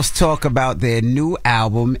girls talk about their new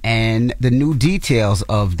album and the new details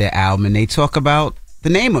of their album, and they talk about the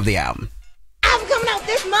name of the album. Album coming out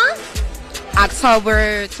this month?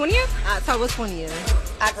 October 20th? October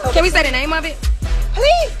 20th. Can we say the name of it?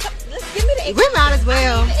 Please, let's give me the. We might as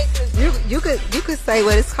well. You could say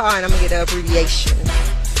what it's called, and I'm gonna get the abbreviation.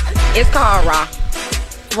 It's called Raw.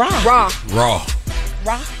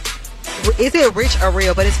 Is it rich or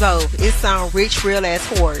real? But it's both. It sounds rich, real ass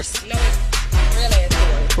horse. No,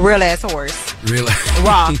 it's real ass horse. Real ass.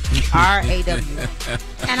 Raw. R-A-W.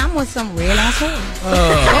 And I'm with some real ass horse.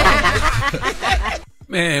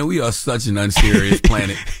 Man, we are such an unserious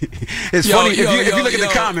planet. It's funny, if you look at the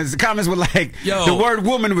comments were like, the word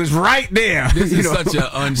woman was right there. This is such an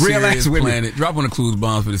unserious planet. Drop on the clues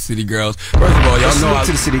bombs for the city girls. First of all, y'all know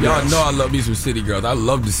I love me some city girls. I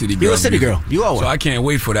love the city girls. You're a city girl. You always. So I can't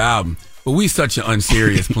wait for the album. But we such an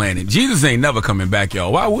unserious planet. Jesus ain't never coming back,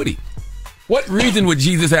 y'all. Why would he? What reason would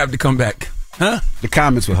Jesus have to come back? Huh? The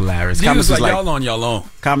comments were hilarious. Jesus comments was like, y'all on y'all own.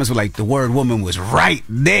 Comments were like, the word woman was right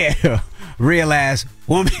there. Real ass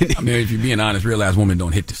woman. I mean, if you're being honest, real ass woman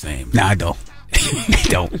don't hit the same. Nah, I don't.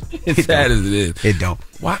 It don't. It's sad as it is. It don't.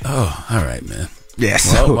 Why? Oh, all right, man.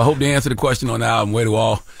 Yes. Well, I hope they answer the question on the album. Where do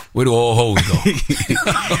all hoes go? Okay.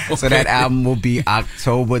 So that album will be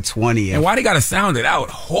October 20th. And why they gotta sound it out?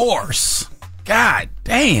 Horse. God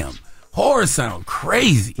damn. Horse sound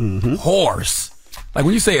crazy. Horse. Like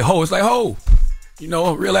when you say hoe, it's like hoe.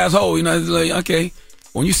 Real ass hoe. It's like, okay.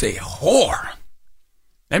 When you say whore,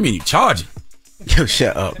 that mean you charging. Yo,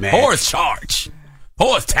 shut up, man. Whore is charge.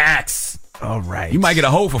 Whore is tax. All right. You might get a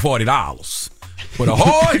hoe for $40. But a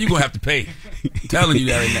whore, you're going to have to pay. I'm telling you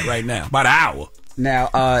that right now. About an hour.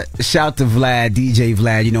 Now, shout to Vlad, DJ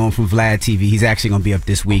Vlad. You know him from Vlad TV. He's actually going to be up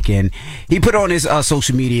this weekend. He put on his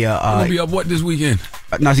social media. Going to be up what this weekend?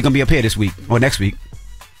 No, he's going to be up here this week or next week.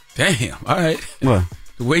 Damn. All right. What?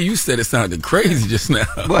 The way you said it sounded crazy just now.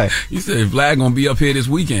 What? You said Vlad going to be up here this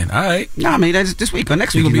weekend. All right. No, I mean, that's this week or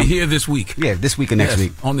next week. He's going to be here this week. Yeah, this week or next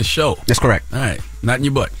week. On the show. That's correct. All right. Not in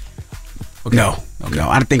your butt. Okay. No.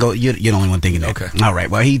 I don't think you're the only one thinking that. Okay. All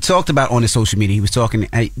right. Well, he talked about on his social media. He was talking.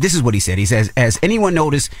 This is what he said. He says, "Has anyone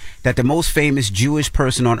noticed that the most famous Jewish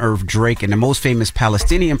person on earth, Drake, and the most famous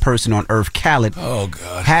Palestinian person on earth, Khaled,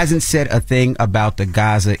 hasn't said a thing about the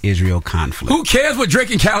Gaza-Israel conflict?" Who cares what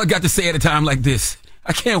Drake and Khaled got to say at a time like this?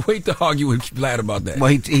 I can't wait to argue with Vlad about that. Well,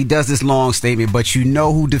 he does this long statement, but you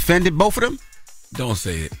know who defended both of them? Don't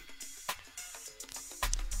say it.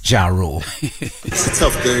 Ja Rule? It's a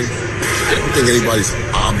tough thing. I don't think anybody's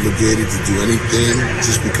obligated to do anything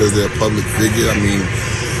just because they're a public figure. I mean,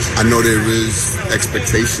 I know there is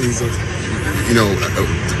expectations of,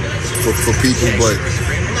 for people, but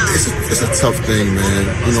it's a tough thing, man.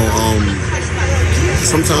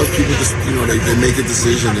 Sometimes people just, they make a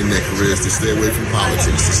decision in their careers to stay away from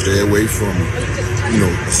politics, to stay away from,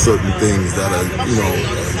 certain things that are,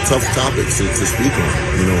 tough topics to speak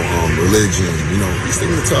on, religion, these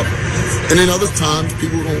things are tough. And then other times,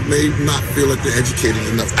 people may not feel like they're educated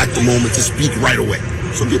enough at the moment to speak right away.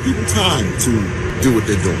 So give people time to do what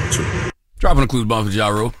they're doing, too. Dropping a clues bomb for Ja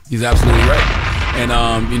Rule. He's absolutely right. And,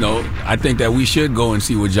 I think that we should go and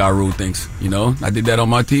see what Ja Rule thinks. I did that on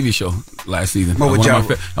my TV show last season. One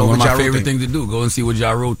of my favorite things to do, go and see what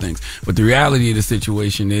Ja Rule thinks. But the reality of the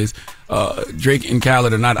situation is Drake and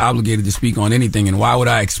Khaled are not obligated to speak on anything. And why would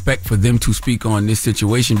I expect for them to speak on this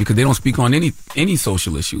situation? Because they don't speak on any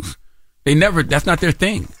social issues. That's not their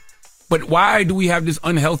thing. But why do we have this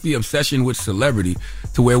unhealthy obsession with celebrity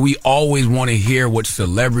to where we always want to hear what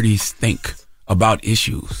celebrities think about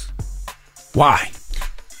issues? Why?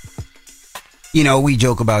 We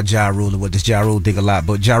joke about Ja Rule and what does Ja Rule think a lot,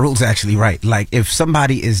 but Ja Rule's actually right. Like, if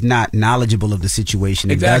somebody is not knowledgeable of the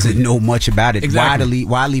situation and doesn't know much about it,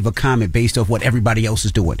 why leave a comment based off what everybody else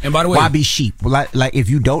is doing? And by the way, why be sheep? Like if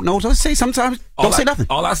you don't know, don't say sometimes. Don't say nothing.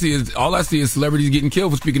 All I see is celebrities getting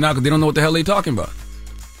killed for speaking out because they don't know what the hell they're talking about.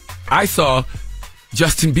 I saw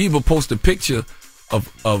Justin Bieber post a picture of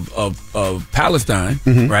Palestine,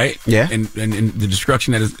 right? Yeah. And the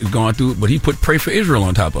destruction that is gone through, but he put "Pray for Israel"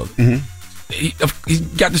 on top of it. He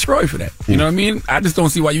got destroyed for that. You know what I mean? I just don't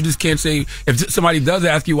see why you just can't say, if somebody does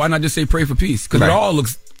ask you, why not just say "pray for peace"? Because it all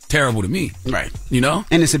looks terrible to me. Right.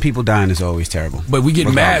 Innocent people dying is always terrible. But we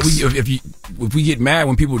get mad if we get mad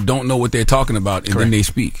when people don't know what they're talking about and then they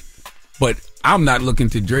speak. But I'm not looking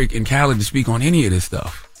to Drake and Khaled to speak on any of this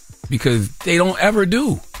stuff because they don't ever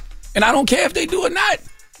do. And I don't care if they do or not.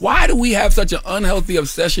 Why do we have such an unhealthy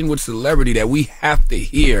obsession with celebrity that we have to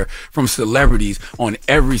hear from celebrities on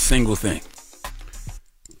every single thing?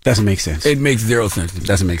 Doesn't make sense. It makes zero sense.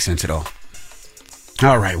 Doesn't make sense at all.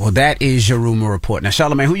 All right. Well, that is your rumor report. Now,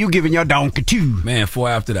 Charlamagne, who you giving your donkey to? Man, 4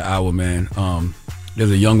 after the hour, man. There's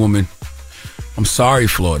a young woman. I'm sorry,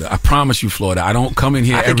 Florida. I promise you, Florida. I don't come in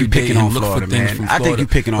here every day and look for things from Florida. I think you're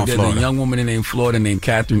picking on Florida. There's a young woman named Florida named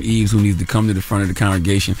Catherine Eves who needs to come to the front of the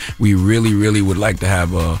congregation. We really, really would like to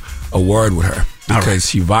have a word with her because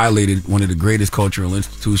she violated one of the greatest cultural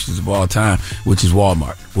institutions of all time, which is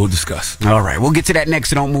Walmart. We'll discuss. All right. We'll get to that next.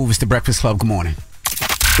 So don't move. It's The Breakfast Club. Good morning.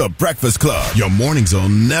 The Breakfast Club. Your mornings will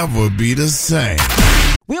never be the same.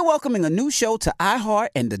 We're welcoming a new show to iHeart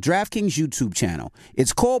and the DraftKings YouTube channel.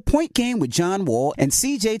 It's called Point Game with John Wall and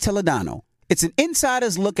CJ Toledano. It's an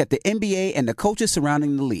insider's look at the NBA and the coaches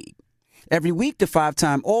surrounding the league. Every week, the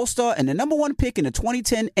 5-time All-Star and the number 1 pick in the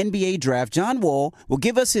 2010 NBA Draft, John Wall, will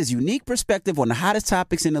give us his unique perspective on the hottest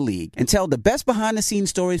topics in the league and tell the best behind-the-scenes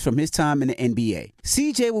stories from his time in the NBA.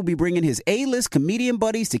 CJ will be bringing his A-list comedian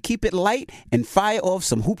buddies to keep it light and fire off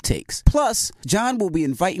some hoop takes. Plus, John will be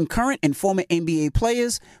inviting current and former NBA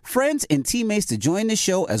players, friends, and teammates to join the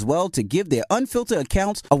show as well to give their unfiltered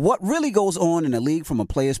accounts of what really goes on in the league from a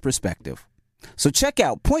player's perspective. So check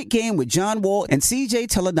out Point Game with John Wall and CJ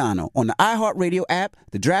Toledano on the iHeartRadio app,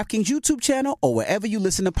 the DraftKings YouTube channel, or wherever you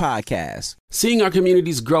listen to podcasts. Seeing our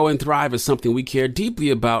communities grow and thrive is something we care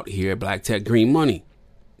deeply about here at Black Tech Green Money.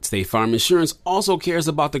 State Farm Insurance also cares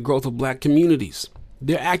about the growth of Black communities.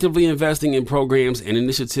 They're actively investing in programs and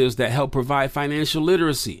initiatives that help provide financial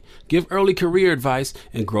literacy, give early career advice,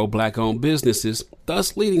 and grow Black-owned businesses,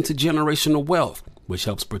 thus leading to generational wealth, which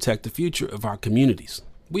helps protect the future of our communities.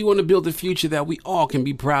 We want to build a future that we all can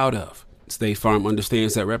be proud of. State Farm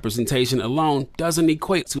understands that representation alone doesn't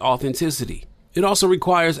equate to authenticity. It also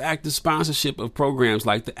requires active sponsorship of programs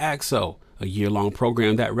like the AXO, a year-long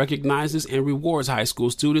program that recognizes and rewards high school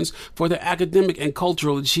students for their academic and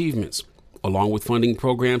cultural achievements, along with funding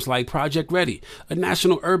programs like Project Ready, a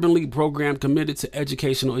National Urban League program committed to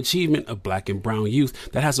educational achievement of Black and brown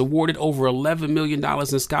youth that has awarded over $11 million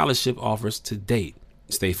in scholarship offers to date.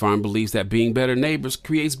 State Farm believes that being better neighbors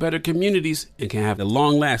creates better communities and can have a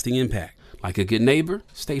long-lasting impact. Like a good neighbor,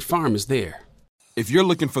 State Farm is there. If you're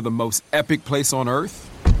looking for the most epic place on earth,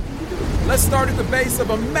 let's start at the base of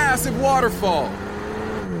a massive waterfall.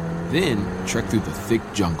 Then trek through the thick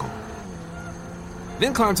jungle.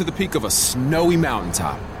 Then climb to the peak of a snowy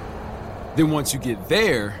mountaintop. Then once you get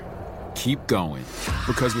there, keep going.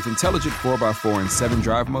 Because with intelligent 4x4 and 7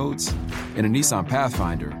 drive modes and a Nissan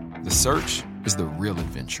Pathfinder, the search is the real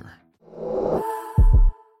adventure.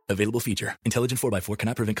 Available feature. Intelligent 4x4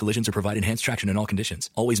 cannot prevent collisions or provide enhanced traction in all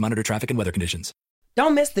conditions. Always monitor traffic and weather conditions.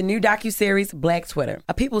 Don't miss the new docuseries Black Twitter,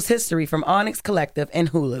 A People's History from Onyx Collective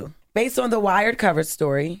and Hulu. Based on the Wired cover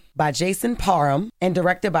story by Jason Parham and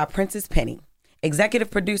directed by Princess Penny. Executive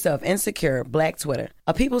producer of Insecure, Black Twitter.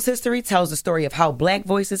 A People's History tells the story of how Black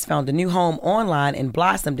voices found a new home online and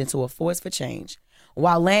blossomed into a force for change,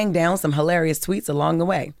 while laying down some hilarious tweets along the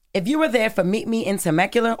way. If you were there for Meet Me in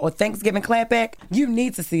Temecula or Thanksgiving Clapback, you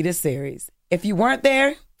need to see this series. If you weren't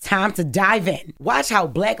there, time to dive in. Watch how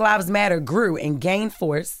Black Lives Matter grew and gained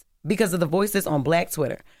force because of the voices on Black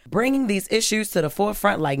Twitter, bringing these issues to the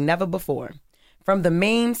forefront like never before. From the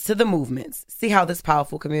memes to the movements, see how this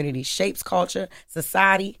powerful community shapes culture,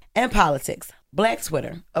 society, and politics. Black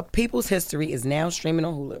Twitter, A People's History is now streaming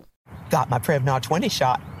on Hulu. Got my Prevnar 20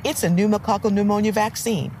 shot. It's a pneumococcal pneumonia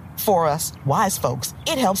vaccine. For us, wise folks,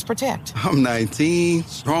 it helps protect. I'm 19,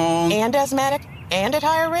 strong. And asthmatic, and at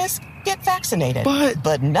higher risk. Get vaccinated.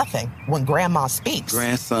 But nothing when grandma speaks.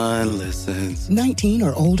 Grandson listens. 19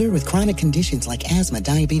 or older with chronic conditions like asthma,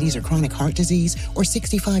 diabetes, or chronic heart disease, or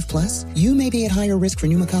 65 plus, you may be at higher risk for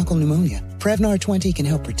pneumococcal pneumonia. Prevnar 20 can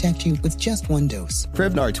help protect you with just one dose.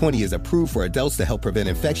 Prevnar 20 is approved for adults to help prevent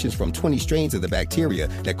infections from 20 strains of the bacteria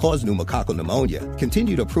that cause pneumococcal pneumonia.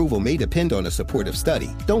 Continued approval may depend on a supportive study.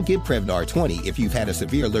 Don't get Prevnar 20 if you've had a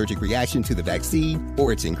severe allergic reaction to the vaccine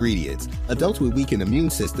or its ingredients. Adults with weakened immune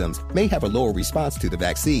systems may have a lower response to the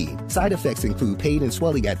vaccine. Side effects include pain and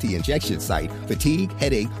swelling at the injection site, fatigue,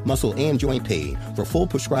 headache, muscle, and joint pain. For full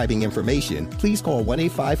prescribing information, please call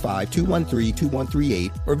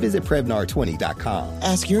 1-855-213-2138 or visit Prevnar20.com.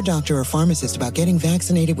 Ask your doctor or pharmacist about getting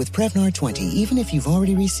vaccinated with Prevnar 20, even if you've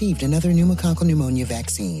already received another pneumococcal pneumonia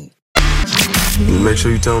vaccine. Make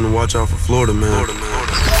sure you tell them to watch out for Florida, man.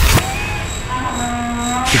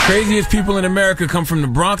 The craziest people in America come from the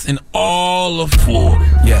Bronx and all of Florida.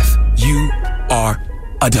 Yes, you are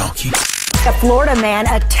a donkey. A Florida man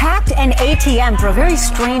attacked an ATM for a very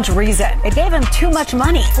strange reason. It gave him too much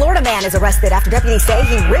money. Florida man is arrested after deputies say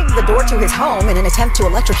he rigged the door to his home in an attempt to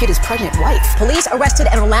electrocute his pregnant wife. Police arrested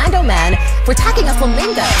an Orlando man for attacking a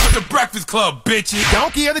flamingo. The Breakfast Club, bitches.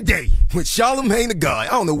 Donkey of the day with Charlamagne the God.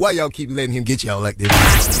 I don't know why y'all keep letting him get y'all like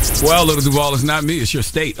this. Well, Little Duval, it's not me. It's your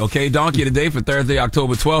state, okay? Donkey of the day for Thursday,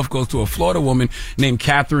 October 12th goes to a Florida woman named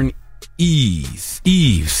Catherine Eves.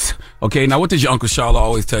 Okay, now what does your Uncle Charla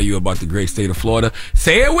always tell you about the great state of Florida?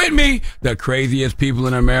 Say it with me. The craziest people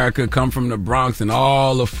in America come from the Bronx and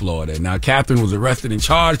all of Florida. Now, Catherine was arrested and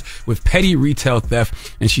charged with petty retail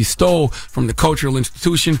theft, and she stole from the cultural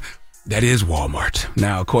institution that is Walmart.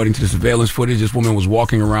 Now, according to the surveillance footage, this woman was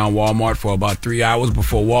walking around Walmart for about 3 hours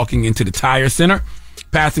before walking into the tire center,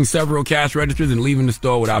 passing several cash registers and leaving the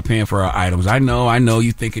store without paying for her items. I know,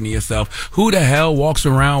 you're thinking to yourself, who the hell walks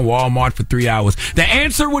around Walmart for 3 hours? The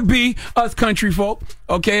answer would be us country folk.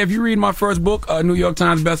 Okay, if you read my first book, New York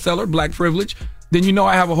Times bestseller, Black Privilege, then you know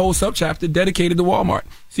I have a whole subchapter dedicated to Walmart.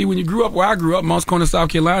 See, when you grew up where I grew up, Mounts Corner, South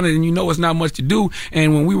Carolina, then you know it's not much to do.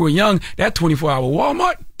 And when we were young, that 24-hour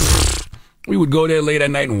Walmart, we would go there late at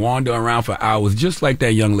night and wander around for hours, just like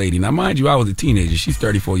that young lady. Now, mind you, I was a teenager. She's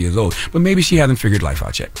 34 years old. But maybe she hasn't figured life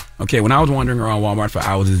out yet. Okay, when I was wandering around Walmart for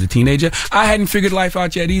hours as a teenager, I hadn't figured life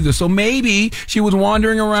out yet either. So maybe she was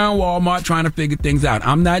wandering around Walmart trying to figure things out.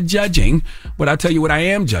 I'm not judging, but I'll tell you what I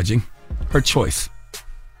am judging. Her choice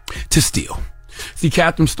to steal. See,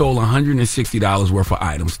 Catherine stole $160 worth of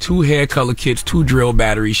items, 2 hair color kits, 2 drill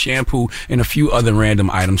batteries, shampoo, and a few other random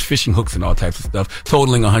items, fishing hooks and all types of stuff,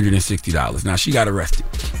 totaling $160. Now, she got arrested.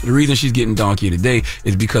 The reason she's getting donkey today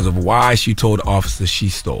is because of why she told officers she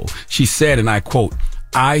stole. She said, and I quote,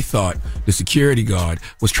 "I thought the security guard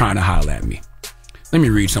was trying to holler at me." Let me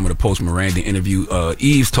read some of the post-Miranda interview.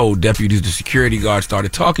 Eves told deputies the security guard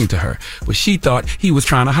started talking to her, but she thought he was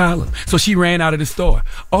trying to holler. So she ran out of the store.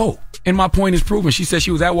 Oh, and my point is proven. She said she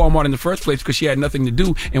was at Walmart in the first place because she had nothing to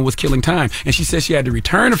do and was killing time. And she said she had to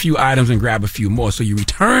return a few items and grab a few more. So you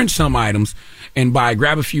return some items, and by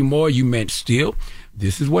grab a few more, you meant steal.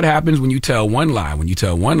 This is what happens when you tell one lie. When you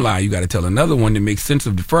tell one lie, you got to tell another one to make sense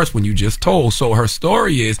of the first one you just told. So her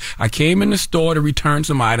story is, I came in the store to return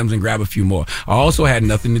some items and grab a few more. I also had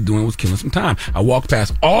nothing to do and was killing some time. I walked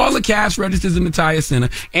past all the cash registers in the tire center,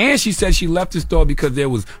 and she said she left the store because there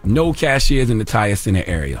was no cashiers in the tire center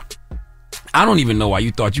area. I don't even know why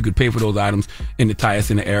you thought you could pay for those items in the tire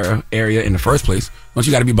center area in the first place. Don't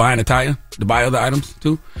you got to be buying a tire to buy other items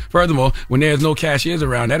too? Furthermore, when there's no cashiers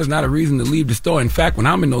around, that is not a reason to leave the store. In fact, when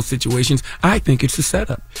I'm in those situations, I think it's a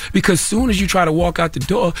setup. Because soon as you try to walk out the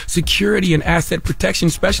door, security and asset protection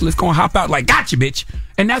specialists gonna hop out like, gotcha, bitch.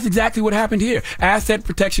 And that's exactly what happened here. Asset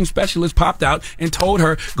protection specialist popped out and told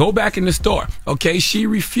her, go back in the store. Okay, she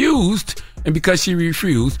refused. And because she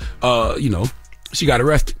refused, she got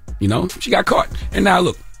arrested. She got caught. And now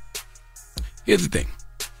look, here's the thing.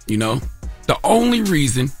 The only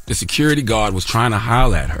reason the security guard was trying to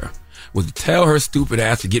holler at her was to tell her stupid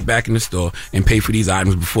ass to get back in the store and pay for these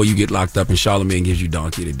items before you get locked up and Charlamagne gives you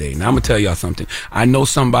donkey today. Now I'm going to tell y'all something. I know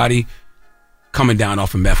somebody coming down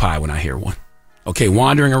off of meth high when I hear one. Okay,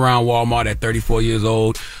 wandering around Walmart at 34 years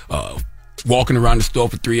old, walking around the store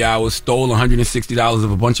for 3 hours, stole $160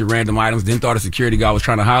 of a bunch of random items, then thought a security guard was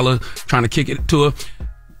trying to holler, trying to kick it to her.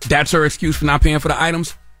 That's her excuse for not paying for the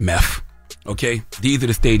items? Meth. Okay? These are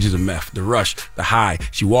the stages of meth. The rush, the high.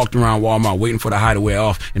 She walked around Walmart waiting for the high to wear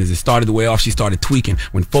off, and as it started to wear off, she started tweaking.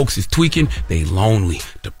 When folks is tweaking, they lonely,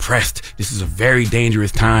 depressed. This is a very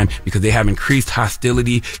dangerous time because they have increased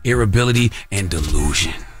hostility, irritability, and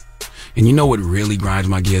delusion. And you know what really grinds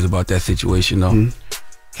my gears about that situation, though?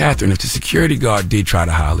 Catherine, if the security guard did try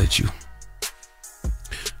to holler at you,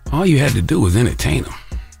 all you had to do was entertain him.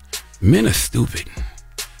 Men are stupid.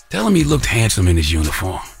 Tell him he looked handsome in his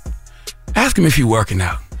uniform. Ask him if he's working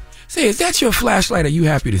out. Say, is that your flashlight? Are you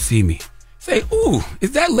happy to see me? Say, ooh,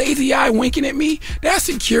 is that lazy eye winking at me? That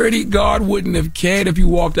security guard wouldn't have cared if you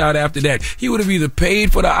walked out after that. He would have either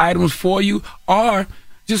paid for the items for you or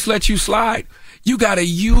just let you slide. You gotta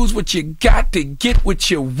use what you got to get what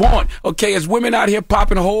you want. Okay, as women out here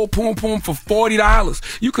popping a whole poom poom for $40,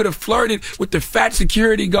 you could have flirted with the fat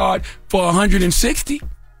security guard for $160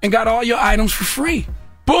 and got all your items for free.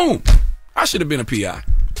 Boom! I should have been a PI.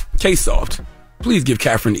 Case solved. Please give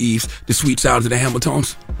Catherine Eves the sweet sounds of the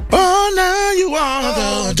Hamiltons. Oh, now you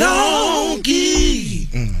are the donkey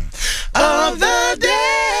of the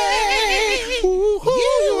day.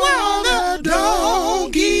 You are the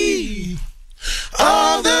donkey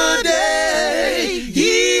of the day.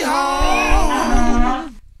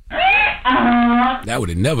 Yeehaw. That would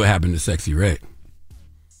have never happened to Sexy Red.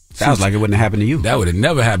 Sounds like it wouldn't have happened to you. That would have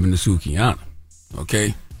never happened to Sukiana.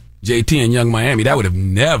 Okay? JT and Young Miami, that would have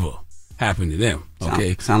never happened to them.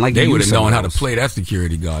 Okay? Sound like they would have known how to play that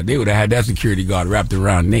security guard. They would have had that security guard wrapped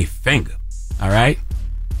around their finger. All right?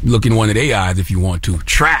 Look in one of their eyes if you want to.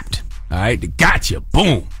 Trapped. All right? They got you.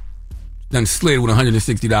 Boom. Done slid with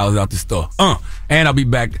 $160 out the store. And I'll be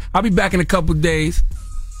back. I'll be back in a couple days.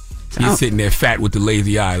 He's sitting there fat with the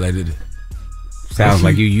lazy eye. Like it. Sounds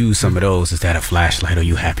like you used some of those. Is that a flashlight? Are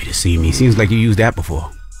you happy to see me? Seems like you used that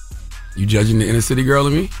before. You judging the inner city girl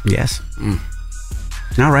of me? Yes.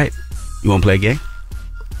 All right. You want to play a game?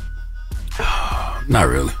 Not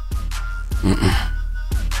really. All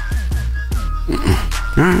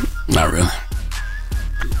right. Not really.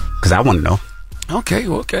 Because I want to know. Okay.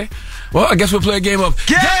 Well, I guess we'll play a game of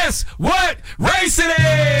Guess What Race It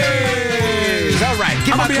Is! All right.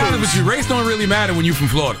 I'm going to be honest with you. Race don't really matter when you're from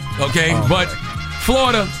Florida, okay? But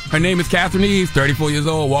Florida, her name is Catherine Eves, 34 years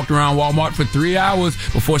old, walked around Walmart for 3 hours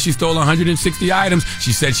before she stole 160 items.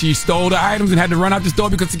 She said she stole the items and had to run out the store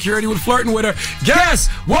because security was flirting with her. Guess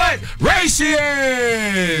what race she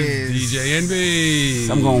is? DJ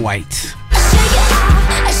NB. I'm going white.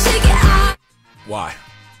 Why?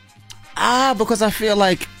 Because I feel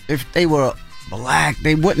like if they were black,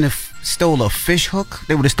 they wouldn't have stole a fish hook.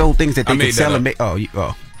 They would have stole things that they could sell and make. I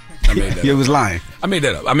made that. You was lying. I made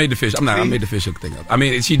that up. I made the fish. I made the fish hook thing up. I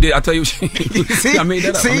mean, she did. I tell you, I made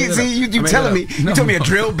that up. You telling me? You told me a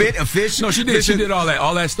drill bit, a fish. No, she did. She did all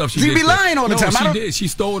that stuff. She be lying all the time. She did. She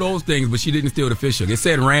stole those things, but she didn't steal the fish hook. It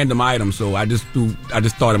said random items, so I just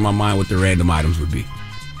thought in my mind what the random items would be.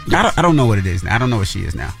 Yes. I don't know what it is now. I don't know what she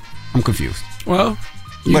is now. I'm confused. Well,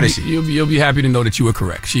 what is she? You'll be happy to know that you were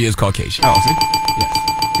correct. She is Caucasian. Oh, see? Yes.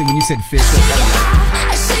 See, when you said fish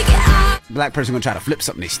hook, black person gonna try to flip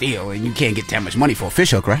something they steal, and you can't get that much money for a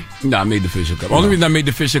fish hook, right? No, I made the fish hook up. Only reason I made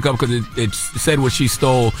the fish hook up because it said what she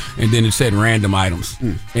stole, and then it said random items.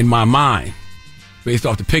 In my mind, based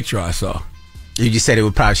off the picture I saw. You just said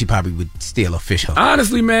she probably would steal a fish hook.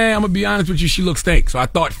 Honestly, man, I'm gonna be honest with you. She looks stank, so I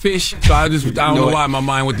thought fish. So I don't know why in my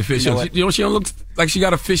mind with the fish hook. She don't look like she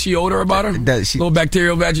got a fishy odor about her. Does she? Little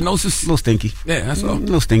bacterial vaginosis. A little stinky. Yeah, that's all. A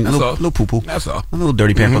little stinky. A little poo-poo. That's all. A little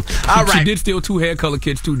dirty pamper. All right. She did steal 2 hair color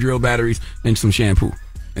kits, 2 drill batteries, and some shampoo.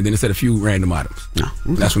 and then it said a few random items. No,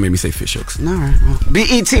 okay. That's what made me say fish hooks. All right. Well,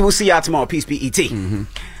 BET, we'll see y'all tomorrow. Peace, BET.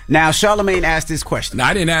 Now, Charlamagne asked this question. No,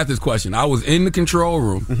 I didn't ask this question. I was in the control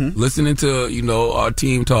room listening to, our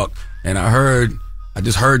team talk, and I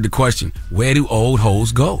just heard the question, where do old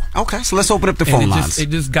hoes go? Okay, so let's open up the phone lines. It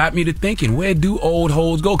just got me to thinking, where do old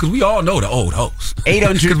hoes go? Because we all know the old hoes.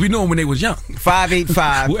 800. Because we knew them when they was young.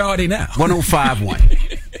 585. Where are they now? 1051.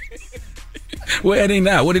 Where are they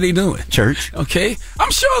now? What are they doing? Church. Okay.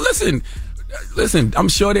 I'm sure, listen, I'm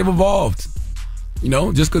sure they've evolved.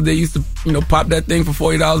 Just because they used to, pop that thing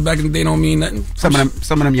for $40 back in the day don't mean nothing. Some of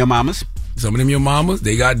them your mamas. Some of them your mamas.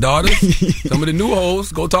 They got daughters. Some of the new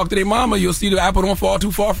hoes, go talk to their mama. You'll see the apple don't fall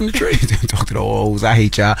too far from the tree. Talk to the old hoes. I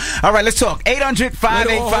hate y'all. All right, let's talk.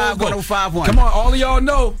 800-585-1051. Come on, all of y'all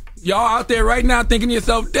know. Y'all out there right now thinking to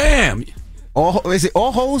yourself, damn. Is it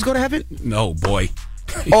all hoes go to heaven? No, boy.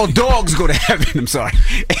 All dogs go to heaven. I'm sorry.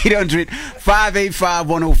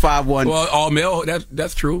 800-585-1051. Well, all male,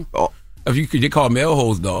 that's true. If you could get called male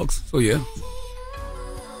hoes dogs. So, yeah.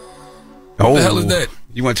 What the hell is that?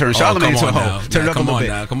 You want to turn Charlamagne into a hoe? Turn it up a little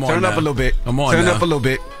bit. Come on, turn it up a little bit. Come on, turn it up a little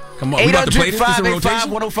bit. Come on. We about to play this in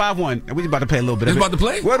rotation? 800-585-1051. We about to play a little bit of it. About to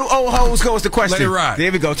play? Where do old hoes go is the question. Let it ride.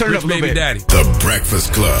 There we go. Turn it up a little bit. Daddy. The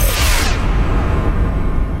Breakfast Club.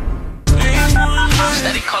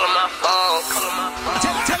 Steady calling my phone.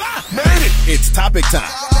 Made it. It's topic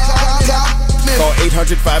time. Call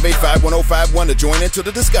 800-585-1051 to join into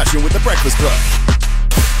the discussion with the Breakfast Club.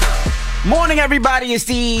 Morning, everybody. It's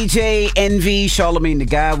DJ NV, Charlamagne the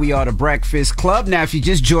Guy. We are the Breakfast Club. Now, if you're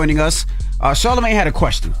just joining us, Charlamagne had a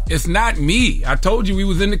question. It's not me. I told you we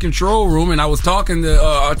was in the control room, and I was talking to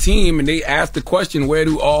our team, and they asked the question, where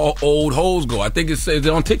do all old hoes go? I think it's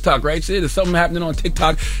on TikTok, right, Sid? There's something happening on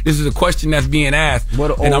TikTok. This is a question that's being asked. Where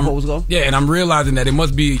do old hoes go? Yeah, and I'm realizing that it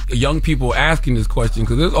must be young people asking this question,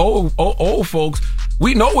 because there's old folks.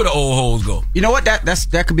 We know where the old hoes go. You know what?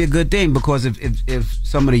 That could be a good thing, because if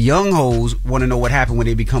some of the young hoes want to know what happened when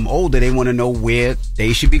they become older, they want to know where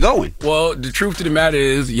they should be going. Well, the truth of the matter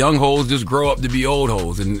is, young hoes just grow up to be old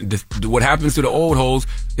hoes, and what happens to the old hoes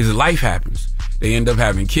is life happens. They end up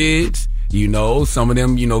having kids. Some of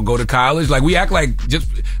them, go to college. Like, we act like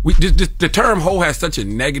the term hoe has such a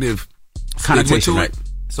negative connotation, right?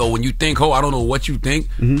 So when you think hoe, I don't know what you think,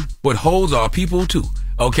 but hoes are people too.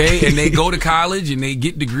 Okay, and they go to college and they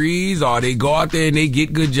get degrees, or they go out there and they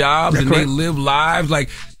get good jobs and they live lives. Like,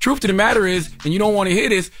 truth of the matter is, and you don't want to hear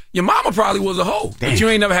this, your mama probably was a hoe, but you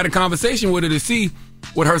ain't never had a conversation with her to see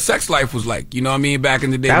what her sex life was like. You know what I mean? Back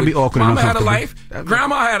in the day, that'd be awkward. Mama had a life,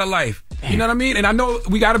 grandma had a life. You know what I mean? And I know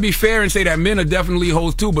we got to be fair and say that men are definitely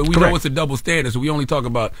hoes too, but we know it's a double standard, so we only talk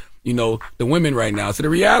about the women right now. So the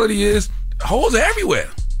reality is, hoes are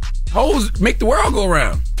everywhere. Hoes make the world go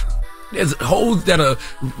around. There's hoes that are,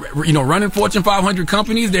 running Fortune 500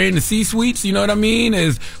 companies. They're in the C-suites. You know what I mean?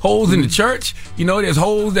 There's hoes in the church. There's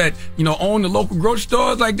hoes that, own the local grocery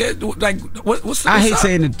stores like that. Like, what's I hate up?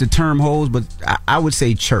 saying the term hoes, but I would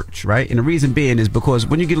say church, right? And the reason being is because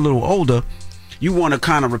when you get a little older, you want to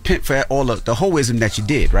kind of repent for all of the hoism that you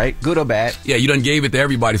did, right? Good or bad. Yeah, you done gave it to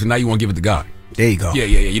everybody, so now you want to give it to God. There you go. Yeah.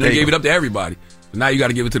 You done gave it up to everybody. So now you got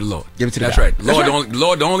to give it to the Lord. Give it to the That's God. right. That's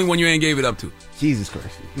Lord, the only one you ain't gave it up to. Jesus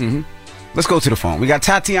Christ. Let's go to the phone. We got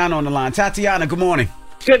Tatiana on the line. Tatiana, good morning.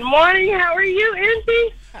 Good morning. How are you,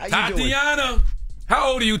 Envy? Tatiana.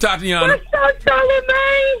 How old are you, Tatiana? What's up,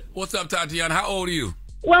 Charlamagne? What's up, Tatiana? How old are you?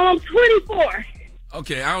 Well, I'm 24.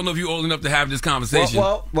 Okay, I don't know if you're old enough to have this conversation.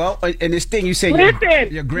 Well, and this thing you say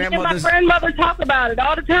Listen, your grandmother's... my grandmother talk about it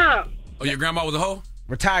all the time. Oh, your grandma was a hoe?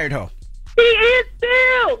 Retired hoe. She is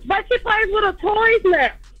still, but she plays with her toys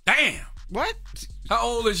now. Damn. What? How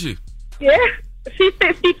old is she? Yeah, she's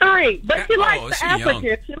 53, but she likes the Africans.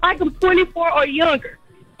 Young. She likes them 24 or younger.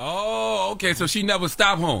 Oh, okay, so she never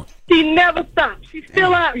stopped hoeing. She never stopped. She's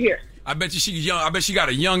still out here. I bet you she's young. I bet she got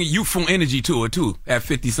a young, youthful energy to her, too, at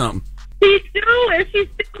 50-something. She do, and she's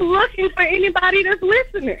still looking for anybody that's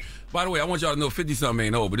listening. By the way, I want y'all to know 50-something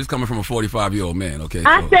ain't old, but this coming from a 45-year-old man, okay?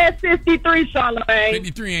 I said 53, Charlamagne.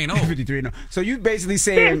 53 ain't old. 53 ain't old. So you basically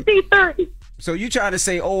saying... 53. So you trying to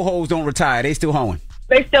say old hoes don't retire. They still hoeing.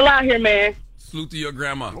 They still out here, man. Salute to your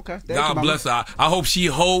grandma. Okay. God bless her. I hope she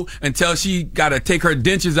hoe until she got to take her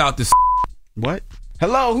dentures out this. What?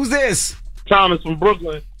 Hello, who's this? Thomas from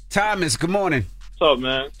Brooklyn. Thomas, good morning. What's up,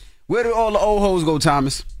 man? Where do all the old hoes go,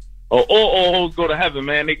 Thomas? Oh, all old hoes go to heaven,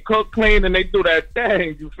 man. They cook, clean, and they do that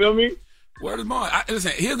thing. You feel me? Word is mine.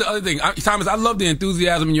 Listen, here's the other thing. Thomas, I love the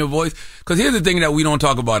enthusiasm in your voice, because here's the thing that we don't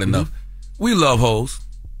talk about enough. We love hoes.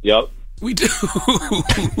 Yep. We do.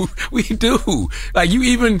 We do. Like, you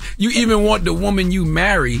even want the woman you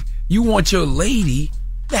marry, you want your lady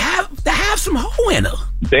to have some hoe in her.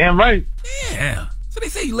 Damn right. Yeah. So they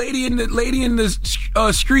say lady in the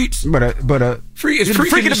streets. But freak in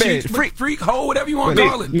the bed. Freak hoe, whatever you want to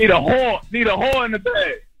call it. Need a whore in the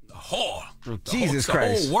bed. A whore. Jesus the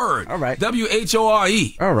Christ. whole word. All right. WHORE.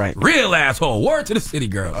 All right. Real asshole. Word to the city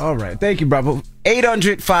girls. All right. Thank you, brother.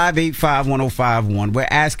 800-585-1051. We're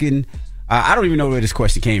asking. I don't even know where this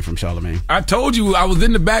question came from, Charlamagne. I told you I was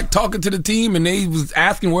in the back talking to the team, and they was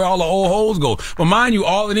asking where all the old hoes go. But mind you,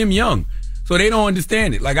 all of them young, so they don't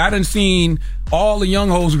understand it. Like I done seen all the young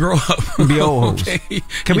hoes grow up, be old hoes. Okay?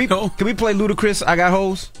 Can we play Ludacris? I got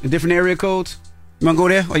hoes in different area codes. You want to go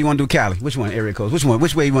there, or you want to do Cali? Which one? Area codes? Which one?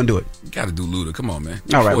 Which way you want to do it? You got to do Luda. Come on, man.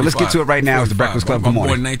 All right. Well, let's get to it right now. It's the Breakfast Club. Good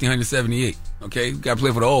morning. Born in 1978. Okay, got to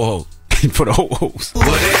play for the old hoes. For the old hoes.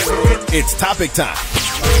 It's topic time.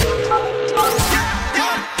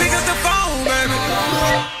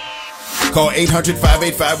 Call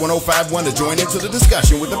 800-585-1051 to join into the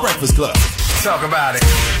discussion with the Breakfast Club. Talk about it.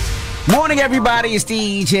 Morning, everybody. It's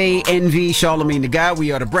DJ NV, Charlamagne the Guy.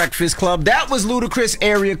 We are the Breakfast Club. That was Ludacris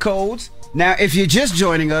area codes. Now, if you're just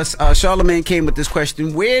joining us, Charlamagne came with this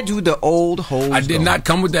question. Where do the old hoes go? I did not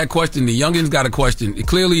come with that question. The youngins got a question.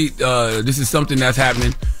 Clearly, this is something that's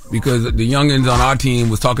happening because the youngins on our team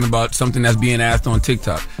was talking about something that's being asked on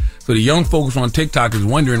TikTok. So the young folks on TikTok is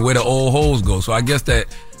wondering where the old hoes go. So I guess that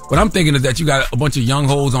what I'm thinking is that you got a bunch of young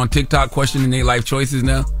hoes on TikTok questioning their life choices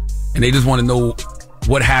now, and they just want to know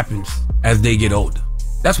what happens as they get older.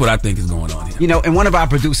 That's what I think is going on here. You know, and one of our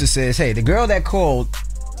producers says, hey, the girl that called,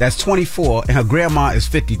 that's 24, and her grandma is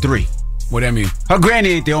 53. What that mean? Her granny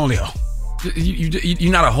ain't the only hoe.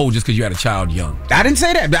 You're not a hoe just because you had a child young. I didn't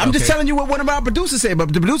say that, but I'm just telling you what one of our producers said.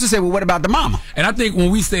 But the producer said, well, what about the mama? And I think when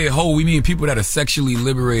we say hoe, we mean people that are sexually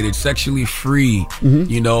liberated, sexually free,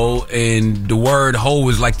 you know, and the word hoe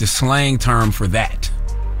is like the slang term for that.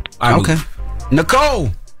 Okay. Nicole.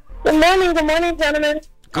 Good morning, gentlemen.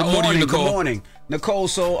 How old are you, Nicole? Good morning. Nicole,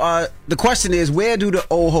 so the question is, where do the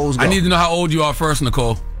old hoes go? I need to know how old you are first,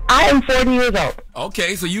 Nicole. I am 40 years old.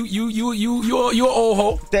 Okay, so you're an old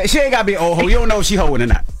hoe. She ain't gotta be an old hoe. You don't know if she hoeing or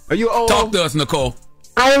not. Are you an old hoe? Talk to us, Nicole.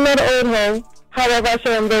 I am not an old hoe. However, I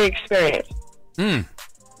say I'm very experienced.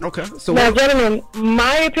 Okay. So now, gentlemen,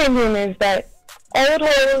 my opinion is that old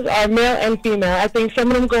hoes are male and female. I think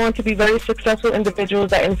some of them go on to be very successful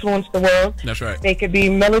individuals that influence the world. That's right. They could be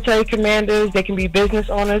military commanders, they can be business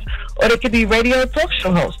owners, or they could be radio talk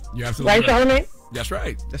show hosts. You're absolutely right. Charlamagne? That's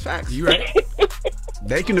right. That's facts. You're right.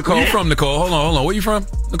 Thank you, Nicole. Where you from, Nicole? Hold on. Where you from,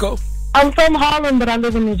 Nicole? I'm from Harlem, but I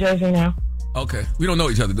live in New Jersey now. Okay. We don't know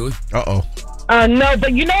each other, do we? Uh-oh. No,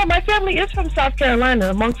 but you know, my family is from South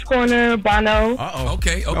Carolina. Moncks Corner, Bono. Uh-oh.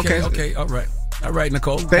 Okay. All right,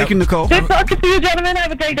 Nicole. Thank you, Nicole. Good talking to you, gentlemen.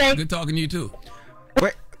 Have a great day. Good talking to you, too.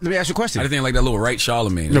 Wait, let me ask you a question. I didn't think like that little right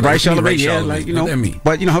Charlamagne. The right Charlamagne, yeah. Like, you know, what that mean?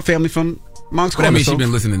 But, you know, her family from Moncks Corner. That means she's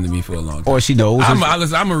been listening to me for a long time. Or she knows.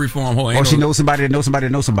 I'm a reform hoe. Or she knows somebody that knows somebody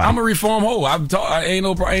that knows somebody. I'm a reform hoe. Ain't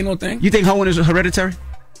no thing. You think hoeing is hereditary?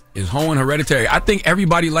 Is hoeing hereditary? I think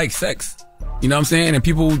everybody likes sex. You know what I'm saying? And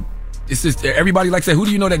people, it's just, everybody likes sex. Who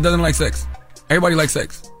do you know that doesn't like sex? Everybody likes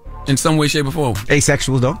sex. In some way, shape, or form.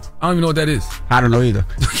 Asexuals, though? I don't even know what that is. I don't know either.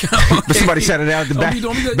 But somebody shouted it out at the back of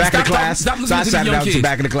the class. Stop listening to these young kids.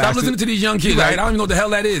 Stop listening to these young kids, right? I don't even know what the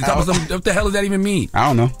hell that is. What the hell does that even mean? I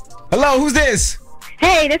don't know. Hello, who's this?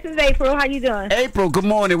 Hey, this is April. How you doing? April, good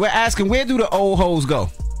morning. We're asking, where do the old hoes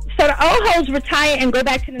go? So the old hoes retire and go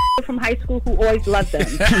back to the from high school who always loved them.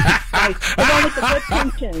 Like, the one with the good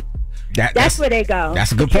pension. That's where they go.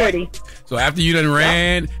 That's a good point. So after you done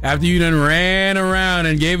ran around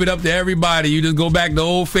and gave it up to everybody, you just go back to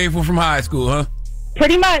old faithful from high school, huh?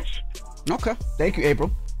 Pretty much. Okay. Thank you,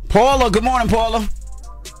 April. Paula, good morning, Paula.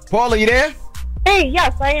 Paula, you there? Hey,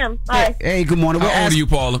 yes, I am. Hi. Hey, good morning. How old are you,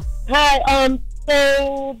 Paula? Hi.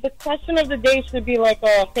 So the question of the day should be like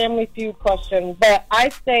a Family Feud question, but I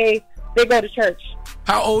say they go to church.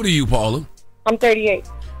 How old are you, Paula? I'm 38.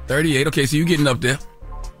 38. Okay, so you getting up there.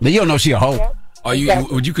 But you don't know she a hoe. Yeah. Are you?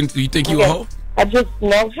 Exactly. You think you a hoe? I just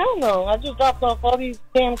hell no. I just dropped off all these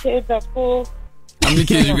damn kids at school. How many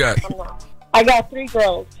kids you got? I got 3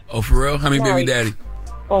 girls. Oh, for real? How many baby daddy?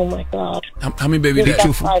 Oh my God. How many baby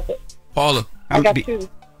daddy? Paula. I got 2.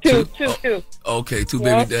 Two. Okay, 2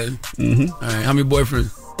 baby daddy. Mm-hmm. All right. How many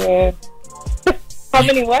boyfriends? Yeah. How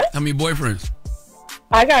many what? How many boyfriends?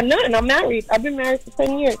 I got none. I'm married. I've been married for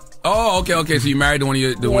 10 years. Oh, okay. So you married to one of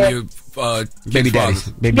your baby daddies.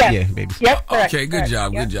 Babies. Yep. Okay, good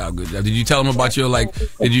job. Did you tell them about your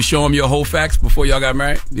did you show them your whole facts before y'all got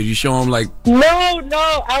married? Did you show them like? No.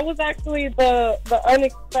 I was actually the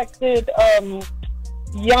unexpected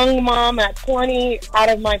young mom at 20 out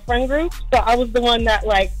of my friend group. So I was the one that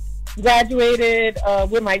graduated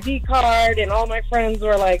with my D card, and all my friends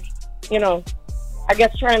were like, I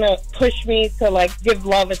guess trying to push me to like give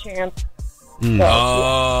love a chance.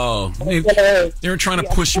 So, they were trying to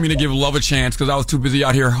push me to give love a chance because I was too busy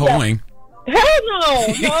out here hoeing. Hell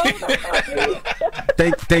no.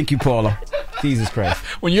 Thank you, Paula. Jesus Christ.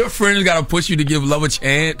 When your friends got to push you to give love a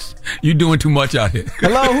chance, you're doing too much out here.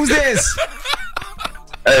 Hello, who's this?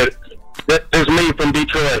 It's me from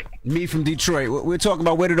Detroit. Me from Detroit. We're talking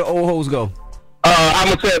about where do the old hoes go? I'm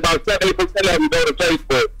going to say about 70% of them go to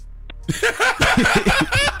Facebook.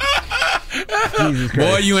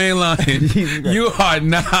 Boy, you ain't lying. You are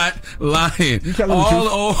not lying. All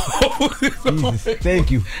old hoes. Thank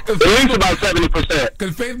you. At least about 70%.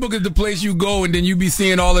 Because Facebook is the place you go, and then you be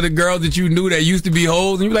seeing all of the girls that you knew that used to be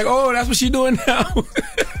hoes, and you be like, oh, that's what she doing now.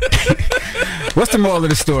 What's the moral of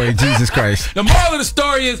the story? Jesus Christ. The moral of the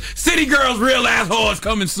story is City Girls Real Ass Whores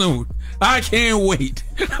coming soon. I can't wait.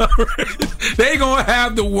 They gonna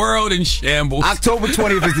have the world in shambles. October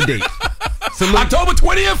 20th is the date. Salute. October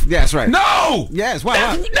 20th? Yeah, that's right. No! Yes,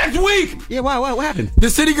 why? Next week! Yeah, why? What happened? The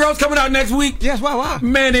City Girls coming out next week? Yes, why?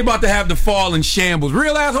 Man, they about to have the fall in shambles.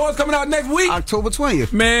 Real Ass Whores coming out next week? October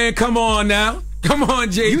 20th. Man, come on now. Come on,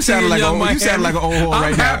 JT. You sound like an old whore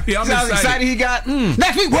right now. I'm happy. I'm excited he got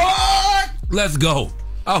next week. What? Let's go.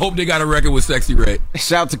 I hope they got a record with Sexy Red.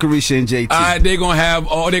 Shout out to Carisha and JT. They're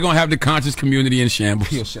gonna have the conscious community in shambles.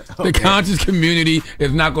 The conscious community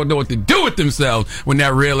is not gonna know what to do with themselves when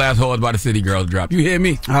that Real Ass Whores by the City Girls drop. You hear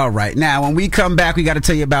me? All right. Now, when we come back, we got to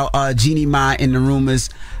tell you about Jeannie Mai and the rumors.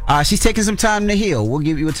 She's taking some time to heal.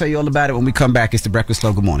 We'll tell you all about it when we come back. It's the Breakfast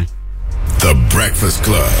Club. Good morning. The Breakfast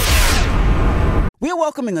Club. We're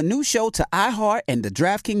welcoming a new show to iHeart and the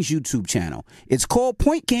DraftKings YouTube channel. It's called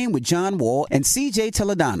Point Game with John Wall and CJ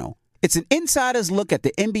Toledano. It's an insider's look at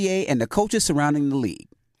the NBA and the coaches surrounding the league.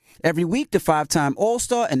 Every week, the 5-time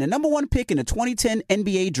All-Star and the number one pick in the 2010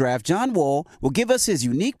 NBA Draft, John Wall, will give us his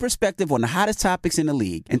unique perspective on the hottest topics in the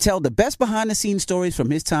league and tell the best behind-the-scenes stories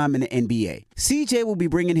from his time in the NBA. CJ will be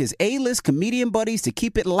bringing his A-list comedian buddies to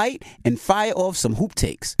keep it light and fire off some hoop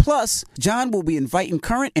takes. Plus, John will be inviting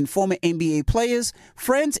current and former NBA players,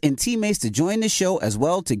 friends, and teammates to join the show as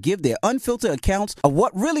well to give their unfiltered accounts of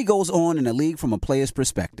what really goes on in the league from a player's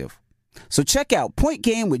perspective. So check out Point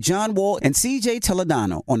Game with John Wall and CJ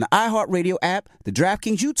Toledano on the iHeartRadio app, the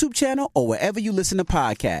DraftKings YouTube channel, or wherever you listen to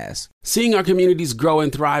podcasts. Seeing our communities grow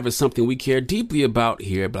and thrive is something we care deeply about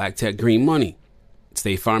here at Black Tech Green Money.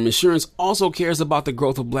 State Farm Insurance also cares about the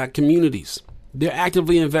growth of Black communities. They're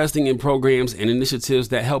actively investing in programs and initiatives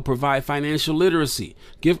that help provide financial literacy,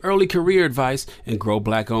 give early career advice, and grow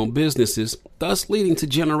Black-owned businesses, thus leading to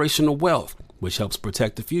generational wealth, which helps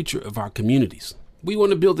protect the future of our communities. We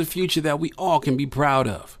want to build a future that we all can be proud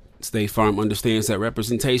of. State Farm understands that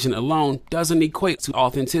representation alone doesn't equate to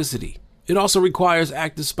authenticity. It also requires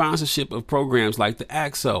active sponsorship of programs like the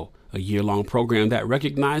AXO, a year-long program that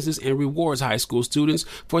recognizes and rewards high school students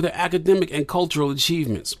for their academic and cultural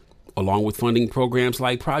achievements, along with funding programs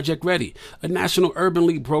like Project Ready, a National Urban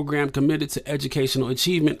League program committed to educational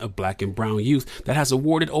achievement of Black and brown youth that has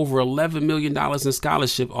awarded over $11 million in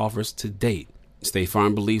scholarship offers to date. State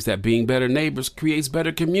Farm believes that being better neighbors creates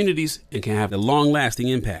better communities and can have a long-lasting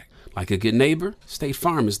impact. Like a good neighbor, State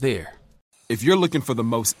Farm is there. If you're looking for the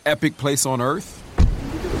most epic place on earth,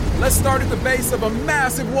 let's start at the base of a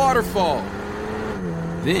massive waterfall.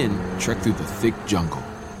 Then trek through the thick jungle.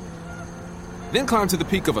 Then climb to the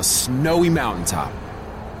peak of a snowy mountaintop.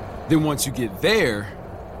 Then once you get there,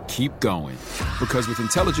 keep going. Because with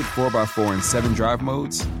intelligent 4x4 and 7 drive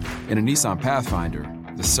modes and a Nissan Pathfinder,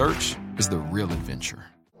 the search is the real adventure.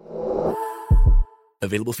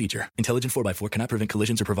 Available feature. Intelligent 4x4 cannot prevent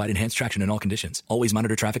collisions or provide enhanced traction in all conditions. Always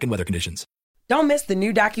monitor traffic and weather conditions. Don't miss the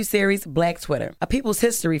new docuseries Black Twitter, A People's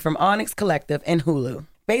History from Onyx Collective and Hulu.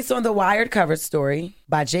 Based on the Wired cover story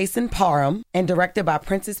by Jason Parham and directed by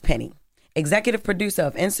Princess Penny. Executive producer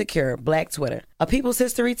of Insecure, Black Twitter. A People's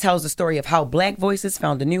History tells the story of how Black voices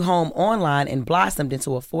found a new home online and blossomed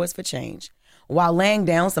into a force for change, while laying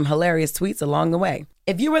down some hilarious tweets along the way.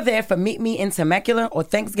 If you were there for Meet Me in Temecula or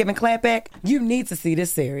Thanksgiving Clapback, you need to see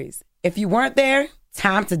this series. If you weren't there,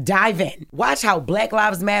 time to dive in. Watch how Black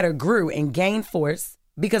Lives Matter grew and gained force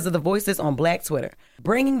because of the voices on Black Twitter,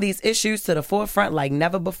 bringing these issues to the forefront like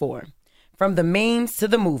never before. From the memes to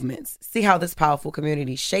the movements, see how this powerful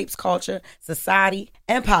community shapes culture, society,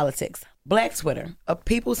 and politics. Black Twitter, A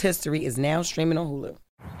People's History is now streaming on Hulu.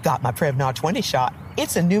 Got my Prevnar 20 shot.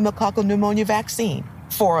 It's a pneumococcal pneumonia vaccine.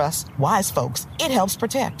 For us, wise folks, it helps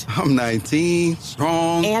protect. I'm 19,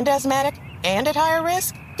 strong. And asthmatic, and at higher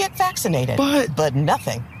risk. Get vaccinated. But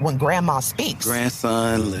nothing when grandma speaks.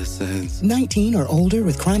 Grandson listens. 19 or older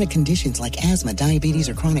with chronic conditions like asthma, diabetes,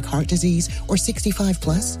 or chronic heart disease, or 65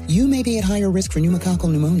 plus, you may be at higher risk for pneumococcal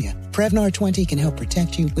pneumonia. Prevnar 20 can help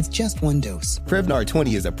protect you with just one dose. Prevnar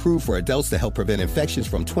 20 is approved for adults to help prevent infections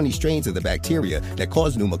from 20 strains of the bacteria that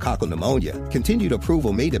cause pneumococcal pneumonia. Continued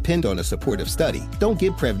approval may depend on a supportive study. Don't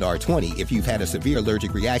give Prevnar 20 if you've had a severe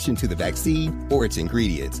allergic reaction to the vaccine or its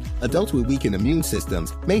ingredients. Adults with weakened immune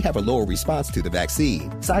systems may have a lower response to the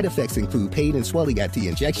vaccine. Side effects include pain and swelling at the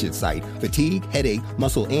injection site, fatigue, headache,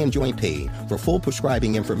 muscle, and joint pain. For full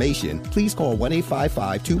prescribing information, please call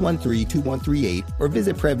 1-855-213-2138 or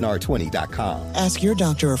visit Prevnar20.com. Ask your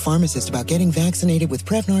doctor or pharmacist about getting vaccinated with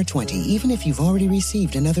Prevnar 20, even if you've already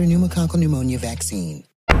received another pneumococcal pneumonia vaccine.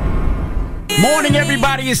 Morning,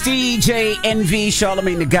 everybody. It's DJ NV,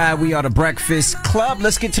 Charlamagne the Guy. We are the Breakfast Club.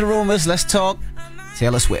 Let's get to the rumors. Let's talk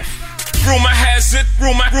Taylor Swift. Rumor has it.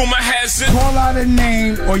 Rumor has it. Call out a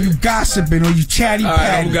name, or you gossiping, or you chatty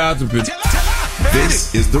patty. I'm gossiping.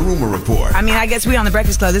 This is the Rumor Report. I mean, I guess we on the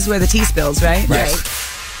Breakfast Club. This is where the tea spills, right? Yes. Right.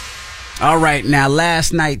 All right. Now,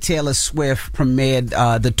 last night, Taylor Swift premiered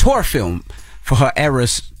the tour film for her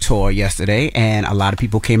Eras tour yesterday, and a lot of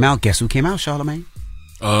people came out. Guess who came out, Charlamagne?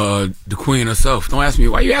 The queen herself. Don't ask me.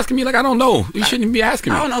 Why are you asking me like I don't know? You shouldn't be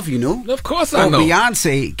asking me. I don't know if you knew. Of course I know.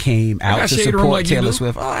 Beyonce came out to support Taylor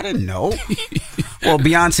Swift. Oh, I didn't know. Well,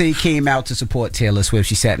 Beyonce came out to support Taylor Swift.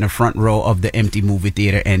 She sat in the front row of the empty movie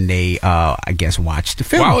theater, and they, I guess, watched the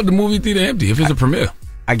film. Why would the movie theater empty if it's a premiere?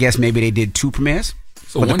 I guess maybe they did 2 premieres.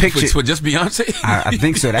 So one for just Beyonce? I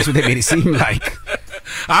think so. That's what they made it seem like.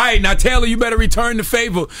 All right, now Taylor, you better return the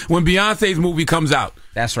favor when Beyonce's movie comes out.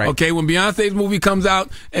 That's right. Okay, when Beyonce's movie comes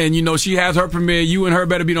out and, you know, she has her premiere, you and her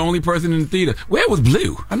better be the only person in the theater. Where was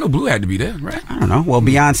Blue? I know Blue had to be there, right? I don't know. Well,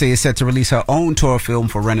 Beyonce is set to release her own tour film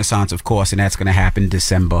for Renaissance, of course, and that's going to happen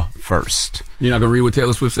December 1st. You're not going to read what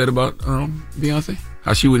Taylor Swift said about Beyonce?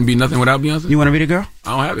 How she wouldn't be nothing without Beyonce? You want to read it, girl?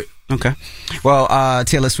 I don't have it. Okay. Well,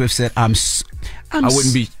 Taylor Swift said, I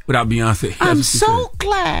wouldn't be without Beyonce. I'm so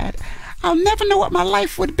glad. I'll never know what my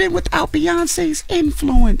life would have been without Beyonce's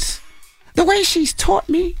influence. The way she's taught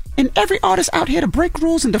me and every artist out here to break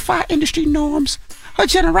rules and defy industry norms. Her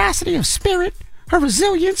generosity of spirit, her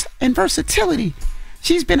resilience and versatility.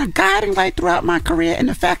 She's been a guiding light throughout my career, and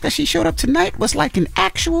the fact that she showed up tonight was like an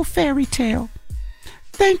actual fairy tale.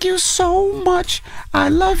 Thank you so much. I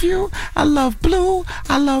love you. I love Blue.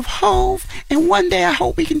 I love Hove. And one day I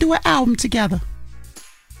hope we can do an album together.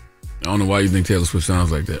 I don't know why you think Taylor Swift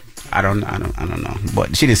sounds like that. I don't know.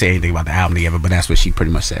 But she didn't say anything about the album together, but that's what she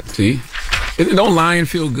pretty much said. See? Don't lying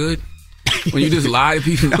feel good? When you just lie to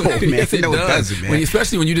people? No, man. Yes, it doesn't, man.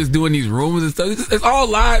 Especially when you're just doing these rumors and stuff. It's all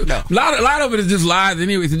lies. No. A lot of it is just lies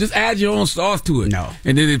anyway. So just add your own sauce to it. No.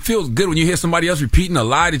 And then it feels good when you hear somebody else repeating a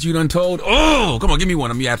lie that you done told. Oh, come on, give me one.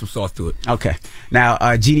 Let me add some sauce to it. Okay. Now,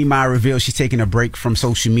 Jeannie Mai reveals she's taking a break from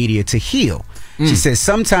social media to heal. She says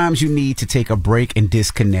sometimes you need to take a break and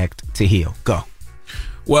disconnect to heal. Go.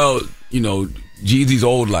 Well, you know, Jeezy's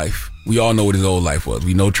old life. We all know what his old life was.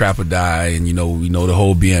 We know Trap or Die, and we know the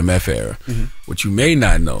whole BMF era. Mm-hmm. What you may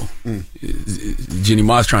not know is Jeannie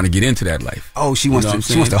Mai's trying to get into that life. Oh, she wants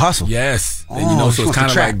to hustle. Yes, and so it's kind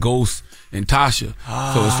of like Ghost and Tasha.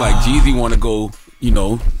 So it's like Jeezy want to go,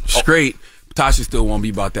 straight. Tasha still want to be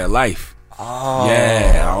about that life. Oh.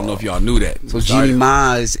 Yeah, I don't know if y'all knew that. So Jeannie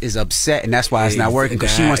Mai is upset, and that's why it's not working,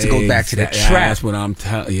 because she wants to go back to the trap. That's what I'm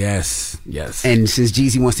telling. Yes. And since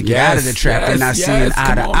Jeezy wants to get out of the trap, they're not seeing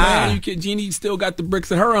eye to eye. Jeannie still got the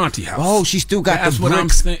bricks at her auntie house. Oh, she still got the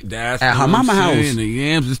bricks at her mama house. The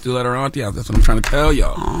yams is still at her auntie house. That's what I'm trying to tell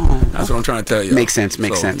y'all. That's what I'm trying to tell y'all. Makes sense.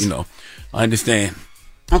 I understand.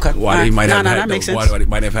 Okay. Why they might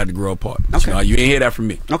have had to grow apart. Okay. You ain't hear that from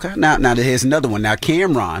me. Okay. Now here's another one. Now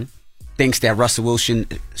Cameron thinks that Russell Wilson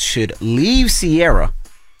should leave Sierra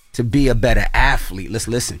to be a better athlete. Let's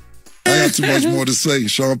listen. I have too much more to say.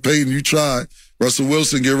 Sean Payton, you tried. Russell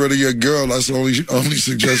Wilson, get rid of your girl. That's the only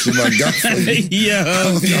suggestion I got for you. Yeah, I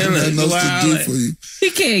don't have nothing else to do for you.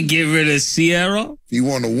 He can't get rid of Sierra. You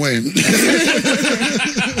want to win.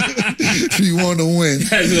 You want to win.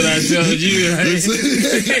 That's what I told you, right?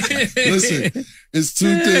 Listen, it's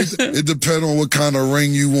two things. It depends on what kind of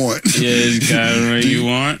ring you want. Yeah, it's kind of ring you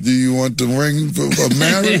want. Do you want the ring for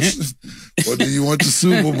marriage? Or do you want the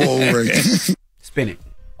Super Bowl ring? Spin it.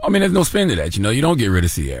 I mean, there's no spin to that. You don't get rid of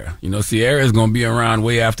Sierra. Sierra is going to be around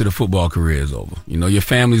way after the football career is over. Your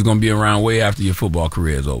family's going to be around way after your football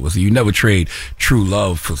career is over. So you never trade true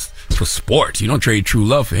love for sports. You don't trade true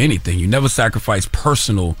love for anything. You never sacrifice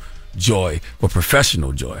personal joy for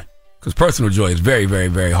professional joy. Because personal joy is very, very,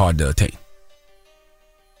 very hard to attain.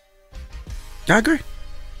 I agree.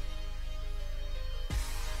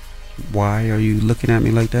 Why are you looking at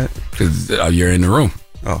me like that? Because you're in the room.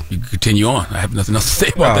 Oh. You can continue on. I have nothing else to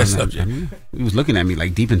say about that subject. You was looking at me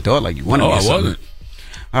like deep in thought, like you wanted me to. No, I wasn't.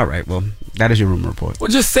 All right, well, that is your rumor report. Well,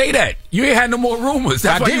 just say that. You ain't had no more rumors.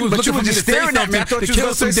 That's why you was looking for me to say something I thought to you kill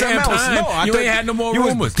was some gonna say damn something time. else. No, you ain't had no more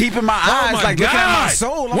rumors. Was deep in my eyes, like looking at my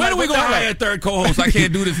soul. When are we going to hire a third co-host? I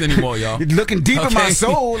can't do this anymore, y'all. You're looking deep in my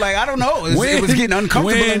soul, like, I don't know. It was getting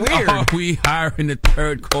uncomfortable and weird. When are we hiring the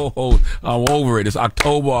third co-host? I'm over it. It's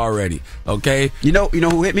October already, okay? You know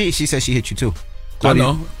who hit me? She said she hit you, too. Claudia,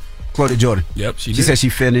 I know. Claudia Jordan. Yep, she said she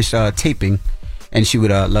finished taping. And she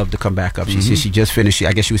would love to come back up. She said she just finished.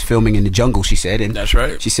 I guess she was filming in the jungle, she said. And that's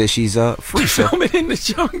right. She said she's free. Filming in the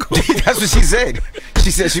jungle. That's what she said.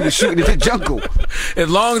 She said she was shooting in the jungle. As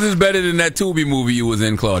long as it's better than that Tubi movie you was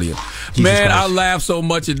in, Claudia. Man, Christ. I laugh so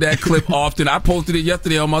much at that clip often. I posted it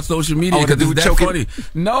yesterday on my social media because it's that choking? Funny.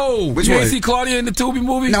 No. Which you one? Ain't see Claudia in the Tubi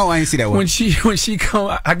movie? No, I ain't see that one. When she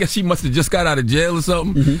come, I guess she must have just got out of jail or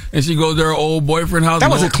something. And she goes to her old boyfriend's house. That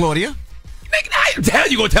wasn't Claudia. How the hell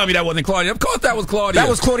you gonna tell me that wasn't Claudia? Of course that was Claudia. That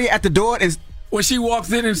was Claudia at the door. And when she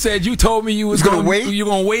walks in and said, "You told me you was gonna wait. You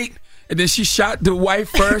gonna wait." And then she shot the wife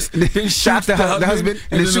first, and then shot the husband.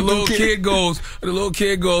 And then the little kid goes,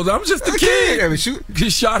 "I'm just a kid." She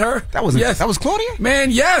shot her. That wasn't. Yes. That was Claudia.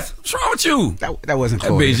 Man, yes. What's wrong with you? That wasn't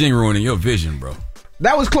Claudia. That Beijing ruining your vision, bro.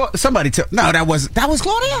 That was Claudia. Somebody tell. No, that was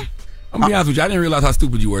Claudia. I'm gonna be honest with you. I didn't realize how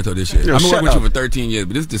stupid you were until this year. I've been working with you for 13 years,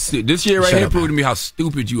 but this year right here proved to me how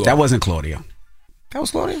stupid you are. That wasn't Claudia. That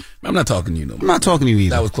was Claudia? I'm not talking to you no more. I'm not talking to you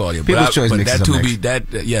either. That was Claudia. People's Choice mixes that up Tubi,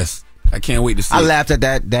 next. Yes. I can't wait to see I it. laughed at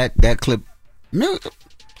that clip.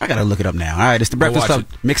 I gotta look it up now. All right, it's the Breakfast Club.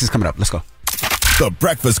 Mix is coming up. Let's go. The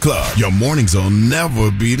Breakfast Club. Your mornings will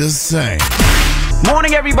never be the same.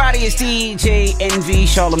 Morning, everybody. It's DJ NV,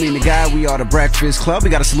 Charlamagne the Guy. We are the Breakfast Club.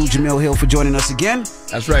 We got to salute Jamel Hill for joining us again.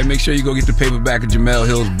 That's right. Make sure you go get the paperback of Jamel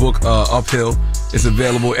Hill's book, Uphill. It's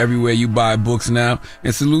available everywhere you buy books now.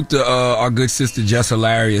 And salute to our good sister, Jess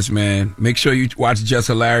Hilarious, man. Make sure you watch Jess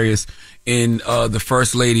Hilarious in the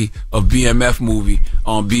First Lady of BMF movie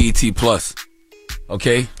on BET+.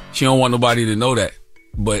 Okay? She don't want nobody to know that.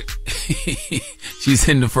 But she's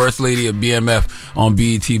in the First Lady of BMF on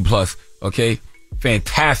BET+. Okay?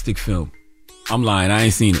 Fantastic film. I'm lying. I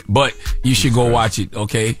ain't seen it, but you should go watch it,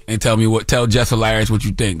 okay? And tell Jess Hilarious what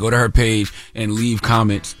you think. Go to her page and leave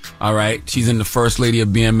comments. All right. She's in the First Lady of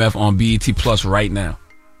BMF on BET+ right now.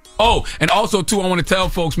 Oh, and also too, I want to tell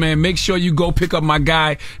folks, man, make sure you go pick up my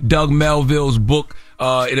guy Doug Melville's book.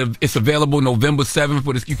 It's available November 7th,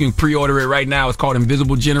 but you can pre-order it right now. It's called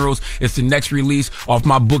Invisible Generals. It's the next release off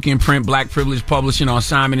my book imprint, Black Privilege Publishing, on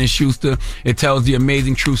Simon & Schuster. It tells the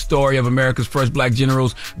amazing true story of America's first black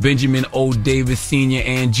generals, Benjamin O. Davis Sr.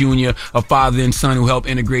 and Jr., a father and son who helped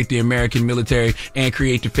integrate the American military and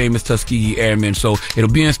create the famous Tuskegee Airmen. So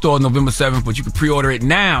it'll be in store November 7th, but you can pre-order it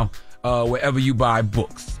now wherever you buy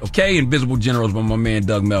books. Okay? Invisible Generals by my man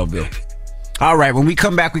Doug Melville. All right, when we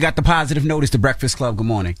come back, we got the positive notice, the Breakfast Club. Good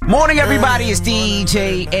morning. Morning, everybody. It's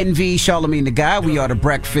DJ NV, Charlamagne the Guy. We are the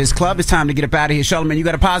Breakfast Club. It's time to get up out of here. Charlamagne, you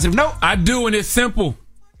got a positive note? I do, and it's simple.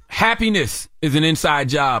 Happiness is an inside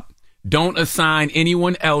job. Don't assign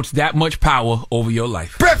anyone else that much power over your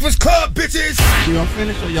life. Breakfast Club, bitches! Y'all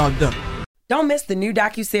finished or y'all done? Don't miss the new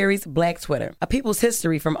docuseries Black Twitter, A People's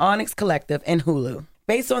History from Onyx Collective and Hulu.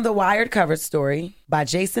 Based on the Wired cover story by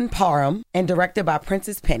Jason Parham and directed by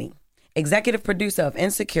Princess Penny. Executive producer of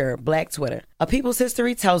Insecure, Black Twitter. A People's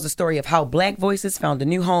History tells the story of how black voices found a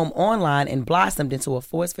new home online and blossomed into a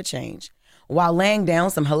force for change, while laying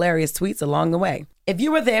down some hilarious tweets along the way. If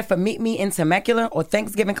you were there for Meet Me in Temecula or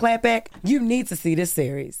Thanksgiving Clapback, you need to see this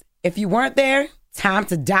series. If you weren't there, time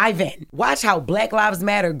to dive in. Watch how Black Lives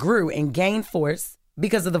Matter grew and gained force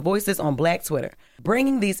because of the voices on Black Twitter,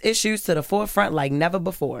 bringing these issues to the forefront like never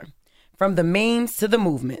before. From the memes to the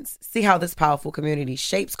movements, see how this powerful community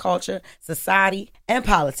shapes culture, society, and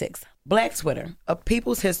politics. Black Twitter, A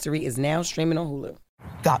People's History, is now streaming on Hulu.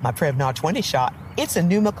 Got my Prevnar 20 shot. It's a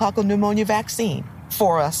pneumococcal pneumonia vaccine.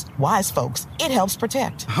 For us, wise folks, it helps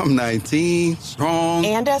protect. I'm 19, strong.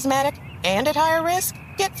 And asthmatic, and at higher risk.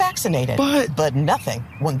 Get vaccinated. But nothing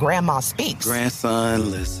when grandma speaks.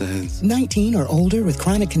 Grandson listens. 19 or older with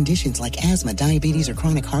chronic conditions like asthma, diabetes, or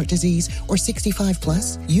chronic heart disease, or 65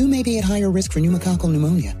 plus, you may be at higher risk for pneumococcal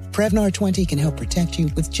pneumonia. Prevnar 20 can help protect you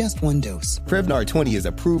with just one dose. Prevnar 20 is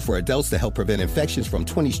approved for adults to help prevent infections from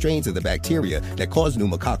 20 strains of the bacteria that cause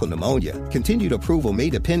pneumococcal pneumonia. Continued approval may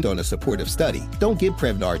depend on a supportive study. Don't give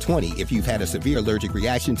Prevnar 20 if you've had a severe allergic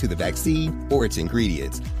reaction to the vaccine or its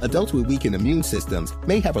ingredients. Adults with weakened immune systems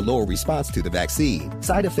may have a lower response to the vaccine.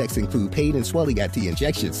 Side effects include pain and swelling at the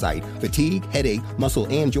injection site, fatigue, headache, muscle,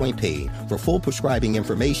 and joint pain. For full prescribing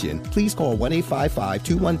information, please call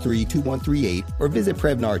 1-855-213-2138 or visit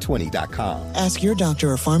Prevnar20.com. Ask your doctor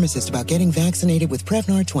or pharmacist about getting vaccinated with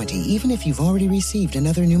Prevnar 20, even if you've already received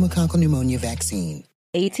another pneumococcal pneumonia vaccine.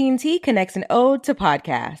 AT&T connects an ode to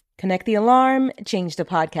podcast. Connect the alarm, change the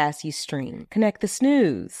podcast you stream. Connect the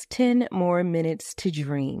snooze, 10 more minutes to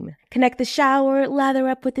dream. Connect the shower, lather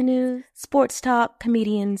up with the news, sports talk,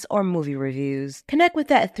 comedians, or movie reviews. Connect with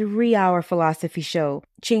that 3-hour philosophy show.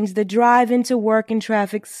 Change the drive into work and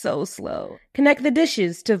traffic so slow. Connect the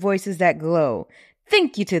dishes to voices that glow.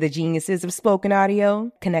 Thank you to the geniuses of spoken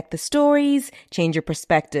audio. Connect the stories, change your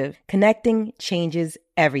perspective. Connecting changes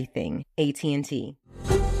everything. AT&T.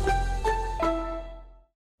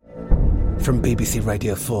 From BBC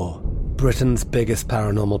Radio 4, Britain's biggest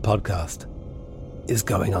paranormal podcast is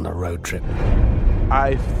going on a road trip.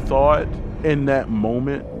 I thought in that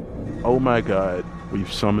moment, oh my God, we've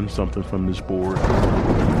summoned something from this board.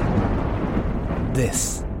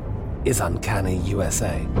 This is Uncanny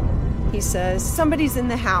USA. He says, somebody's in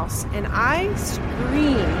the house, and I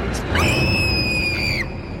screamed.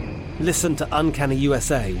 Listen to Uncanny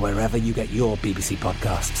USA wherever you get your BBC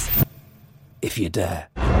podcasts, if you dare.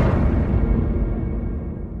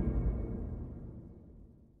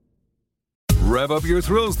 Rev up your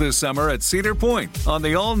thrills this summer at Cedar Point on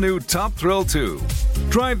the all-new Top Thrill 2.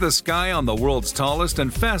 Drive the sky on the world's tallest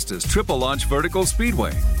and fastest triple-launch vertical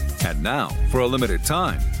speedway. And now, for a limited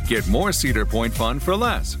time, get more Cedar Point fun for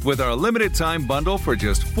less with our limited-time bundle for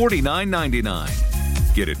just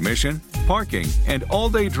 $49.99. Get admission, parking, and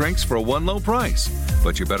all-day drinks for one low price.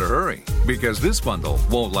 But you better hurry, because this bundle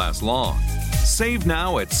won't last long. Save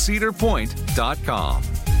now at cedarpoint.com.